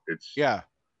 as you know. It's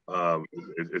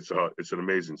an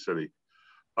amazing city.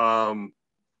 And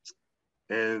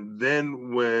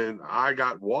then when I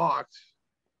got walked,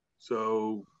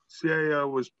 so CAO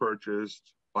was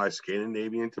purchased by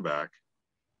Scandinavian Tobacco,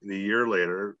 and a year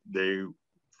later they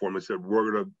formally said, "We're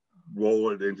going to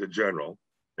roll it into General."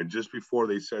 And just before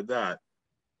they said that,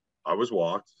 I was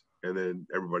walked, and then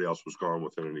everybody else was gone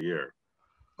within a year.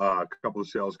 A couple of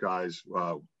sales guys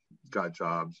got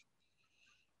jobs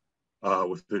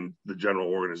within the General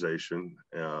organization,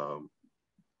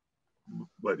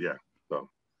 but yeah.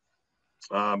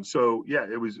 So yeah,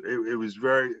 it was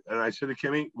very. And I said to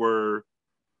Kimmy,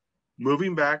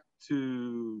 moving back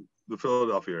to the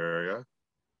Philadelphia area,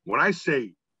 when I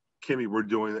say, Kimmy, we're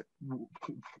doing it,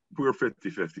 we're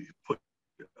 50-50.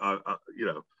 You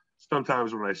know,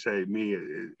 sometimes when I say me,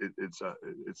 it's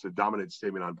a dominant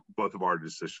statement on both of our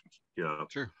decisions, you know.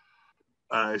 Sure.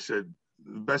 I said,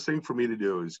 the best thing for me to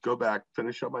do is go back,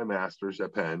 finish up my master's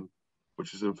at Penn,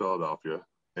 which is in Philadelphia.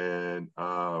 And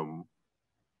I'm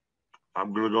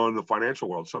going to go into the financial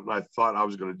world, something I thought I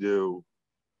was going to do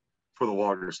for the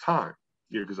longest time,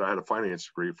 because I had a finance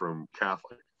degree from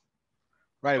Catholic.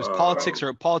 Right. It was politics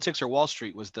or Wall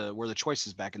Street were the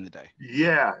choices back in the day.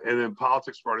 Yeah. And then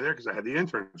politics started there because I had the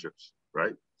internships.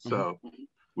 Right. So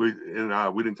we didn't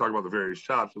talk about the various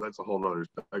shops, but that's a whole nother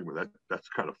segment. That's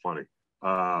kind of funny.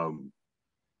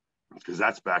 Because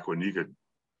that's back when you could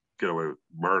get away with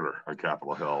murder on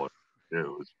Capitol Hill. It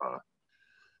was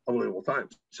unbelievable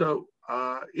times. So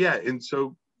yeah. And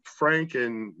so Frank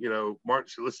and, you know, Martin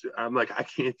said, listen, I'm like, I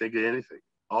can't think of anything.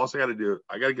 All I got to do,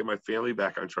 I got to get my family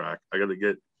back on track. I got to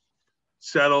get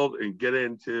settled and get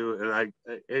into,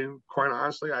 and quite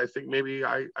honestly, I think maybe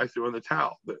I threw in the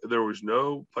towel. There was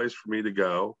no place for me to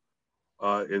go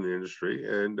in the industry,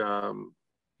 and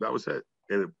that was it.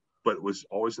 But it was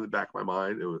always in the back of my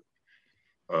mind. It was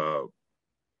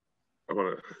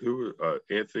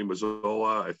Anthony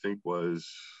Mazzola, I think was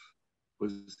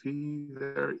he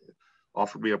there?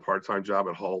 Offered me a part-time job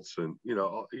at Haltz, and you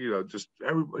know, just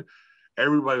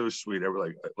everybody was sweet.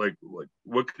 Everybody like,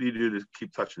 what can you do to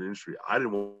keep touching the industry? I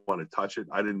didn't want to touch it.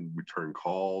 I didn't return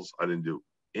calls. I didn't do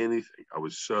anything.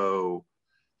 The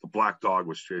black dog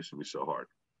was chasing me so hard.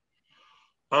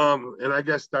 And I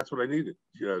guess that's what I needed.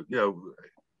 You know,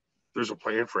 there's a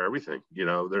plan for everything. You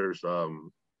know, there's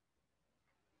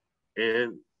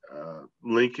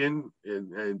Lincoln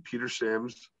and Peter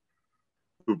Sims,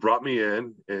 who brought me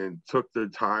in and took the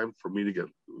time for me to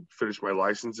finish my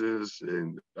licenses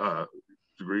and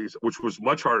degrees, which was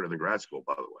much harder than grad school,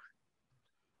 by the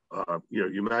way. You know,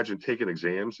 you imagine taking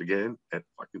exams again at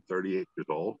fucking 38 years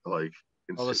old, like.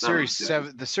 Well, the Series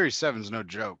 7 is no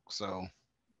joke. So.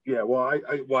 Yeah, well, I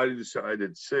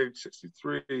did 6,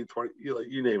 63, 20,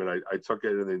 you name it. I took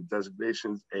it, and then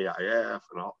designations, AIF,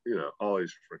 and all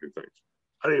these freaking things.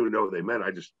 I didn't even know what they meant. I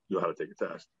just knew how to take a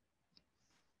test.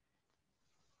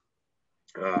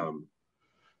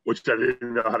 Which I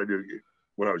didn't know how to do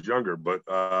when I was younger, but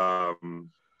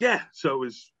yeah. So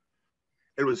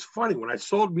it was funny when I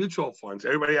sold mutual funds.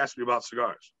 Everybody asked me about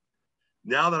cigars.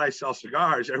 Now that I sell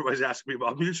cigars, everybody's asking me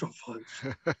about mutual funds.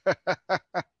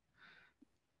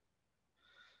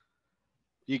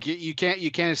 You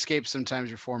can't escape sometimes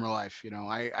your former life. You know,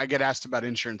 I get asked about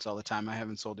insurance all the time. I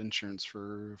haven't sold insurance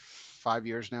for 5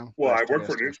 years now. Well, I work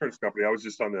for an insurance company. I was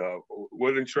just on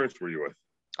what insurance were you with?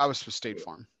 I was with State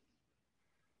Farm.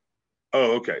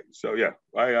 Oh, okay. So yeah,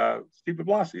 Steve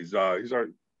DeBlassi. He's well,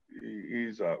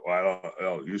 I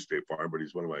don't use State Farm, but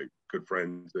he's one of my good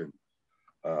friends, and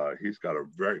he's got a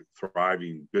very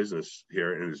thriving business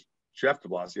here. And his Jeff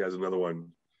DeBlassi has another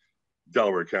one,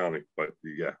 Delaware County. But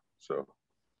yeah, so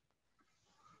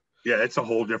yeah, that's a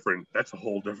whole different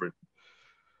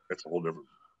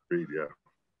breed. Yeah.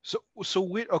 So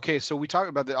we talked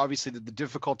about obviously the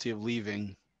difficulty of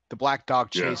leaving, the black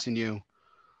dog chasing you.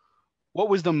 What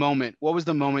was the moment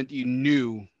you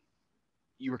knew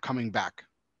you were coming back?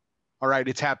 All right,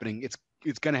 it's happening.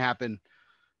 It's going to happen.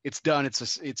 It's done. It's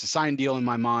a signed deal in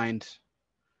my mind.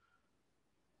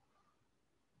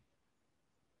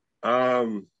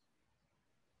 I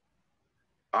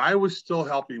was still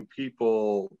helping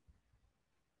people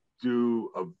do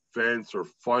events or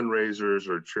fundraisers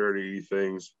or charity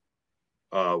things.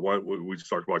 We just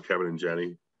talked about Kevin and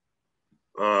Jenny.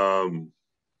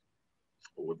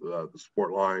 With the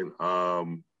sport line.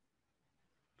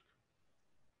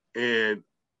 And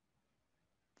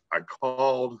I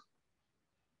called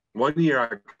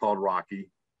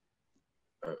Rocky.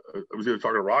 I was either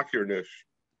talking to Rocky or Nish.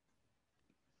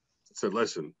 I said,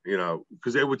 listen,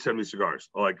 because they would send me cigars.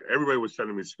 Like everybody was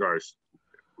sending me cigars.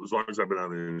 As long as I've been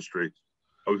out in the industry,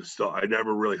 I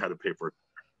never really had to pay for it.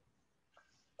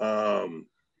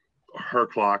 Her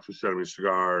clocks was sending me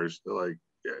cigars. Like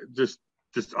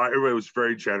everybody was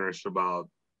very generous about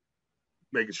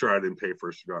making sure I didn't pay for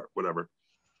a cigar, whatever.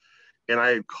 And I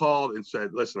had called and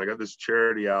said, listen, I got this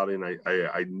charity out and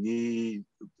I need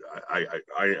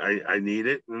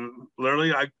it. And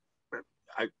literally I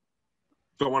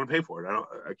don't want to pay for it.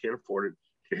 I can't afford it.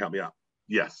 Can you help me out?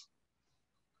 Yes.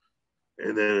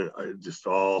 And then I just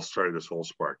all started this whole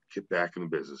spark. Get back in the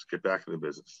business.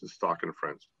 Just talking to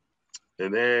friends.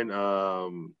 And then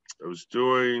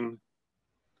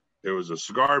there was a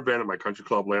cigar event at my country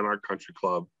club, Lanark Country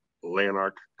Club.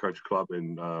 Lanark Country Club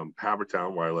in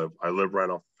Havertown, where I live. I live right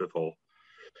off the Fifth Hole.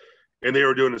 And they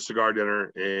were doing a cigar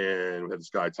dinner, and we had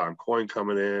this guy, Tom Coyne,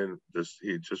 coming in.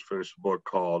 He had just finished a book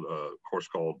called, course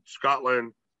called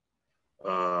Scotland,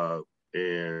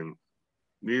 and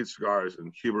needed cigars.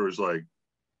 And Huber was like,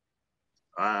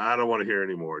 I don't want to hear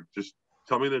anymore. Just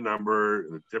tell me the number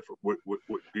and the different, what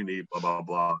you need, blah, blah,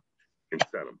 blah, and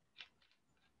send them.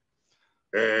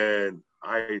 And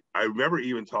I remember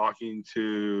even talking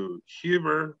to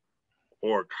Huber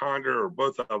or Condor or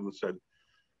both of them and said,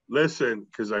 listen,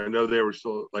 because I know they were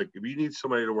still like, if you need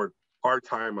somebody to work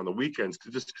part-time on the weekends,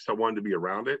 just because I wanted to be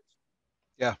around it.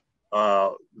 Yeah.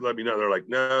 Let me know. They're like,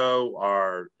 no,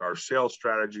 our sales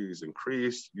strategy is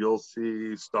increased. You'll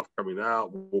see stuff coming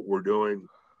out, what we're doing.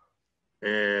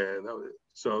 And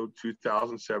so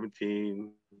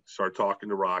 2017, start talking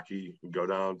to Rocky and go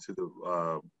down to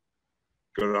the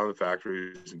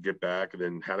factories and get back, and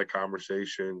then had a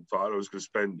conversation. Thought I was going to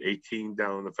spend 18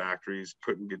 down in the factories.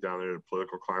 Couldn't get down there. The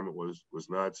political climate was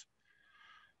nuts.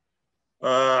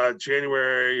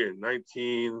 January and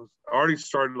 19, I already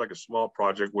started like a small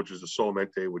project, which is the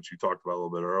Solamente, which you talked about a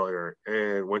little bit earlier,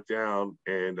 and went down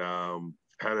and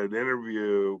had an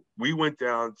interview. We went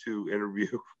down to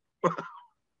interview.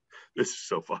 This is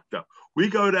so fucked up. We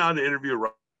go down to interview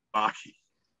Rocky.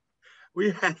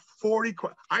 We had 40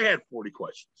 I had 40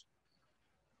 questions.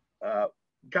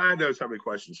 God knows how many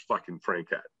questions fucking Frank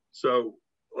had. So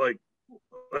like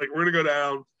we're gonna go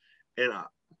down and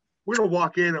we're gonna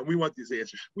walk in and we want these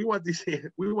answers. We want these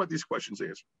questions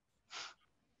answered.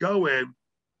 Go in,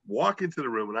 walk into the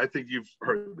room, and I think you've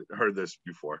heard this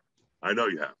before. I know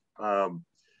you have.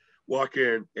 Walk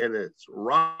in and it's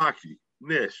Rocky,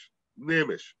 Nish,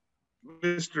 Nimish,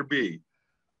 Mr. B,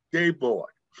 Dave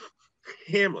Bullock,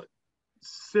 Hamlet,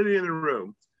 sitting in the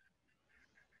room,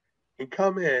 and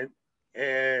come in,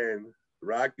 and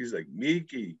Rocky's like,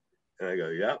 Micky. And I go,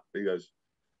 yeah. He goes,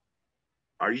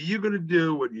 are you going to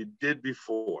do what you did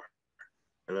before?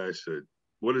 And I said,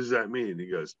 what does that mean? He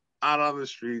goes, out on the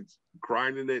streets,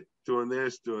 grinding it, doing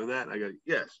this, doing that. And I go,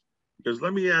 yes. He goes,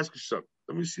 let me ask you something.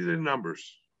 Let me see the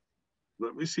numbers.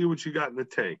 Let me see what you got in the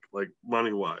tank, like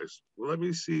money-wise. Well, let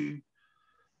me see.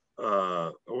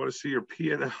 I want to see your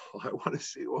P&L. I want to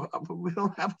see. Well, we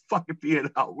don't have a fucking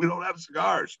P&L. We don't have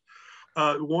cigars.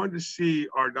 We wanted to see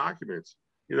our documents.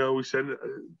 You know, we said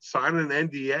sign an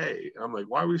NDA. I'm like,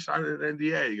 why are we signing an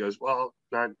NDA? He goes, well,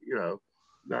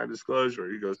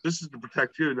 non-disclosure. He goes, this is to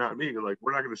protect you, not me. You're like,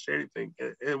 we're not going to say anything.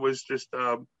 And it was just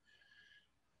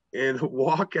and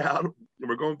walk out. And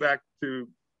we're going back to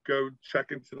go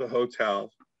check into the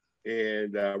hotel,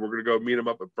 and we're going to go meet him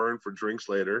up at Burn for drinks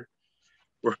later.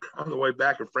 We're on the way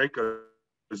back, and Frank goes,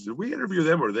 did we interview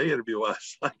them or they interview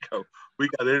us? I go, we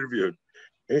got interviewed.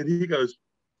 And he goes,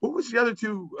 what was the other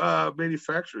two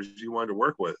manufacturers you wanted to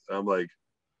work with? I'm like,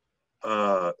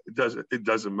 it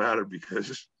doesn't matter,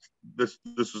 because this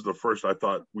was the first I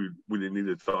thought we didn't need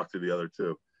to talk to the other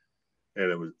two.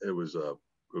 And it was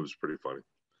pretty funny.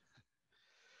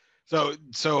 So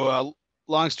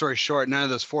long story short, none of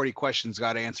those 40 questions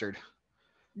got answered.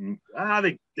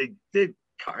 They did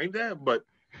kind of, but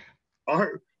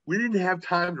we didn't have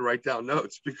time to write down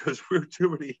notes because we were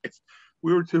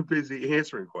too busy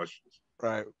answering questions.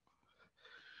 Right.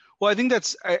 Well, I think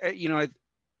that's I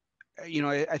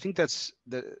think that's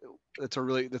a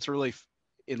really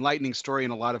enlightening story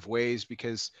in a lot of ways,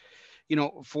 because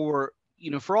for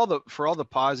all the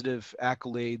positive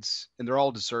accolades, and they're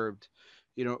all deserved.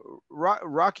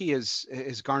 Rocky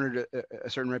has garnered a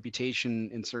certain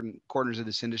reputation in certain corners of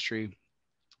this industry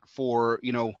for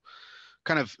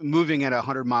kind of moving at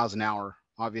 100 miles an hour,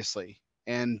 obviously,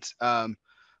 and but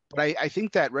I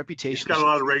think that reputation. He's got a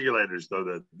lot of regulators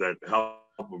though that help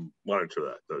him monitor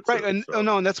that. Though, right, too, and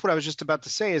so. and that's what I was just about to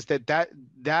say, is that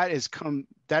has come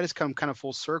kind of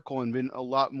full circle and been a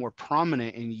lot more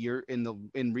prominent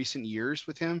in recent years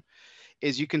with him.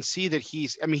 Is you can see that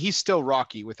he's still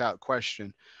Rocky without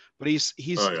question, but he's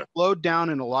slowed down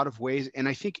in a lot of ways, and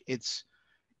I think it's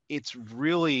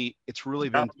really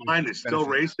been. That mind is still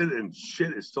racing, and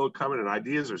shit is still coming, and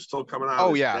ideas are still coming out. Oh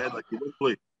of his yeah, head. Like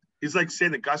he's like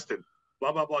Saint Augustine,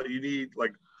 blah blah blah. You need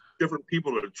like different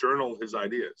people to journal his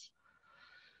ideas.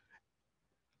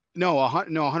 No,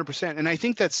 100%, and I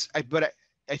think that's. I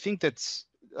think that's,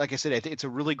 like I said, I think it's a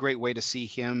really great way to see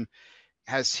him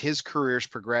as his careers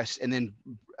progress, and then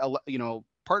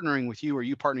partnering with you, or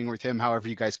you partnering with him, however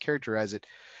you guys characterize it,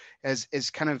 as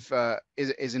kind of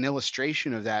is an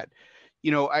illustration of that.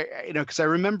 Because I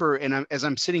remember, and as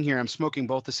I'm sitting here, I'm smoking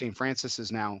both the St.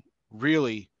 Francis's now,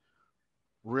 really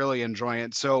enjoying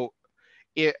it. So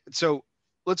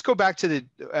let's go back to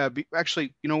the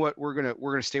actually, you know what, we're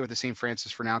gonna stay with the St.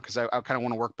 Francis for now, because I kind of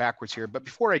want to work backwards here. But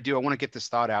before I do, I want to get this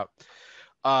thought out,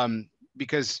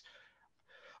 because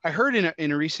I heard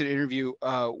in a recent interview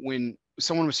when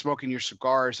someone was smoking your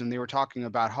cigars and they were talking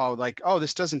about how, like, oh,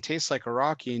 this doesn't taste like a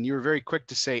Rocky, and you were very quick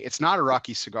to say it's not a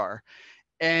Rocky cigar.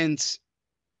 And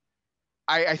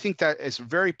I think that is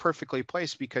very perfectly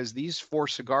placed, because these four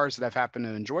cigars that I've happened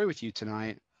to enjoy with you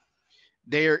tonight,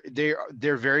 they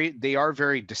are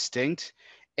very distinct,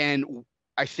 and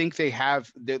I think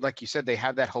like you said, they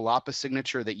have that jalapa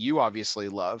signature that you obviously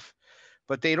love,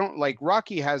 but they don't, like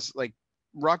Rocky has,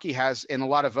 and a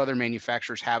lot of other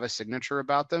manufacturers have a signature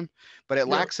about them, but it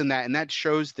lacks in that, and that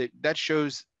shows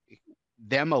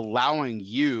them allowing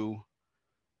you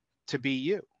to be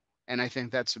you, and I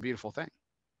think that's a beautiful thing.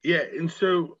 Yeah, and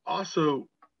so also,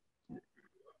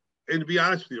 and to be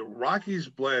honest with you, Rocky's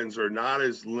blends are not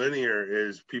as linear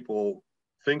as people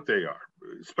think they are,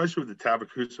 especially with the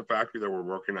Tabacusa factory that we're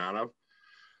working out of.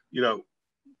 You know,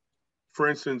 for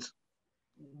instance,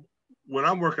 when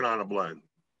I'm working on a blend,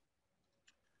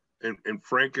 and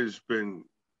Frank he's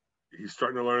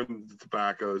starting to learn the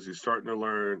tobaccos, he's starting to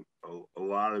learn a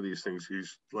lot of these things.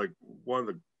 He's like one of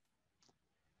the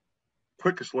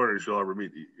quickest learners you'll ever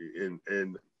meet,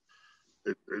 and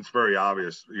it's very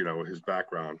obvious, you know, his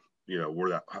background, you know,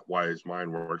 why his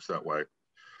mind works that way.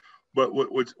 But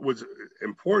what's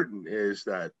important is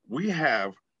that we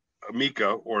have a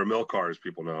Mika, or a Milcar as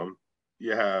people know him.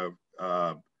 You have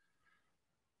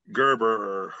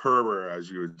Gerber, or Herber, as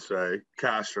you would say,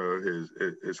 Castro,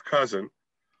 his cousin,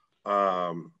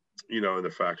 you know, in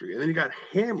the factory. And then you got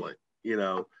Hamlet, you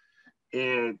know,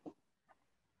 and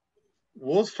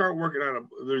we'll start working on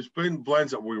there's been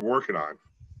blends that we're working on,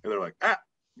 and they're like,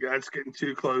 that's getting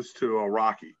too close to a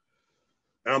Rocky.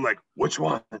 And I'm like, which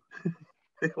one?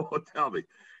 They won't tell me.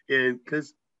 And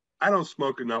because I don't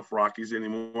smoke enough Rockies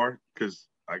anymore, because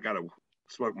I got to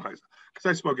smoke because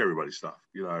I smoke everybody's stuff.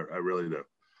 You know, I really do.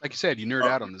 Like you said, you nerd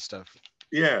out on this stuff.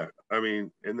 Yeah. I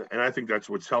mean, and I think that's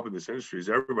what's helping this industry is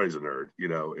everybody's a nerd, you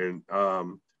know. And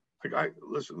like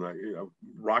you know,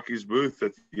 Rocky's booth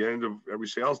at the end of every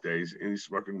sales day, and he's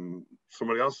smoking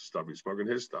somebody else's stuff. He's smoking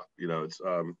his stuff. You know, it's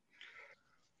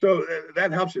so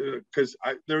that helps you, because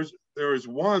there was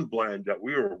one blend that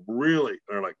we were really,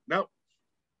 they're like, nope,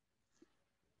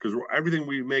 because everything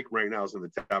we make right now is in the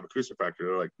Tabacusa factory.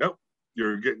 They're like, nope,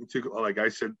 you're getting too, like I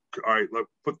said, all right, look,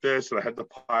 put this, and I had the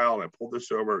pile, and I pulled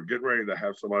this over, getting ready to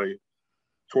have somebody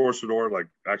torcedor, like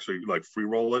actually like free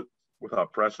roll it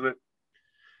without pressing it.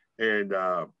 And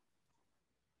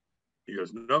he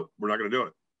goes, nope, we're not going to do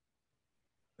it.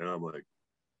 And I'm like,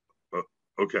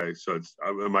 okay, so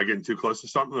am I getting too close to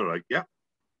something? They're like, yeah.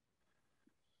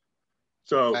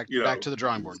 So back to the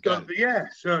drawing board. So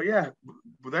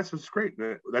but that's what's great.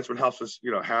 That's what helps us,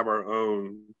 you know, have our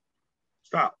own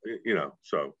style, you know.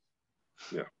 So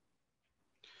yeah.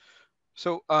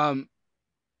 So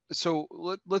so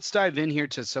let's dive in here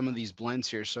to some of these blends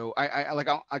here. So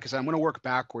because I'm going to work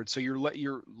backwards. So your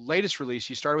latest release,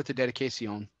 you started with the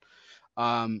Dedicación,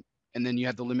 and then you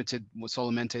had the limited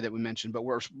Solamente that we mentioned. But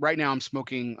right now I'm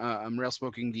rail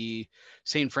smoking the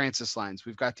St. Francis lines.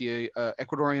 We've got the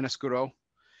Ecuadorian Oscuro.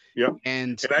 Yep.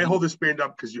 And I hold this band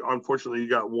up because unfortunately you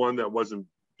got one that wasn't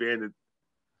banded.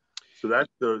 So that's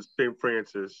the St.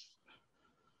 Francis.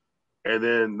 And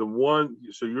then the one,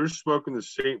 so you're smoking the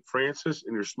St. Francis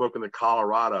and you're smoking the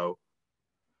Colorado.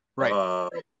 Right.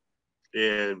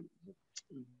 And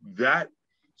that,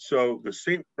 so the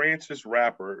St. Francis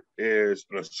wrapper is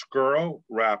an Oscuro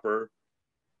wrapper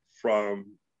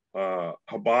from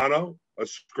Habano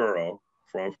Oscuro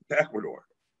from Ecuador.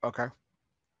 Okay.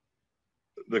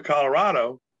 The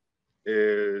Colorado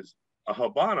is a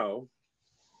Habano,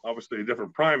 obviously a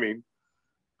different priming,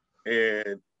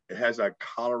 and it has that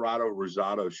Colorado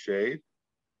Rosado shade.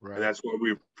 Right. And that's what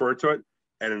we refer to it.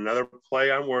 And another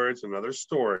play on words, another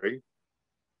story.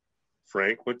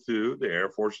 Frank went to the Air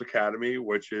Force Academy,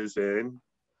 which is in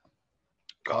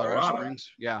Colorado Springs.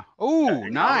 Yeah. Oh,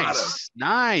 nice. Colorado.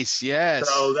 Nice. Yes.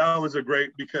 So that was a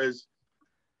great, because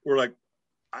we're like,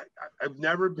 I've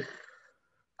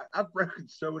broken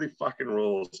so many fucking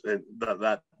rules and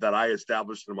that I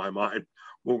established in my mind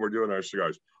when we're doing our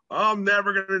cigars. I'm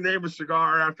never going to name a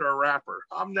cigar after a wrapper.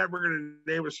 I'm never going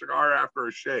to name a cigar after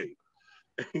a shade.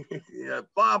 Yeah,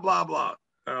 blah, blah, blah.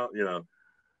 You know,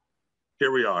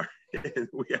 here we are.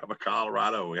 We have a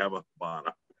Colorado, we have a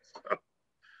Habano,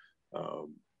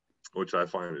 which I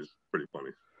find is pretty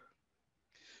funny.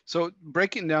 So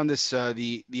breaking down this,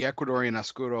 the Ecuadorian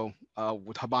Oscuro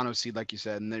with Habano seed, like you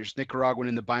said, and there's Nicaraguan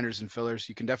in the binders and fillers.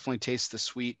 You can definitely taste the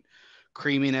sweet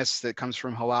creaminess that comes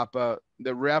from jalapa.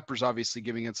 The wrapper's obviously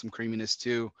giving it some creaminess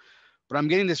too, but I'm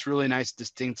getting this really nice,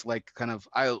 distinct, like kind of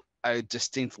I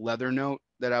distinct leather note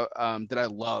that I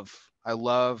love. I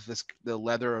love the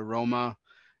leather aroma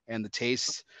and the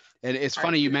taste. And it's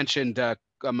funny you mentioned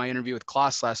my interview with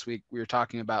Klaus last week. We were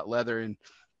talking about leather, and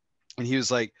he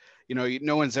was like,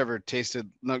 no one's ever tasted,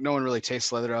 no one really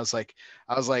tastes leather. I was like,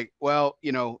 well,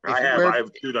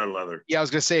 I've chewed on leather. Yeah, I was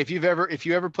gonna say, if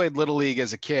you ever played Little League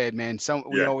as a kid, man,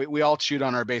 we all chewed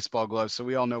on our baseball gloves, so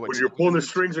we all know what. When you're pulling the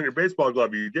strings on your baseball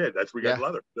glove, you did. That's where we got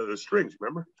leather, the strings.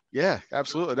 Remember? Yeah,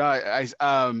 absolutely. No,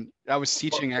 I was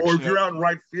teaching or if you're out in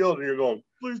right field and you're going,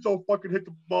 please don't fucking hit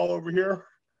the ball over here.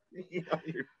 You're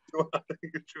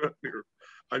chewing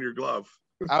on your glove.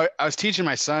 I was teaching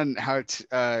my son how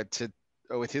to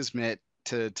with his mitt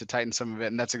to tighten some of it,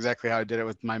 and that's exactly how I did it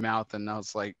with my mouth. And I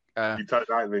was like, you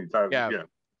tighten it, yeah,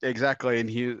 exactly. And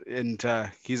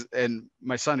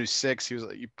my son who's 6, he was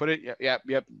like, you put it, yep,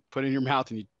 put it in your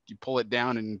mouth, and you pull it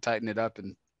down and tighten it up,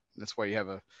 and that's why you have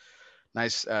a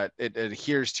nice. It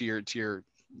adheres to your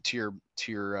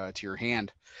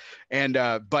hand, and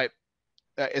but.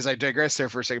 As I digress there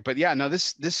for a second, but yeah, no,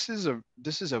 this is a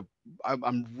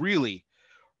I'm really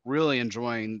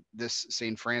enjoying this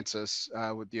St. Francis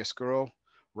with the Oscuro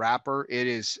wrapper. It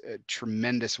is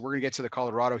tremendous. We're gonna get to the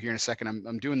Colorado here in a second.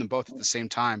 I'm doing them both at the same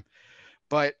time,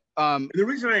 but the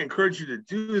reason I encourage you to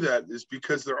do that is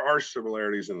because there are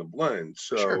similarities in the blend.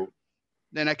 So sure.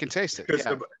 Then I can taste it.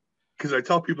 Because I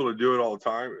tell people to do it all the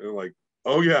time, and like,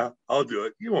 oh yeah, I'll do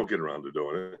it. You won't get around to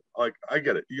doing it. Like, I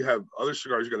get it. You have other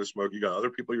cigars you got to smoke. You got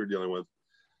other people you're dealing with.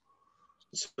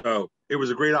 So it was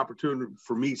a great opportunity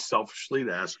for me selfishly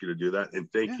to ask you to do that. And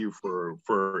thank you for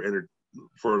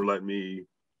letting me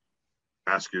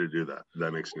ask you to do that.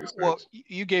 That makes any sense. Well,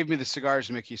 you gave me the cigars,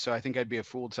 Mickey, so I think I'd be a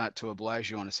fool not to oblige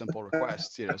you on a simple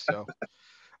request, so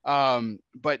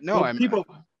but no,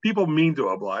 people mean to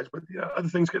oblige, but other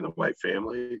things get in the way,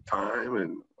 family, time,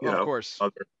 and of course.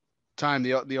 Time,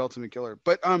 the ultimate killer.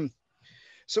 But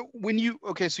so when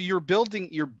so you're building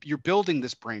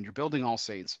this brand, you're building All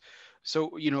Saints.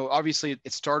 So obviously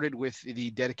it started with the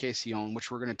Dedicación,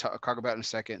 which we're going to talk about in a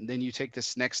second, and then you take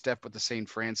this next step with the St.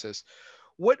 Francis.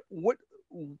 What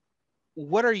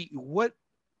are you,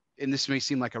 and this may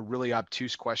seem like a really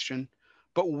obtuse question,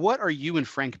 but what are you and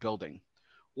Frank building?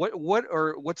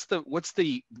 What's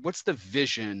the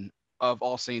vision of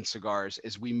All Saints Cigars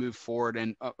as we move forward,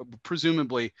 and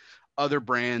presumably other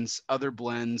brands, other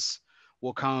blends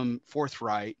will come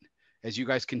forthright as you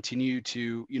guys continue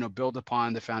to build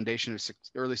upon the foundation of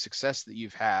early success that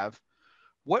you've have.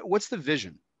 What's the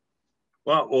vision?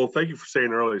 Well, thank you for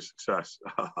saying early success.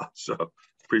 So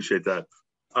appreciate that.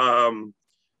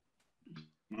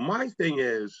 My thing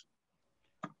is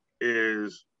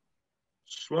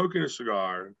smoking a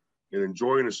cigar and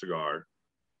enjoying a cigar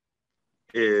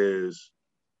is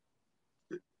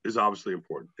obviously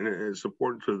important, and it's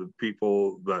important to the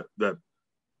people that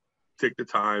take the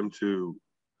time to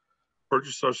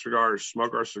purchase our cigar,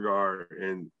 smoke our cigar,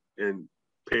 and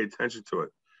pay attention to it.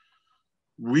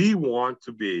 We want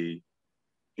to be,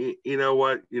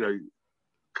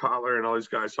 Collar and all these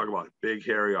guys talk about big,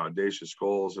 hairy, audacious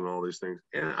goals and all these things.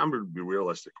 And I'm going to be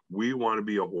realistic. We want to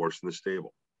be a horse in the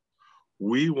stable.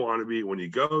 We want to be, when you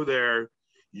go there,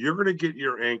 you're going to get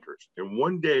your anchors. And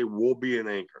one day we'll be an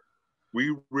anchor.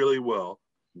 We really will.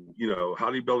 How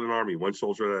do you build an army? One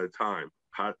soldier at a time.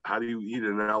 How do you eat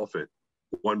an elephant?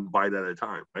 One bite at a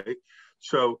time, right?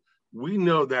 So we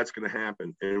know that's going to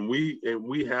happen. And we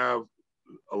have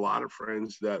a lot of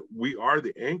friends that we are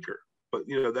the anchor. But,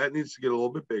 that needs to get a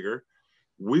little bit bigger.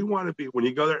 We want to be, when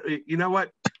you go there, you know what?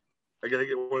 I got to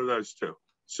get one of those too.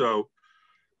 So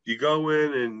you go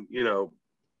in and, you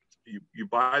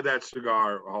buy that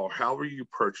cigar, or however you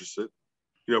purchase it.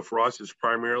 For us, it's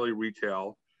primarily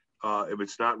retail. If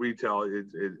it's not retail,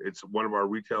 it's one of our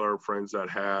retailer friends that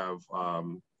have,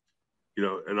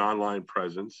 an online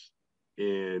presence.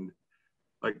 And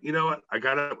like, what, I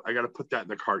gotta put that in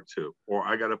the cart too, or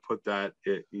I gotta put that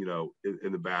in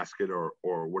the basket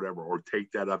or whatever, or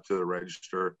take that up to the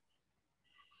register.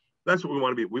 That's what we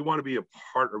want to be. We want to be a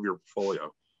part of your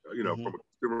portfolio, from a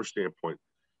consumer standpoint.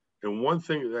 And one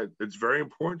thing that's very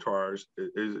important to ours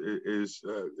is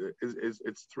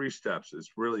it's 3 steps.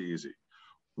 It's really easy.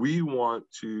 We want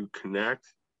to connect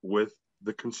with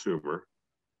the consumer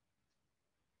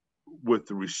with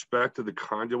the respect of the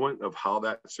conduit of how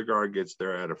that cigar gets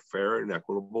there at a fair and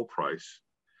equitable price.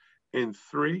 And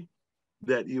 3,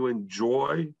 that you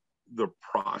enjoy the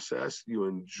process, you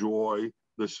enjoy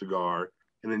the cigar,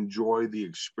 and enjoy the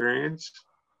experience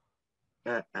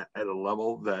at a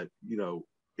level that,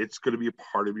 it's going to be a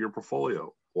part of your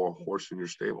portfolio or a horse in your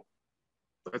stable.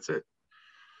 That's it.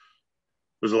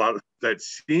 There's a lot of that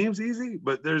seems easy,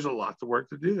 but there's a lot of work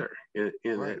to do there.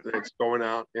 Right. It's going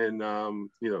out and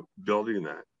building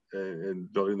that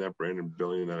and building that brand and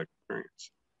building that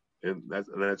experience, and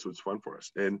that's what's fun for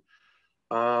us. And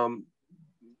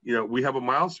we have a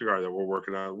mild cigar that we're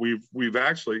working on. We've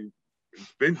actually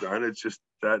been done. It's just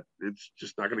that it's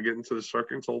just not going to get into the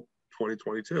circuit until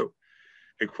 2022.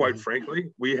 And quite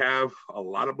frankly, we have a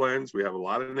lot of blends. We have a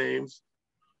lot of names.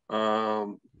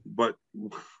 But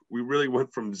we really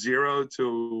went from 0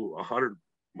 to 100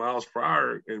 miles per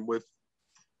hour, and with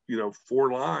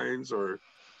 4 lines or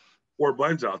 4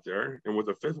 blends out there, and with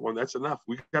a 5th one, that's enough.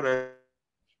 We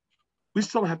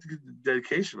still have to get the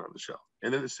dedication on the shelf,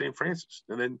 and then the St. Francis,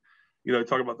 and then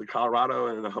talk about the Colorado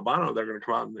and the Habano. They're going to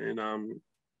come out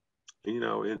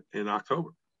in October.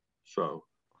 So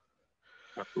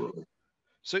absolutely.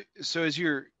 So as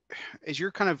you're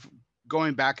kind of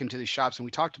going back into the shops, and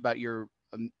we talked about your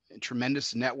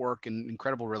tremendous network and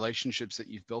incredible relationships that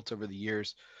you've built over the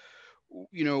years,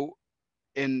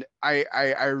 and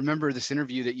I remember this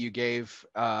interview that you gave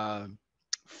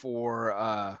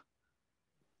for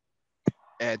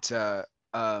at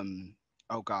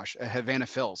Havana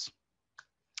Phil's,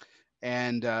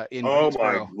 and in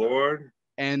Greensboro. My Lord.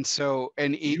 And so,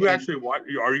 you actually watch?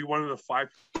 Are you one of the 5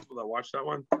 people that watched that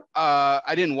one?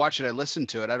 I didn't watch it. I listened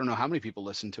to it. I don't know how many people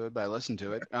listened to it, but I listened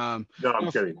to it. No,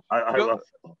 I'm kidding. I love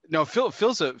Phil. No,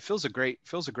 Phil's a great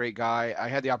guy. I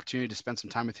had the opportunity to spend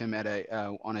some time with him at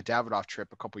on a Davidoff trip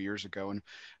a couple years ago, and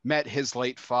met his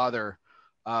late father.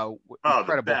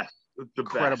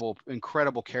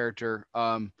 Incredible character.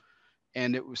 And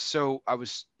it was so I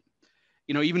was,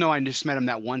 even though I just met him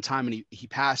that one time, and he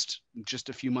passed just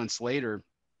a few months later.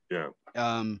 Yeah.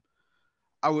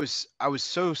 I was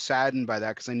so saddened by that,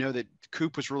 because I know that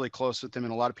Coop was really close with him,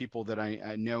 and a lot of people that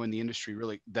I know in the industry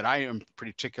really that I am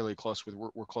particularly close with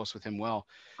were close with him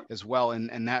as well.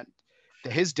 And that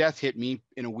his death hit me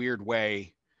in a weird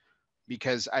way,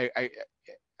 because I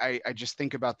just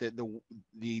think about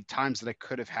the times that I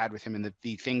could have had with him, and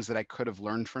the things that I could have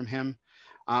learned from him.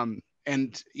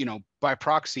 And by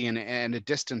proxy and a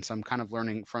distance, I'm kind of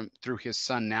learning through his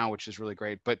son now, which is really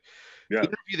great. But the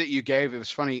interview that you gave, it was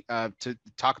funny to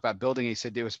talk about building. He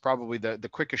said it was probably the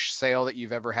quickest sale that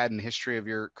you've ever had in the history of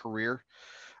your career,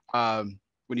 when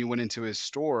you went into his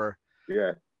store.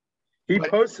 Yeah, he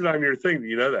posted on your thing.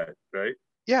 You know that, right?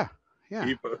 Yeah.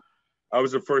 I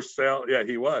was the first sale. Yeah,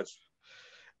 he was.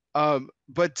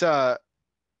 But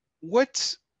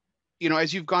what?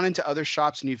 As you've gone into other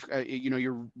shops and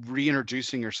you're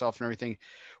reintroducing yourself and everything,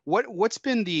 what's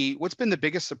been the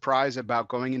biggest surprise about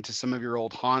going into some of your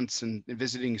old haunts and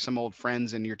visiting some old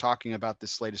friends, and you're talking about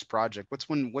this latest project? What's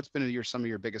been some of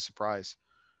your biggest surprise?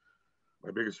 My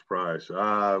biggest surprise,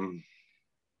 when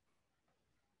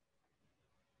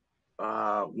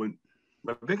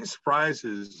my biggest surprise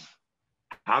is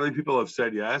how many people have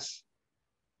said yes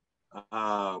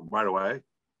right away.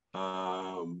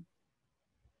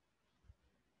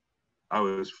 I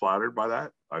was flattered by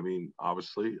that. I mean,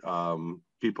 obviously,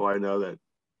 people I know that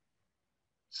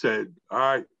said, all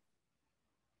right,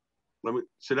 let me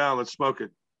sit down, let's smoke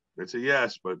it. It's a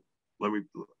yes, but let me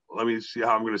see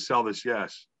how I'm going to sell this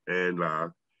yes. And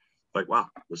wow,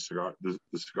 the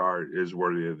cigar is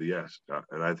worthy of the yes.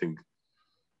 And I think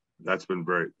that's been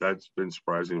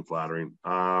surprising and flattering.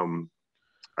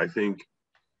 I think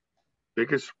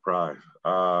biggest surprise,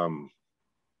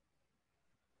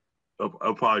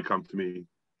 it'll probably come to me.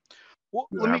 Well,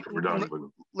 let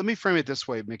me frame it this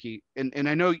way, Mickey. And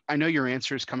I know your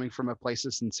answer is coming from a place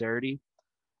of sincerity,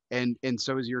 and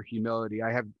so is your humility.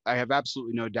 I have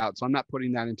absolutely no doubt. So I'm not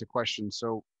putting that into question.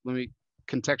 So let me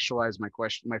contextualize my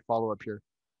follow-up here.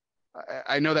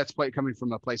 I know that's coming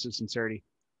from a place of sincerity,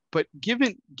 but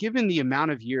given the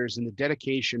amount of years and the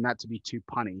dedication, not to be too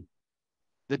punny,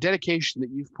 the dedication that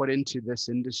you've put into this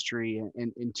industry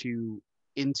and into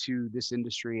this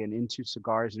industry and into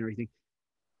cigars and everything,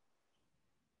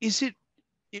 is it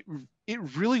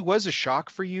really was a shock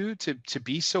for you to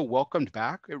be so welcomed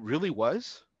back? It really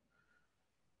was.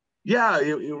 Yeah,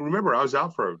 remember I was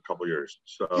out for a couple of years,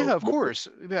 so yeah, of course,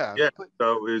 yeah.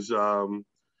 So it was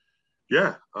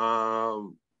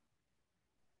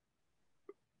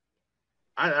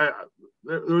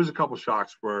there was a couple of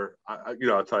shocks where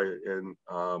I'll tell you, and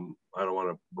I don't want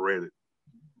to berate it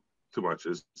too much,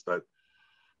 is that a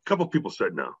couple of people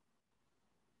said no,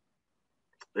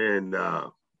 and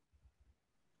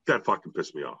that fucking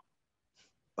pissed me off.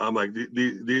 I'm like,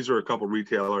 these are a couple of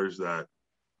retailers that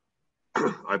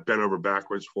I've bent over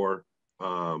backwards for,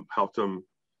 helped them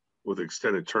with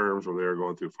extended terms when they were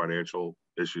going through financial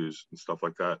issues and stuff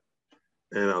like that.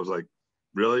 And I was like,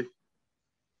 really?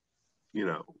 You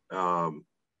know,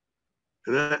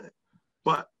 and that,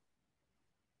 but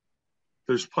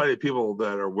there's plenty of people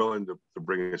that are willing to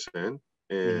bring us in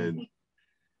and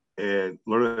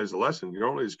learn as a lesson. You're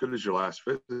only as good as your last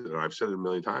visit. And I've said it a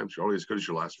million times. You're only as good as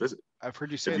your last visit. I've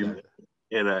heard you say that.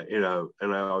 And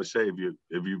I always say, if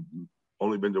you've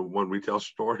only been to one retail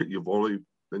store, you've only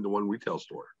been to one retail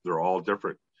store. They're all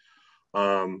different.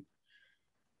 But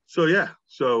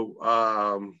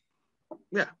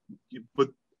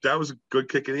that was a good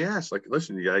kick in the ass. Like,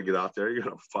 listen, you got to get out there. You're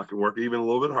going to fucking work even a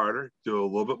little bit harder, do a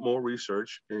little bit more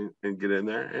research and get in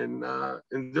there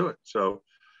and do it. So,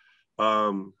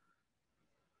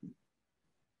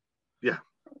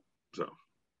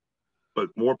 but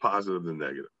more positive than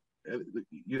negative. And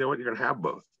you know what? You're going to have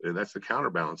both. And that's the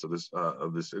counterbalance of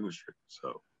this industry.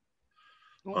 So,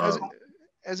 well,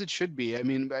 as it should be. I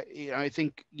mean, I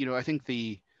think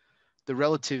the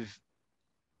relative,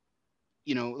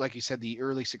 like you said, the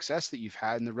early success that you've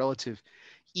had and the relative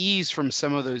ease from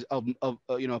some of those,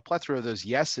 a plethora of those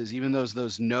yeses, even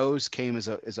those no's came as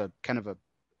a kind of a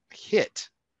hit.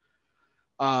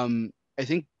 I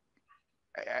think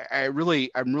I'm really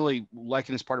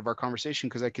liking this part of our conversation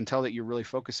because I can tell that you're really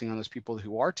focusing on those people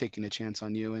who are taking a chance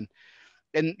on you, and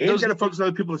you got to focus on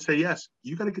other people that say yes.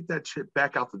 You got to get that shit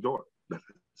back out the door. That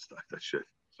shit.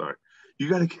 Sorry. You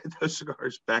got to get those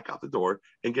cigars back out the door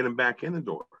and get them back in the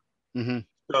door. Mm-hmm.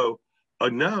 So a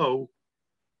no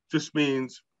just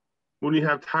means when you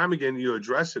have time again, you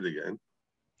address it again.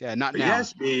 Yeah, not now.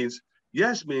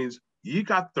 Yes means you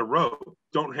got the rope.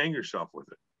 Don't hang yourself with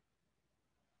it.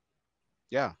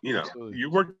 Yeah, absolutely. You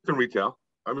worked in retail.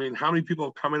 I mean, how many people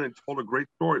have come in and told a great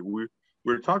story? We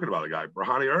were talking about a guy,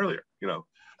 Brahani, earlier. How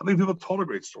many people told a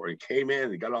great story and came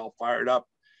in and got all fired up,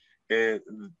 and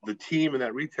the team in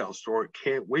that retail store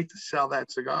can't wait to sell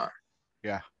that cigar.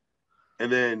 Yeah.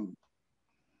 And then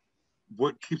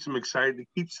what keeps them excited to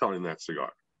keep selling that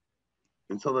cigar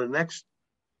until the next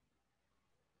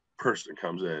person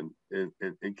comes in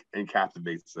and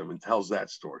captivates them and tells that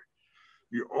story.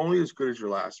 You're only as good as your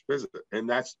last visit. And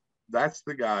that's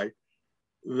the guy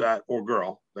or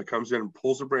girl that comes in and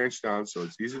pulls the branch down so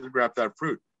it's easy to grab that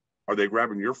fruit. Are they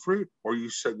grabbing your fruit, or are you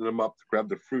setting them up to grab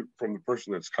the fruit from the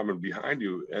person that's coming behind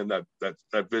you and that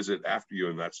visit after you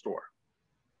in that store?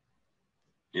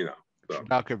 So.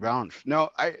 Balance. No,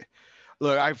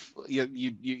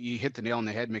 you hit the nail on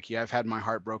the head, Mickey. I've had my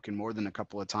heart broken more than a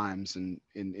couple of times in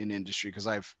industry because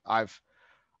I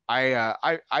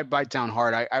bite down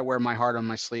hard. I wear my heart on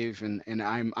my sleeve, and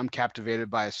I'm captivated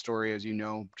by a story, as you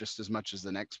know, just as much as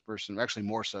the next person, actually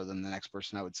more so than the next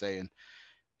person, I would say.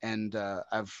 And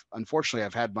I've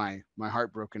had my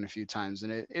heart broken a few times,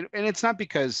 and it's not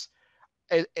because,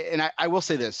 and I will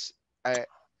say this,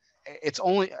 it's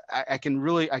only I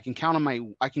can count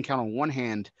on one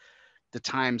hand the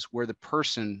times where the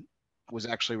person was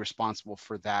actually responsible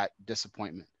for that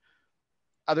disappointment.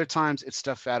 Other times it's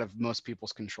stuff out of most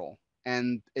people's control,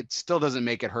 and it still doesn't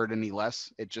make it hurt any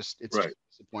less. It's right. Just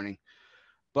disappointing.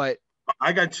 But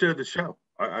I got shit at the show.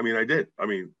 I mean, I did. I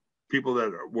mean, people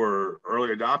that were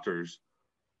early adopters,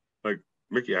 like,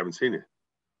 Mickey, I haven't seen you.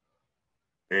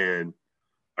 And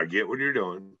I get what you're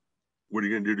doing. What are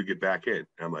you going to do to get back in? And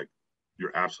I'm like,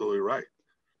 you're absolutely right.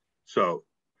 So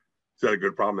is that a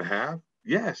good problem to have?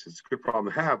 Yes, it's a good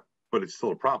problem to have, but it's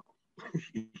still a problem.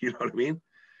 You know what I mean?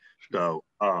 So,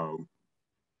 and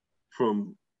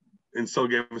still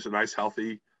gave us a nice,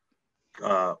 healthy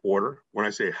order. When I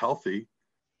say healthy,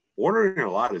 ordering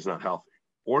a lot is not healthy.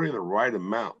 Ordering the right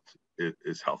amount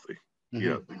is healthy.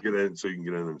 To get in so you can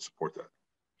get in and support that.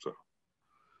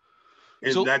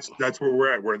 So that's where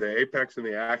we're at, where the apex and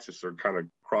the axis are kind of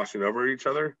crossing over each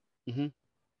other. Mm-hmm.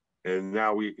 And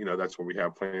now that's where we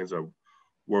have plans of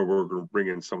where we're going to bring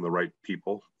in some of the right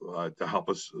people to help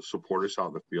us support us out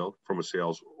in the field from a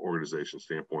sales organization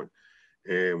standpoint.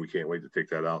 And we can't wait to take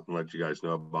that out and let you guys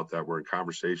know about that. We're in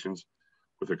conversations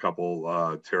with a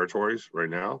couple territories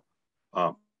right now,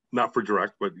 not for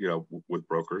direct, but with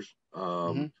brokers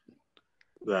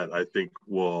that I think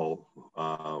will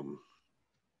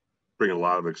bring a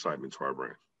lot of excitement to our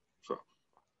brand. So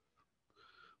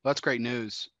that's great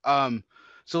news.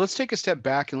 So let's take a step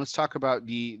back and let's talk about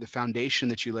the foundation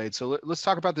that you laid. So let's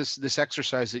talk about this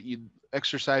exercise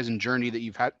and journey that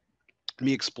you've had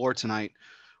me explore tonight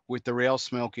with the rail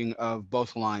smoking of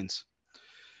both lines.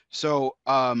 So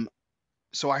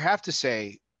I have to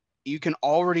say, you can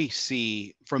already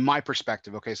see from my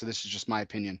perspective, okay, so this is just my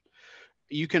opinion.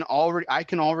 I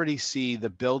can already see the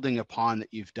building upon that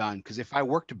you've done. Because if I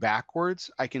worked backwards,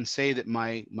 I can say that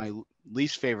my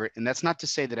least favorite, and that's not to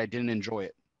say that I didn't enjoy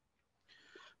it,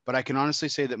 but I can honestly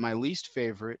say that my least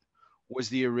favorite was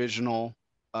the original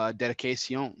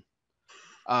Dedicación.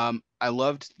 I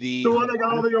loved the one that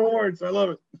got all the awards. I love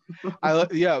it.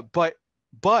 yeah, but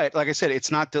like I said,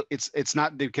 it's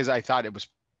not because I thought it was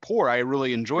poor. I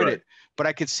really enjoyed Right. it, but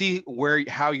I could see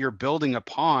how you're building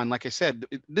upon. Like I said,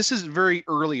 this is very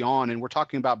early on, and we're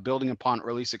talking about building upon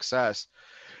early success.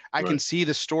 I can Right. see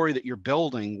the story that you're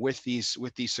building with these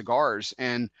cigars,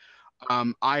 and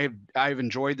I've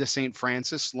enjoyed the St.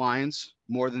 Francis lines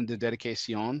more than the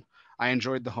Dedicación. I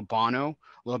enjoyed the Habano a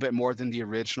little bit more than the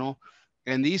original.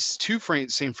 And these two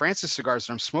St. Francis cigars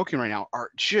that I'm smoking right now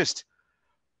are just,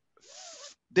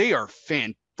 they are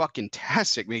fucking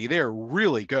tastic, Mickey. They are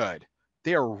really good.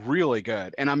 They are really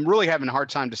good. And I'm really having a hard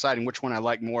time deciding which one I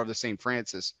like more of the St.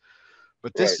 Francis.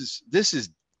 But Right. this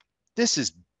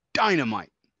is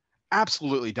dynamite.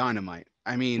 Absolutely dynamite.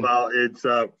 I mean, well, it's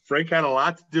Frank had a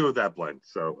lot to do with that blend.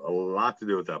 So a lot to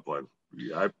do with that blend.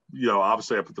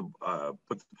 Obviously I put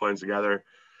the blends together,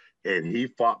 and he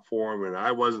fought for him, and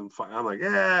I wasn't. I'm like,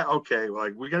 yeah, okay.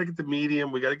 Like, we got to get the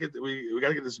medium. We got to get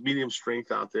this medium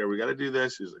strength out there. We got to do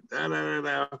this. He's like,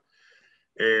 no.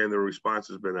 And the response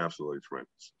has been absolutely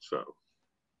tremendous. So,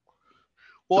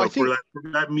 well, I think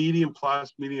for that medium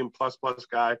plus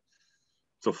guy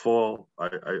to full,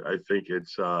 I think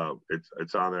it's on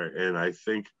there, and I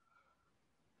think,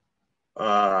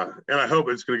 and I hope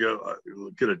it's going to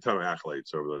get a ton of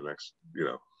accolades over the next,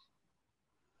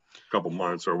 couple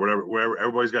months or wherever.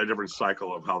 Everybody's got a different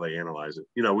cycle of how they analyze it.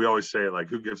 We always say, like,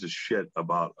 who gives a shit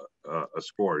about a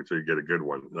score until you get a good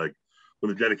one? Like,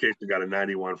 when the Dedication got a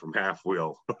 91 from Half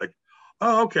Wheel, like,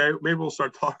 oh, okay, maybe we'll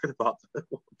start talking about the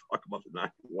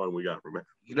 91 we got from it.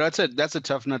 that's a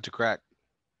tough nut to crack.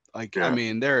 Like, yeah. I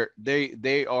mean, they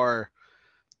are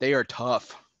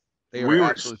tough. They are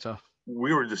absolutely tough.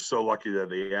 We were just so lucky that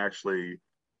they actually,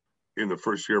 in the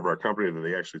first year of our company, that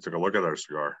they actually took a look at our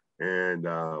cigar. And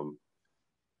the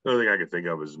other thing I could think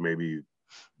of is maybe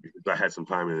because I had some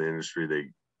time in the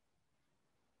industry,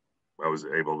 I was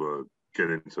able to get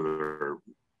into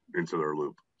their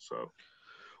loop. So,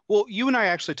 well, you and I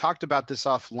actually talked about this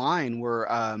offline, where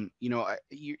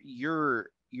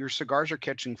your cigars are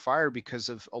catching fire because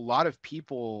of a lot of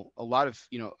people, I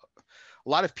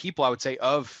would say,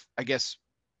 of, I guess,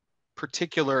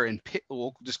 particular and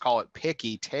we'll just call it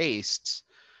picky tastes,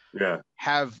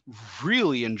 have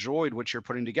really enjoyed what you're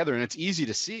putting together. And it's easy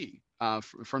to see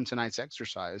from tonight's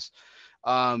exercise,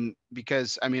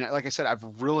 because, I mean, like I said, I've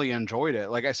really enjoyed it.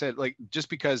 Like I said, like, just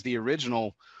because the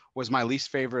original was my least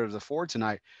favorite of the four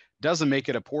tonight doesn't make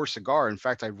it a poor cigar. In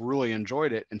fact, I really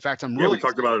enjoyed it. In fact, we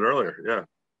talked about it earlier. Yeah,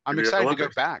 I'm excited to go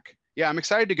back. Yeah, I'm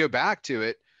excited to go back to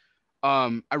it.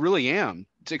 I really am.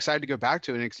 It's excited to go back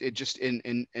to it, and it just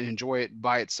and enjoy it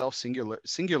by itself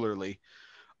singularly.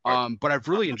 But I've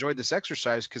really enjoyed this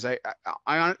exercise because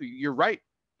I you're right,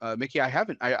 Mickey.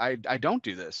 I don't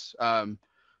do this. And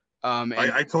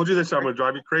I told you this. I'm gonna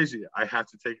drive you crazy. I have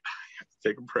to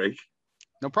take a break.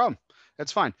 No problem.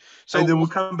 That's fine. So, and then we'll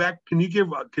come back. Can you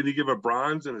give a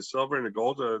bronze and a silver and a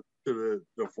gold to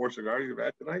the four cigars you've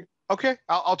had tonight? Okay,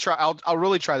 I'll try. I'll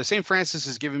really try. The St. Francis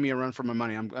is giving me a run for my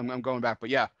money. I'm going back, but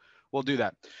yeah, we'll do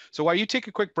that. So while you take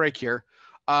a quick break here,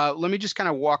 let me just kind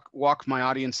of walk my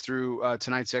audience through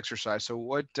tonight's exercise. So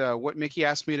what Mickey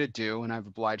asked me to do, and I've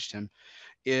obliged him,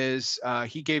 is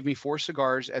he gave me 4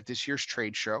 cigars at this year's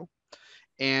trade show.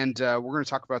 And we're going to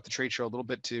talk about the trade show a little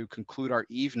bit to conclude our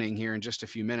evening here in just a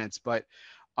few minutes. But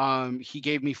he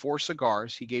gave me 4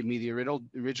 cigars. He gave me the original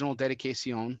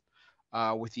Dedicación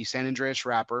with the San Andreas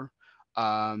wrapper,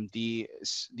 the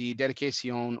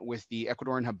Dedicación with the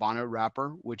Ecuadorian Habano wrapper,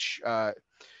 which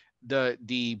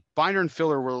the binder and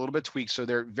filler were a little bit tweaked, so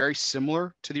they're very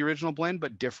similar to the original blend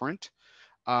but different.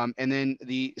 And then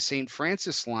the St.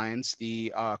 Francis lines,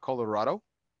 the Colorado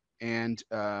and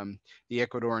the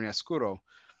Ecuadorian Escuro.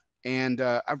 And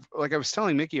like I was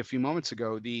telling Mickey a few moments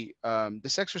ago,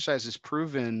 this exercise has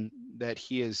proven that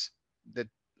that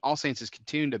All Saints is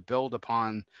continuing to build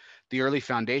upon the early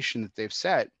foundation that they've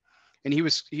set. And he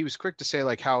was quick to say,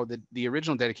 like, how the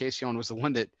original Dedication was the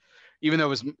one that, even though it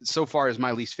was so far as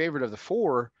my least favorite of the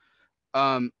 4,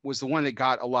 was the one that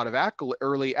got a lot of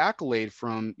early accolade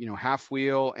from Half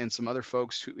Wheel and some other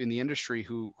folks in the industry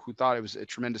who thought it was a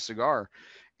tremendous cigar.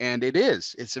 And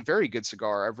it's a very good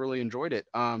cigar. I've really enjoyed it.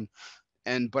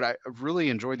 But I've really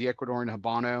enjoyed the Ecuadorian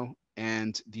Habano,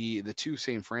 and the 2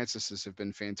 St. Francis's have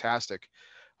been fantastic.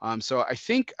 So I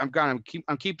think I'm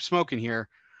keep smoking here.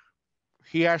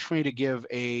 He asked me to give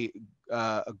a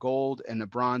gold and a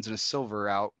bronze and a silver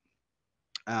out,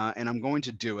 and I'm going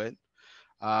to do it.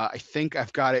 I think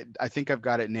I've got it. I think I've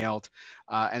got it nailed.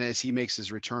 And as he makes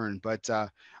his return, but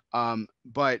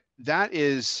that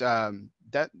is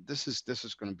this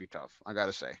is going to be tough. I got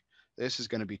to say, this is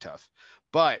going to be tough.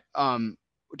 But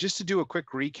just to do a quick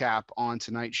recap on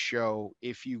tonight's show,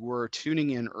 if you were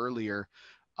tuning in earlier,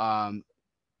 um,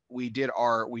 we did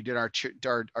our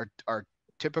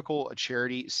typical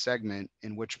charity segment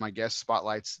in which my guest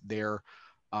spotlights their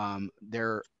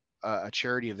a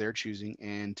charity of their choosing,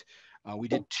 and we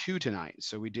did two tonight.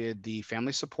 So we did the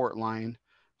family support line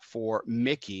for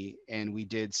Mickey, and we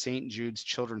did St. Jude's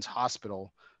Children's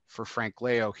Hospital for Frank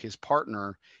Layo, his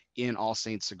partner in All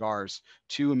Saints Cigars.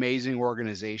 Two amazing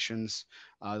organizations.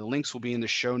 The links will be in the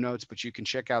show notes, but you can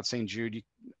check out St. Jude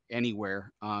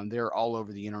anywhere. They're all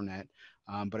over the internet.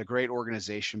 But a great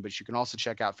organization. But you can also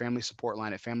check out Family Support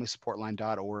Line at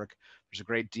familysupportline.org. There's a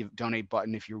great donate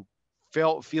button. If you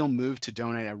feel moved to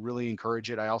donate, I really encourage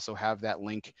it. I also have that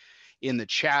link in the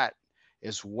chat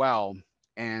as well,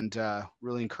 and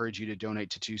really encourage you to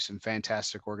donate to some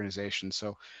fantastic organizations. So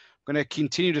I'm going to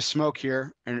continue to smoke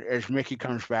here, and as Mickey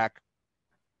comes back.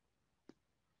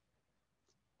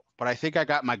 But I think I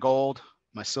got my gold,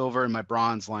 my silver, and my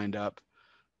bronze lined up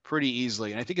pretty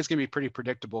easily. And I think it's going to be pretty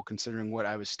predictable considering what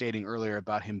I was stating earlier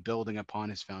about him building upon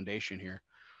his foundation here.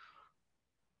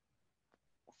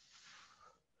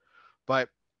 But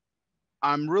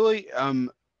I'm really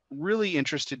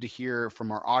interested to hear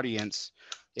from our audience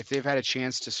if they've had a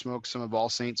chance to smoke some of All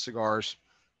Saints cigars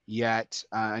yet.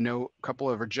 I know a couple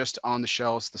of are just on the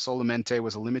shelves. The Solamente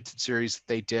was a limited series that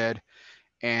they did,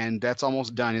 and that's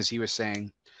almost done, as he was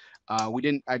saying. I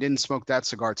didn't smoke that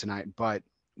cigar tonight, but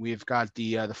we've got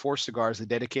the four cigars, the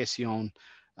Dedicación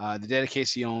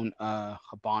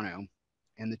Habano,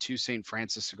 and the two St.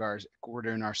 Francis cigars,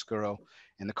 Cordon Oscuro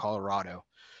and the Colorado.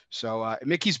 So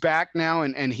Mickey's back now,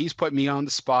 and he's put me on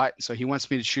the spot. So he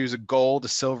wants me to choose a gold, a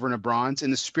silver, and a bronze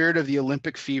in the spirit of the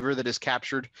Olympic fever that is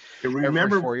captured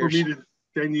remember 4 years. For me to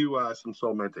send you some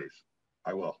Solmentes.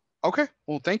 I will. Okay.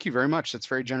 Well, thank you very much. That's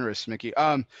very generous, Mickey.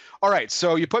 All right.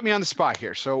 So you put me on the spot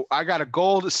here. So I got a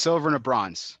gold, a silver, and a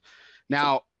bronze.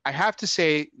 Now, I have to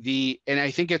say and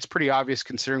I think it's pretty obvious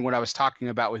considering what I was talking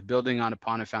about with building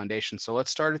upon a foundation. So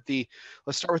let's start with the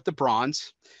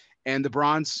bronze, and the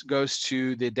bronze goes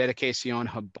to the Dedicación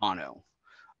Habano.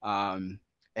 I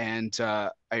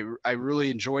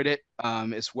really enjoyed it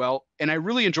as well. And I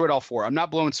really enjoyed all four. I'm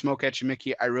not blowing smoke at you,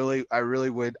 Mickey. I would,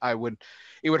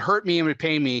 it would hurt me and would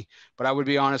pain me, but I would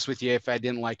be honest with you if I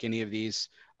didn't like any of these.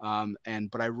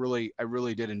 But I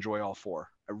really did enjoy all four.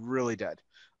 I really did.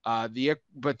 The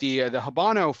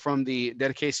Habano from the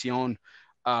Dedicación,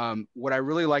 what I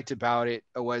really liked about it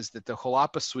was that the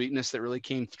jalapa sweetness that really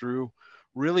came through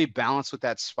really balanced with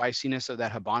that spiciness of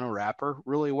that Habano wrapper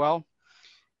really well.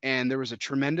 And there was a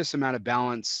tremendous amount of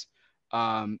balance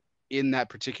in that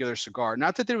particular cigar.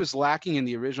 Not that there was lacking in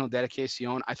the original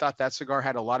Dedicación. I thought that cigar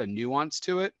had a lot of nuance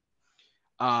to it.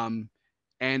 And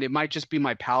it might just be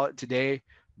my palate today,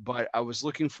 but I was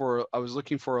looking for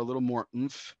a little more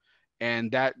oomph, and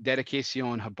that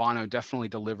Dedicación Habano definitely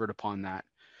delivered upon that.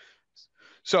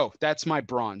 So that's my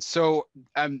bronze. So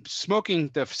I'm smoking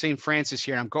the St. Francis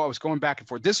here. I was going back and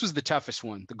forth. This was the toughest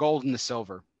one, the gold and the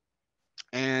silver.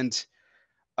 And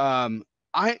I'll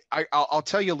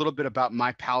tell you a little bit about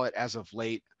my palate as of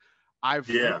late. I'm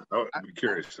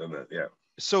curious on that. Yeah.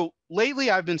 So lately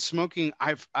I've been smoking.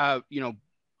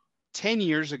 10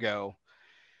 years ago,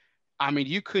 I mean,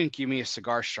 you couldn't give me a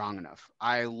cigar strong enough.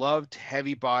 I loved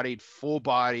heavy-bodied,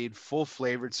 full-bodied,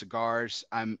 full-flavored cigars.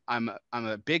 I'm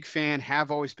a big fan.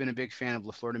 Have always been a big fan of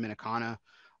La Flor Dominicana.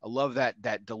 I love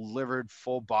that delivered,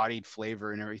 full-bodied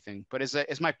flavor and everything. But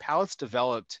as my palate's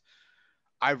developed,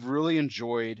 I've really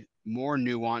enjoyed more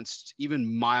nuanced,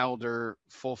 even milder,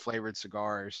 full-flavored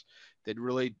cigars that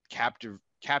really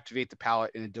captivate the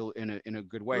palate in a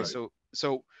good way. Right.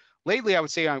 So lately, I would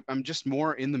say I'm just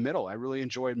more in the middle. I really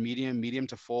enjoyed medium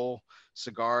to full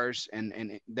cigars,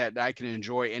 and that I can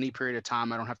enjoy any period of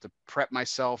time. I don't have to prep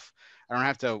myself. I don't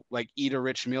have to like eat a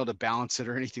rich meal to balance it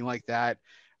or anything like that.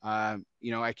 I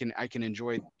can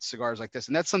enjoy cigars like this,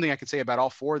 and that's something I can say about all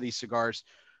four of these cigars,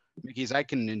 because I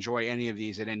can enjoy any of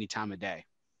these at any time of day,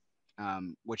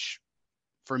 which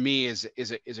for me is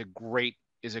a great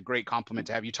compliment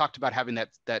to have. You talked about having that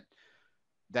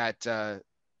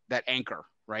anchor.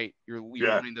 Right, you're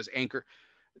wanting those anchor,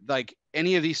 like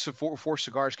any of these four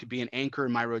cigars could be an anchor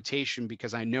in my rotation,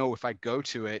 because I know if I go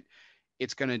to it,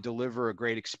 it's going to deliver a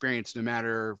great experience, no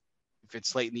matter if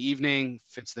it's late in the evening,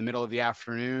 if it's the middle of the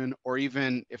afternoon, or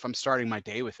even if I'm starting my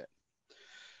day with it.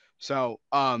 So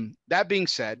that being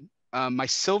said, my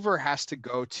silver has to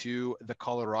go to the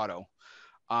Colorado.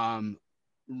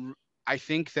 I I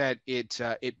think that it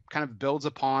kind of builds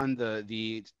upon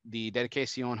the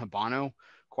Dedicación Habano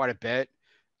quite a bit.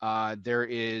 There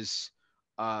is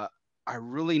a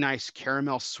really nice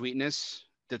caramel sweetness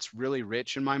that's really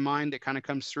rich in my mind that kind of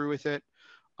comes through with it.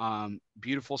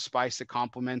 Beautiful spice that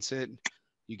complements it.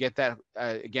 You get that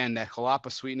again, that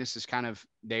jalapa sweetness is kind of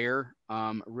there.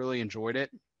 Really enjoyed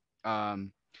it.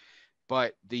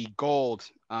 But the gold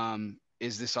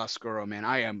is this Oscuro, man.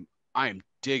 I am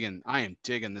digging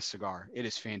this cigar. It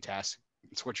is fantastic.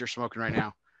 It's what you're smoking right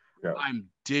now. Yeah. I'm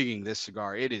digging this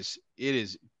cigar. It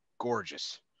is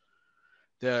gorgeous.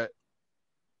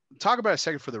 Talk about a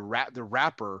second for the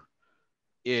wrapper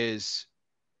is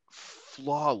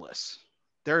flawless.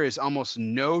 There is almost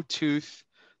no tooth.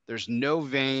 There's no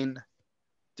vein.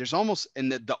 There's almost,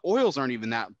 and the oils aren't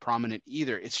even that prominent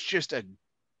either. It's just a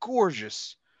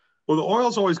gorgeous. Well, the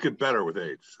oils always get better with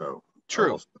age. So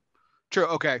true.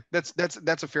 Okay. That's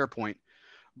a fair point,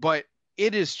 but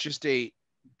it is just a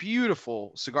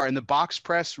beautiful cigar, and the box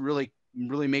press really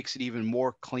makes it even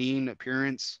more clean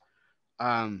appearance.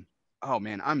 Oh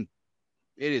man,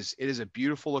 it is a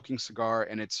beautiful looking cigar,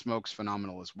 and it smokes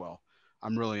phenomenal as well.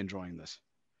 I'm really enjoying this.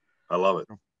 I love it.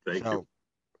 Thank you.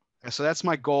 So that's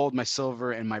my gold, my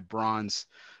silver, and my bronze.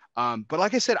 But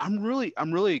like I said, I'm really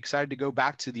excited to go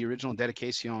back to the original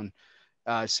Dedicación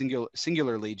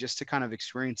singularly, just to kind of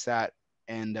experience that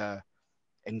and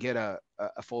get a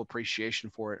full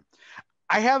appreciation for it.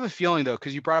 I have a feeling though,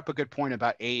 because you brought up a good point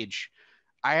about age,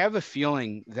 I have a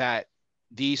feeling that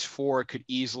these four could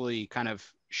easily kind of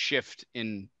shift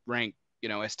in rank,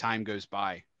 as time goes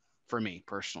by for me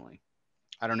personally.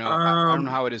 I don't know. I don't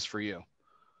know how it is for you.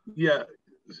 Yeah.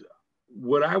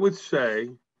 What I would say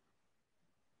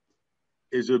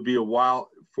is it would be a while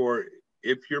for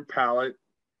if your palate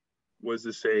was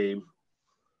the same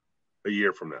a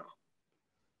year from now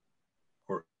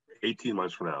or 18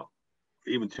 months from now,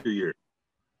 even 2 years,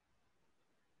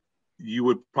 you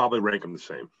would probably rank them the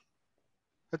same.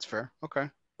 That's fair. Okay.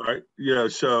 All right. Yeah.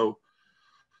 So,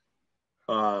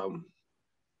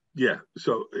 yeah.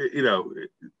 So, a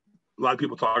lot of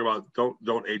people talk about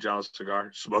don't age out a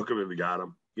cigar, smoke them if you got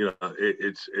them.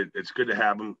 It's good to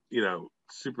have them,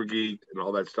 super geek and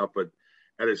all that stuff. But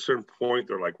at a certain point,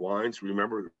 they're like wines.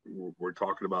 Remember, we're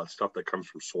talking about stuff that comes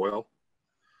from soil,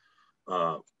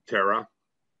 terra,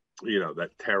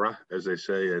 that terra, as they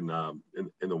say in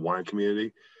the wine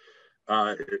community.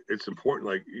 It's important,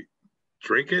 like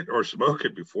drink it or smoke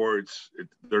it before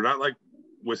they're not like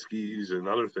whiskeys and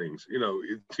other things.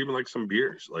 It's even like some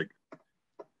beers, like,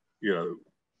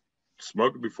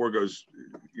 smoke it before it goes,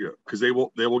 because they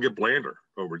will get blander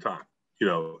over time.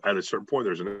 At a certain point,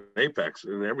 there's an apex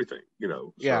and everything,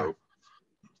 Yeah. So.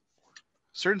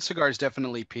 Certain cigars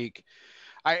definitely peak.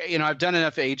 I've done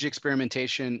enough age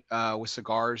experimentation with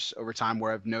cigars over time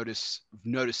where I've noticed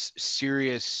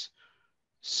serious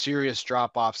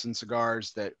drop-offs in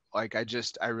cigars that, like, I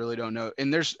really don't know.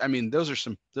 And those are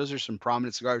some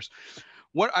prominent cigars.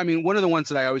 One of the ones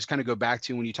that I always kind of go back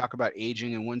to when you talk about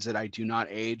aging, and ones that I do not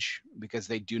age because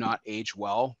they do not age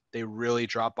well, they really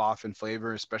drop off in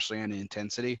flavor, especially in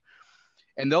intensity.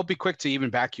 And they'll be quick to even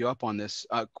back you up on this,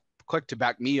 quick to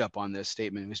back me up on this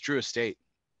statement. It was Drew Estate.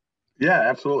 Yeah,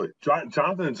 absolutely.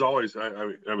 Jonathan's always,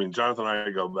 Jonathan and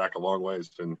I go back a long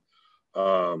ways, and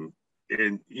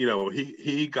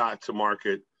he got to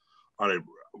market on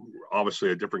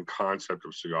obviously a different concept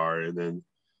of cigar, and then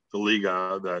the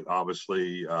Liga that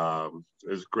obviously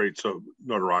is great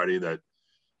notoriety that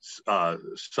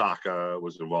Saka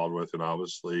was involved with, and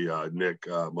obviously Nick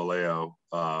Malayo.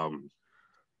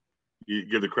 You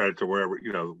give the credit to wherever,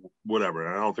 whatever.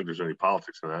 And I don't think there's any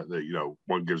politics in that,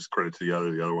 one gives credit to the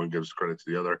other one gives credit to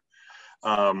the other.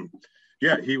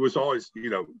 Yeah, he was always,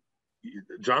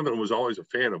 Jonathan was always a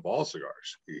fan of all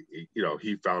cigars.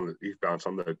 He found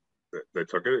something that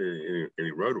took it and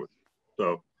he rode with it.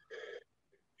 So,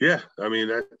 yeah,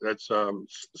 that's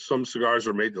some cigars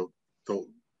are made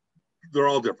they're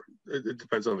all different. It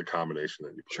depends on the combination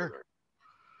that you put in there.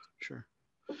 Sure.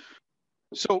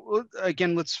 So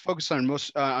again, let's focus on my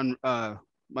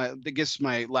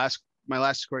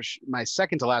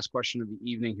second to last question of the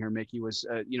evening here, Mickey, was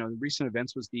recent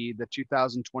events was the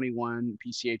 2021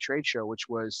 PCA trade show, which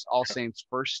was All Saints'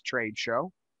 first trade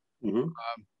show. Mm-hmm.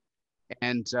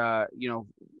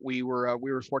 We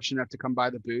were fortunate enough to come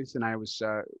by the booth, and I was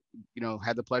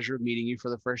had the pleasure of meeting you for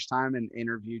the first time and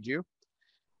interviewed you.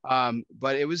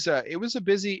 But it was a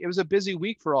busy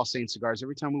week for All Saints Cigars.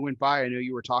 Every time we went by, I know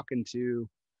you were talking to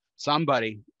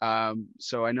somebody.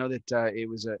 So I know that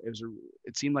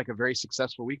it seemed like a very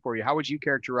successful week for you. How would you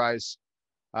characterize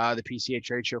the PCA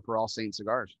trade show for All Saints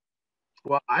Cigars?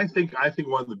 Well, I think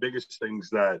one of the biggest things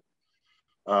that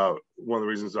one of the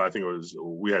reasons I think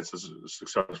we had such a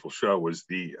successful show was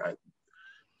the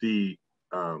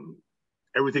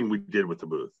everything we did with the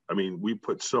booth. I mean, we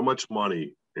put so much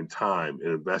money and time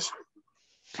and investment.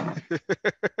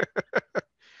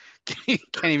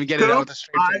 Can't even get Coop, it out with a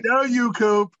straight face. I know you,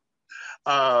 Coop.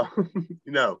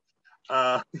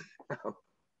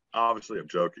 Obviously I'm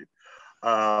joking.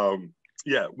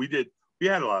 Yeah, we did. We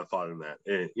had a lot of thought in that,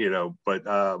 and, but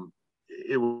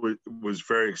it was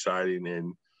very exciting.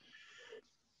 And,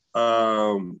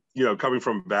 coming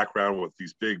from a background with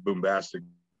these big bombastic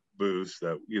booths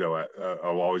that,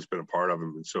 I've always been a part of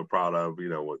and been so proud of,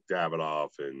 with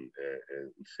Davidoff and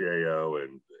CAO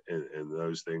and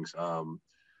those things.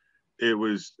 It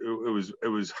was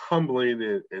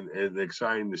humbling and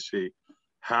exciting to see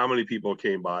how many people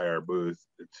came by our booth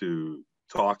to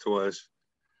talk to us,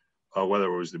 whether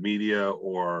it was the media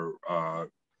or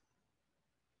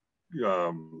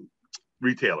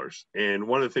retailers. And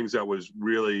one of the things that was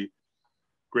really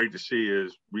great to see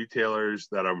is retailers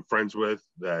that I'm friends with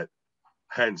that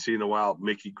hadn't seen in a while.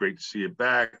 Micky, great to see you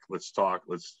back. Let's talk.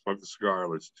 Let's smoke the cigar.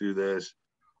 Let's do this.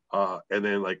 And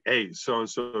then like, hey,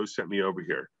 so-and-so sent me over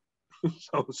here.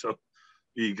 So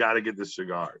you got to get this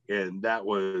cigar. And that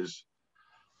was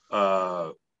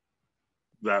that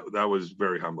was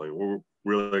very humbling. We're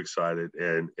really excited.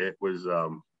 And it was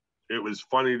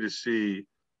funny to see,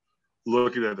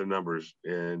 looking at the numbers.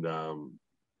 And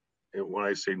when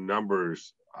I say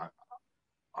numbers,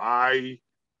 I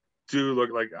do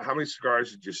look like, how many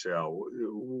cigars did you sell?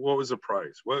 What was the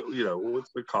price? What's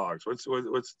the costs? What's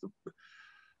the,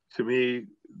 to me,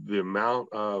 the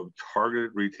amount of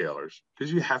targeted retailers,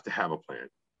 because you have to have a plan.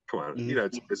 Come on, Mm-hmm.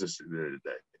 It's a business at the end of the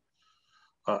day.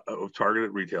 Of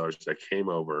targeted retailers that came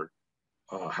over,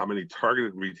 how many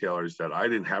targeted retailers that I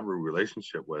didn't have a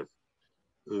relationship with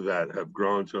that have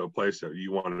grown to a place that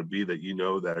you want to be, that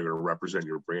that are going to represent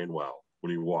your brand well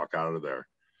when you walk out of there,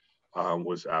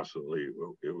 was absolutely,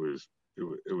 it was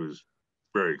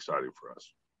very exciting for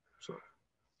us.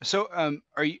 So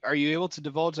are you able to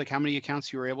divulge like how many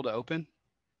accounts you were able to open?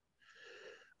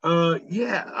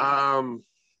 Yeah,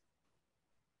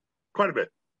 quite a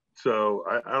bit. So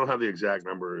I don't have the exact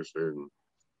numbers, and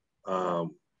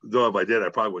though if I did, I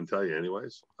probably wouldn't tell you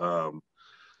anyways. I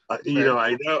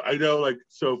know. Like,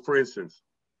 so for instance,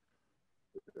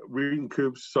 reading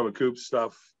some of Coop's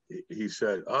stuff, he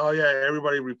said, "Oh yeah,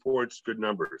 everybody reports good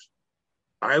numbers."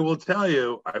 I will tell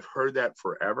you, I've heard that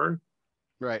forever.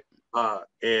 Right.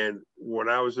 And when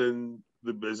I was in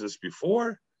the business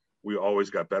before, we always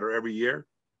got better every year.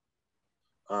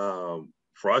 For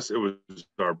us, it was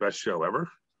our best show ever.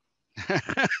 For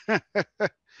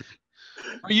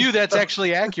you, that's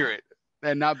actually accurate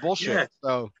and not bullshit. Yeah.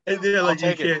 So, and then like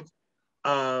you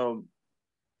can't,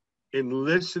 in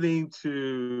listening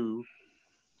to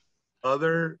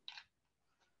other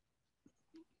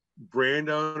brand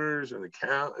owners and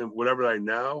account and whatever I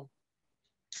know,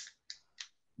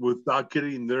 without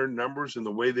getting their numbers and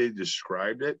the way they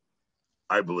described it,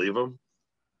 I believe them.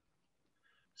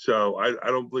 So I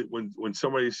don't believe when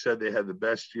somebody said they had the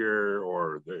best year,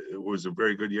 or it was a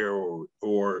very good year,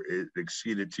 or it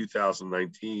exceeded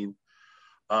 2019,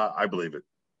 I believe it.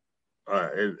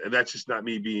 And that's just not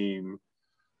me being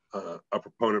a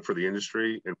proponent for the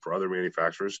industry and for other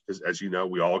manufacturers, because as you know,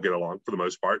 we all get along for the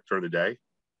most part during the day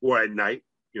or at night,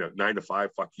 9 to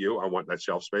 5, fuck you, I want that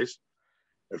shelf space.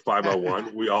 At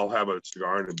 5:01, we all have a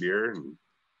cigar and a beer. And,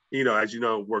 as you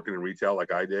know, working in retail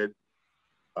like I did,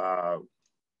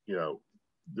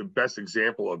 the best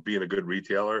example of being a good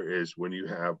retailer is when you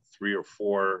have 3 or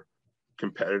 4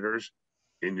 competitors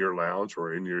in your lounge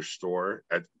or in your store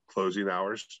at closing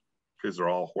hours, because they're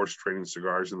all horse trading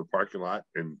cigars in the parking lot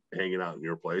and hanging out in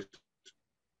your place,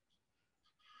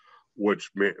 which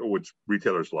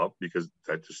retailers love, because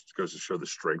that just goes to show the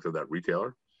strength of that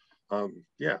retailer.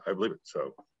 Yeah, I believe it.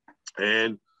 So,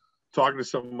 and talking to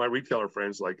some of my retailer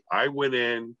friends, like, I went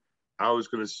in, I was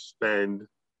going to spend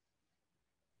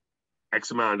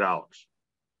X amount of dollars.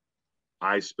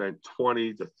 I spent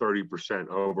 20 to 30%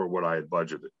 over what I had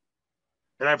budgeted.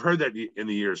 And I've heard that in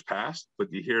the years past, but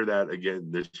to hear that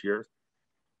again this year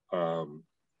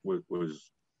was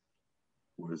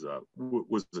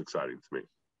exciting to me,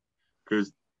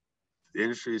 because the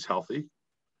industry is healthy.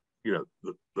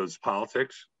 Those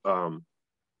politics. We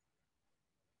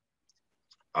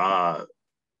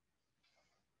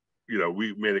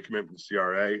made a commitment to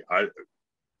CRA. It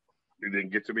didn't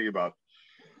get to me about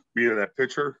being in that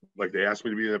picture. Like, they asked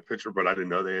me to be in that picture, but I didn't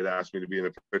know they had asked me to be in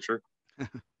the picture.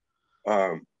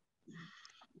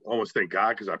 Almost thank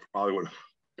God, because I probably would have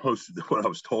posted what I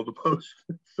was told to post.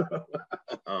 So,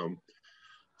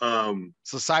 So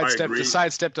I agree.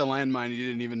 sidestepped a landmine. You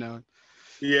didn't even know it.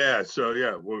 Yeah. So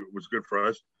yeah, it was good for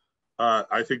us.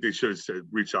 I think they should have said,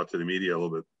 reach out to the media a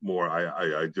little bit more.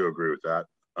 I do agree with that.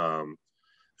 At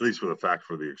least for the fact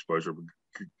for the exposure,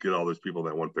 get all those people in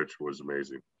that one picture was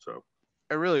amazing. So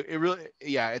It really,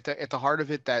 yeah. At the heart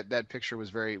of it, that picture was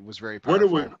very what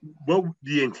powerful. what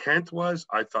the intent was,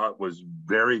 I thought was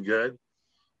very good.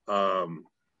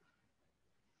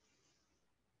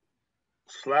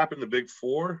 Slapping the big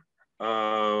four,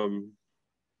 I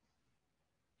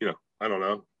don't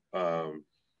know.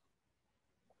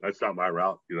 That's not my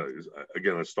route.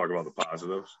 Again, let's talk about the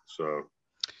positives. So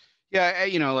Yeah,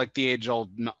 like the age-old,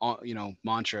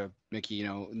 mantra, Mickey.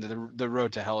 The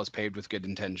road to hell is paved with good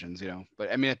intentions.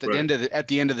 But I mean, at the end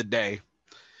of the day,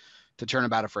 to turn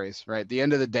about a phrase, right? At the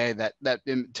end of the day, that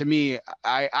to me,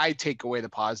 I take away the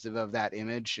positive of that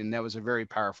image, and that was a very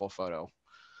powerful photo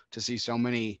to see so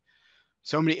many,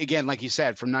 again, like you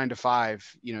said, from 9 to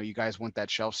 5, you guys want that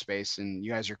shelf space, and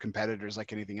you guys are competitors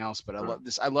like anything else. But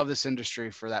I love this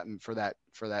industry for that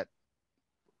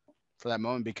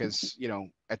moment, because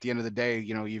at the end of the day,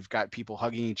 you've got people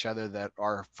hugging each other that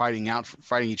are fighting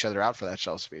each other out for that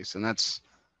shelf space, and that's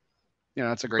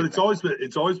that's a great. But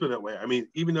it's always been that way. I mean,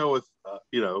 even though with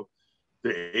the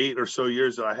 8 or so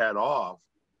years that I had off,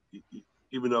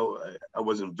 even though I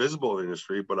wasn't visible in the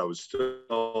industry, but I was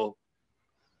still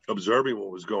observing what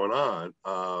was going on.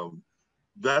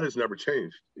 That has never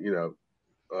changed, and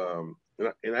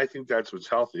I think that's what's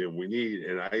healthy and we need.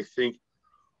 And I think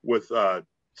with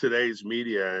today's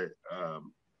media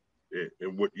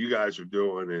and what you guys are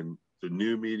doing and the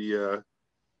new media,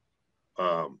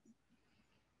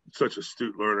 such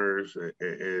astute learners,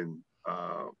 and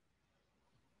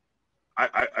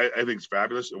I think it's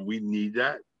fabulous, and we need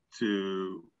that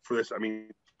for this. I mean,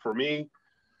 for me,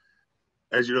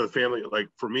 as you know, the family, like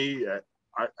for me,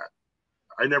 I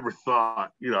never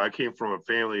thought, I came from a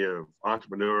family of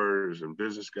entrepreneurs and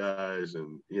business guys,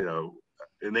 and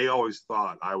and they always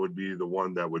thought I would be the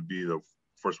one that would be the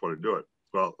first one to do it.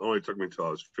 Well, it only took me until I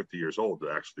was 50 years old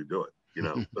to actually do it,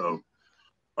 So,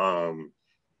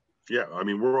 yeah, I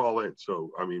mean, we're all in.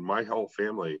 So, I mean, my whole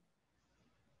family,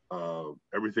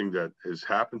 everything that has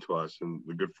happened to us and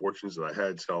the good fortunes that I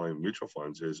had selling mutual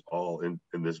funds is all in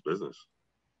this business.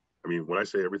 I mean, when I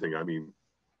say everything, I mean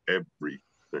everything.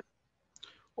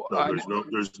 No,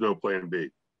 there's no plan B.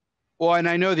 Well, and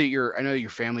I know your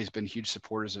family's been huge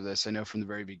supporters of this. I know from the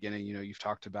very beginning, you've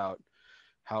talked about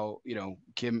how,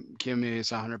 Kim is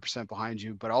 100% behind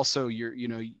you, but also your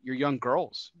young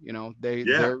girls,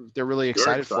 they're really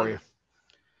excited for you.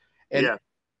 And yeah.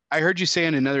 I heard you say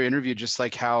in another interview, just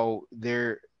like how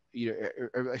they're,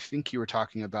 I think you were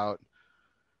talking about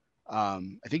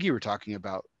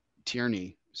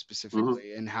Tierney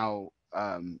specifically, and how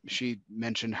she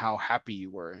mentioned how happy you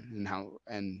were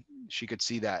and she could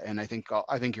see that. And I think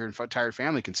your entire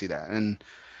family can see that. And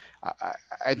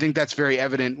I think that's very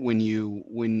evident when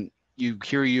you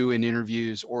hear you in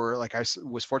interviews, or like I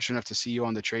was fortunate enough to see you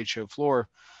on the trade show floor.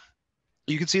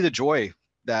 You can see the joy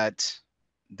that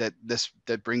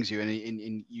brings you,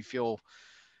 and you feel,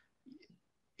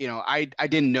 I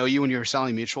didn't know you when you were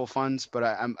selling mutual funds, but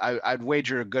I'd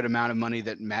wager a good amount of money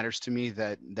that matters to me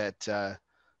that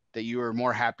you were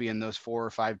more happy in those 4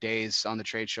 or 5 days on the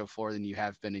trade show floor than you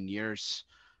have been in years,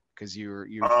 because you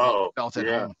felt at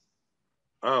home.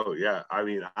 Oh yeah. I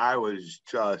mean, I was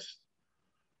just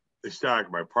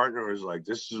ecstatic. My partner was like,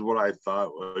 this is what I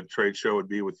thought a trade show would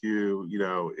be with you.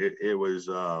 It was,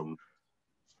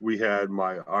 we had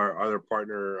our other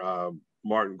partner,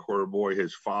 Martin Quarterboy,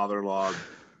 his father-in-law,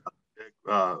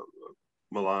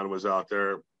 Milan was out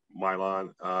there.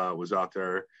 Milan was out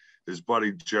there, his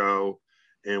buddy Joe,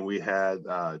 and we had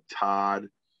Todd.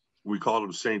 We called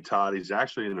him St. Todd. He's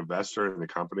actually an investor in the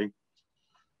company.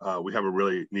 We have a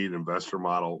really neat investor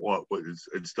model. Well,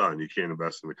 it's done. You can't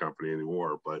invest in the company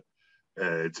anymore, but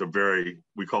it's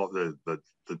we call it the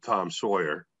Tom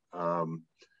Sawyer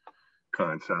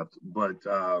concept. But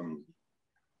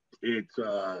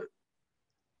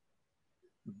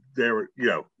they were,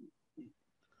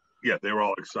 they were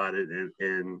all excited.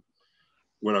 And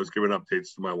when I was giving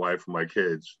updates to my wife and my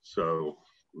kids, so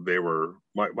they were,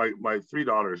 my 3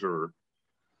 daughters are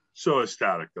so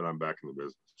ecstatic that I'm back in the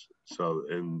business. So,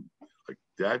 and like,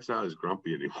 Dad's not as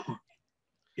grumpy anymore,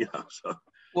 so.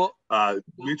 Well,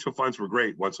 mutual funds were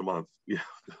great once a month,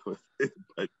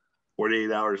 but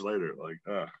 48 hours later, like,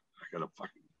 I gotta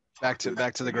fucking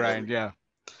back to the grind. Yeah.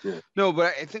 No,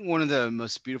 but I think one of the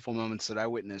most beautiful moments that I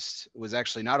witnessed was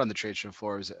actually not on the trade show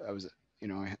floor. I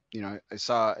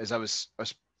saw, as I was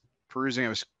perusing, I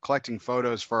was collecting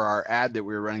photos for our ad that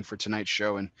we were running for tonight's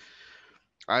show, and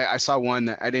I saw one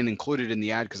that I didn't include it in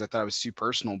the ad because I thought it was too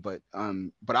personal, but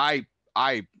I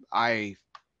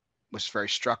was very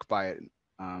struck by it.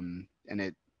 And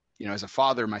it, you know, as a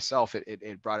father myself,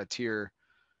 it brought a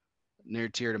near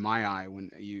tear to my eye when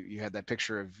you had that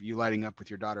picture of you lighting up with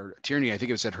your daughter Tierney. I think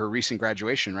it was at her recent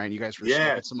graduation, right? You guys were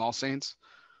smoking some All Saints.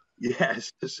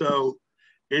 Yes. So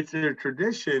it's a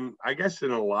tradition, I guess,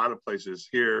 in a lot of places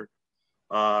here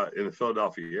in the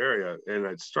Philadelphia area. And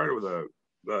it started with a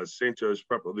St. Joe's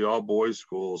Prep, the all boys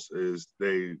schools, is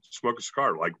they smoke a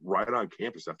cigar like right on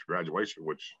campus after graduation,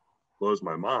 which blows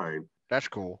my mind. That's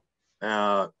cool.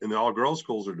 And the all girls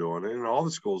schools are doing it, and all the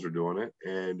schools are doing it.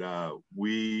 And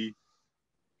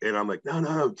and I'm like,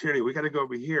 no, Tierney, we got to go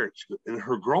over here. And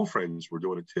her girlfriends were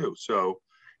doing it too. So,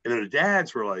 and then the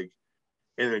dads were like,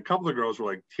 and a couple of girls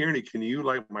were like, Tierney, can you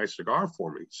light my cigar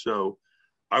for me? So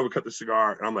I would cut the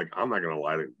cigar, and I'm like, I'm not going to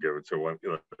light it and give it to one.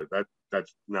 You know,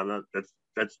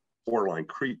 that's borderline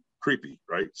creepy,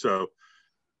 right? So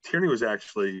Tierney was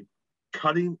actually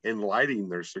cutting and lighting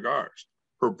their cigars.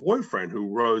 Her boyfriend, who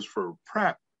rose for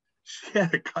prep, she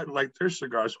had to cut and light their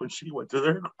cigars when she went to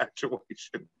their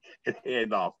graduation and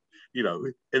hand off. You know,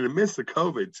 in the midst of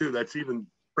COVID too. That's even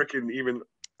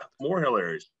more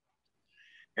hilarious.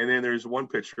 And then there's one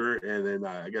picture, and then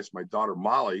I guess my daughter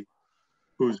Molly,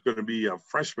 who's going to be a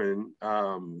freshman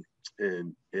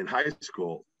in high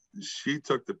school, she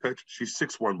took the picture. She's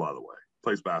 6'1", by the way,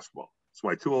 plays basketball. So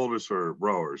my two oldest are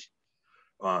rowers,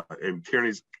 and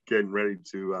Tierney's getting ready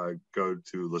to go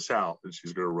to LaSalle, and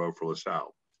she's going to row for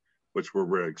LaSalle, which we're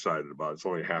really excited about. It's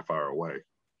only a half hour away.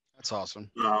 That's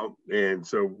awesome. And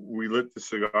so we lit the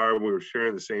cigar, and we were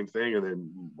sharing the same thing, and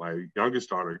then my youngest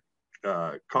daughter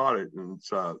caught it, and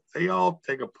so they all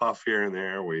take a puff here and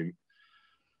there. We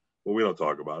don't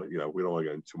talk about it. You know, we don't want to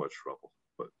get in too much trouble.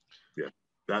 But yeah,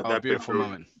 that beautiful picture,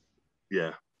 moment.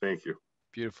 Yeah, thank you.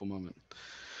 Beautiful moment.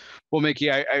 Well,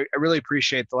 Mickey, I really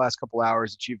appreciate the last couple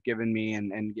hours that you've given me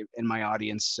and my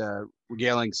audience,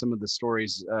 regaling some of the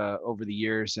stories over the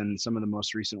years and some of the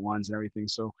most recent ones and everything.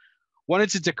 So, wanted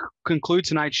to conclude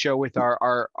tonight's show with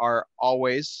our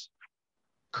always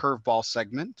curveball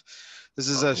segment. This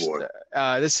is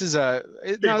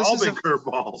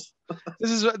curveballs.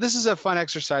 This is a fun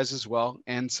exercise as well.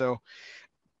 And so,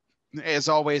 as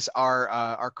always,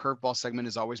 our curveball segment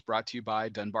is always brought to you by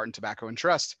Dunbarton Tobacco and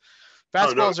Trust.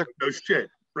 Fastballs are no shit.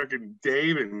 Freaking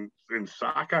Dave and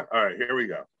Saka. All right, here we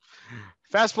go.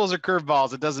 Fastballs are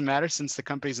curveballs. It doesn't matter. Since the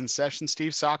company's inception,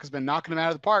 Steve Saka has been knocking them out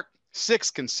of the park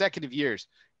 6 consecutive years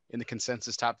in the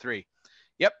consensus top 3.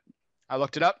 Yep, I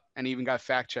looked it up and even got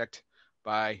fact checked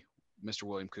by Mr.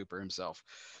 William Cooper himself.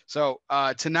 So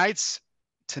tonight's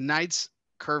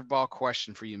curveball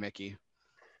question for you, Mickey.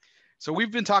 So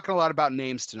we've been talking a lot about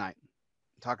names tonight.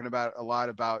 Talking about a lot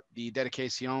about the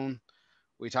Dedicación.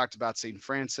 We talked about St.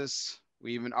 Francis.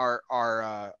 We even our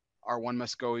One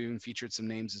Must Go even featured some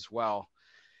names as well.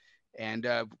 And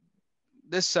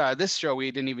this show we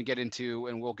didn't even get into,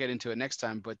 and we'll get into it next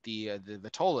time. But the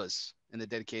Vitolas and the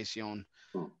Dedicación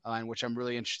line, which I'm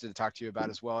really interested to talk to you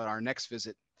about as well at our next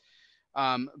visit.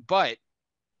 But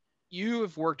you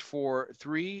have worked for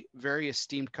 3 very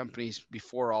esteemed companies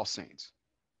before All Saints: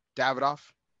 Davidoff,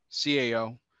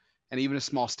 CAO, and even a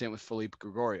small stint with Philippe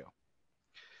Gregorio.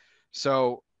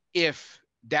 So if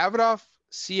Davidoff,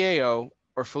 CAO,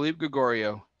 or Philippe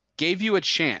Gregorio gave you a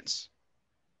chance,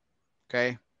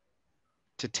 okay,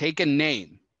 to take a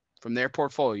name from their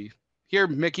portfolio, here,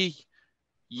 Mickey,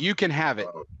 you can have it.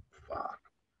 Oh, fuck.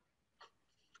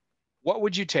 What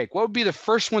would you take? What would be the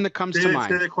first one that comes to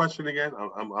mind? Say the question again.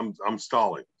 I'm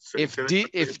stalling. If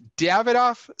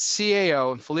Davidoff,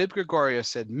 CAO, and Philippe Gregorio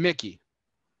said, Mickey,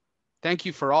 thank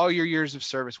you for all your years of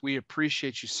service. We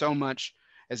appreciate you so much.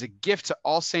 As a gift to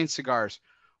All Saints Cigars,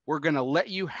 we're going to let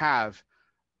you have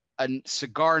a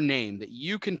cigar name that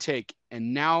you can take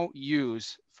and now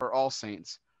use for All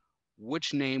Saints.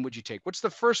 Which name would you take? What's the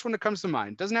first one that comes to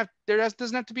mind? Doesn't have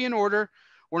to be in order.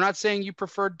 We're not saying you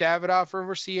prefer Davidoff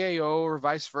over CAO or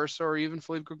vice versa, or even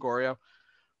Philippe Gregorio.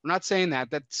 We're not saying that.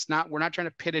 We're not trying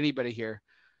to pit anybody here.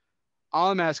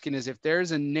 All I'm asking is if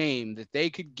there's a name that they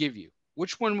could give you,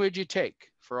 which one would you take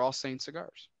for All Saints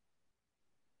Cigars?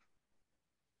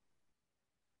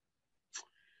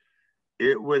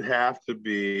 It would have to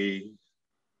be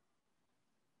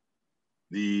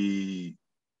can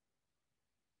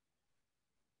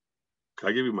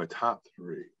I give you my top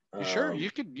 3? Sure, you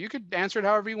could answer it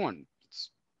however you want.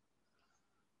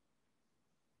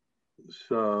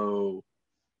 So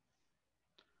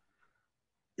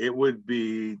it would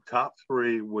be top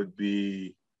 3 would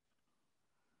be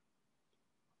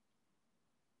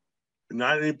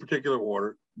not in any particular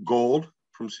order. Gold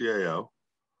from CAO.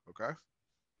 Okay.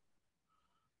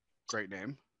 Great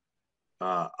name.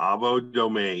 Avo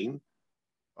Domain.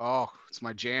 Oh, it's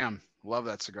my jam. Love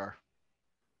that cigar.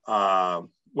 Well,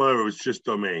 it was just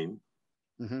Domain.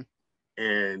 Mm-hmm.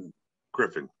 And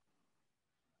Griffin.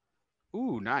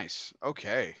 Ooh, nice.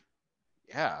 Okay.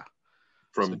 Yeah.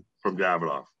 From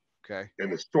Davidoff. Okay.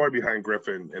 And the story behind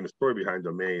Griffin and the story behind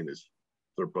Domain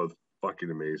they're both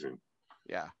fucking amazing.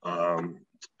 Yeah.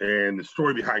 And the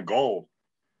story behind Gold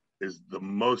is the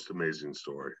most amazing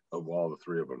story of all the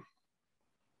three of them.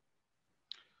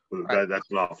 That's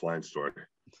an offline story.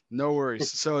 No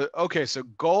worries. So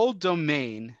Gold,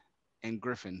 Domain, and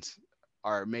Griffins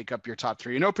make up your top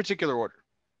three in no particular order.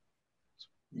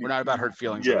 We're not about hurt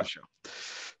feelings on the show.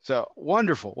 So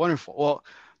wonderful. Well,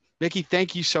 Micky,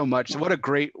 thank you so much. What a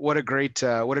great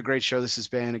show this has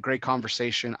been. A great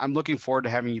conversation. I'm looking forward to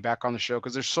having you back on the show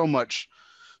because there's so much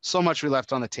we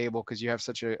left on the table because you have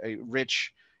such a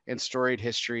rich and storied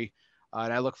history.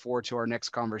 And I look forward to our next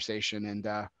conversation and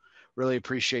really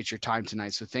appreciate your time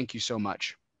tonight. So thank you so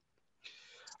much.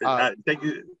 Thank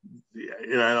you.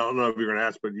 I don't know if you're going to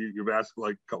ask, but you've asked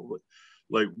like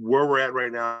where we're at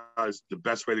right now is the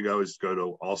best way to go is go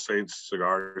to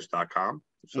allsaintscigars.com.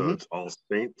 So it's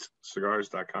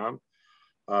allsaintscigars.com.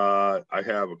 I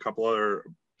have a couple other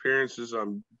appearances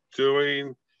I'm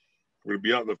doing. We're going to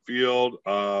be out in the field.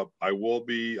 I will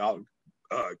be out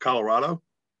Colorado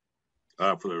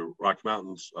for the Rocky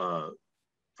Mountains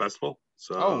Festival.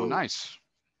 So nice.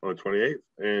 On the 28th.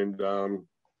 And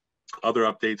other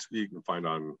updates you can find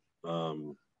on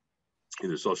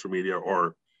either social media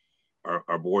or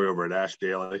our boy over at Ash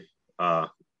Daily.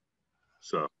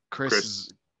 So Chris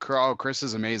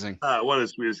is amazing. What a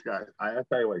sweetest guy. I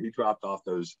tell you what, he dropped off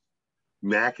those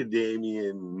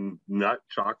macadamia nut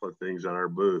chocolate things on our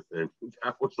booth, and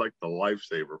that was like the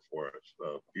lifesaver for us.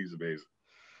 So he's amazing.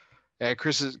 Yeah,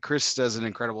 Chris does an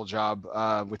incredible job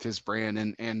with his brand,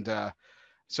 and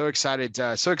so excited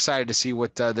to see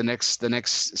what the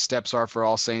next steps are for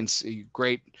All Saints.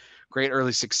 Great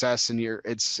early success, and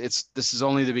this is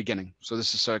only the beginning. So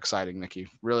this is so exciting, Micky.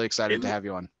 Really excited to have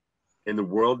you on. And the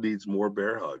world needs more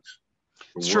bear hugs.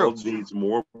 The world needs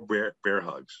more bear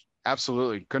hugs.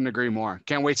 Absolutely. Couldn't agree more.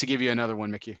 Can't wait to give you another one,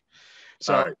 Micky.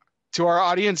 So to our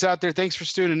audience out there, thanks for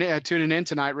tuning in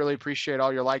tonight. Really appreciate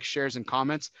all your likes, shares, and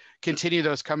comments. Continue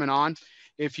those coming on.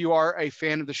 If you are a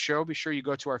fan of the show, be sure you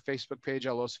go to our Facebook page,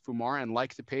 ELOSOFUMAR, and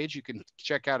like the page. You can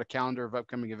check out a calendar of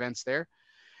upcoming events there,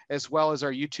 as well as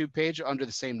our YouTube page under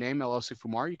the same name,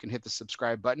 ELOSOFUMAR. You can hit the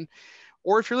subscribe button.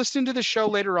 Or if you're listening to the show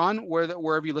later on,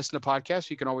 wherever you listen to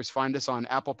podcasts, you can always find us on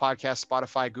Apple Podcasts,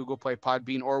 Spotify, Google Play,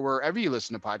 Podbean, or wherever you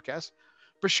listen to podcasts.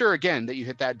 For sure, again, that you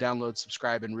hit that download,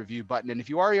 subscribe, and review button. And if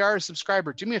you already are a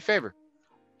subscriber, do me a favor.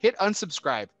 Hit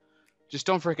unsubscribe. Just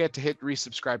don't forget to hit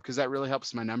resubscribe because that really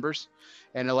helps my numbers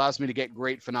and it allows me to get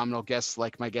great, phenomenal guests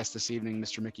like my guest this evening,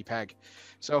 Mr. Micky Pegg.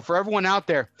 So for everyone out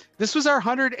there, this was our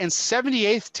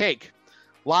 178th take.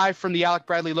 Live from the Alec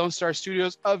Bradley Lone Star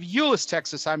Studios of Euless,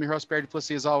 Texas. I'm your host, Barry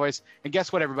Duplessis, as always. And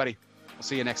guess what, everybody? We'll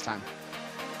see you next time.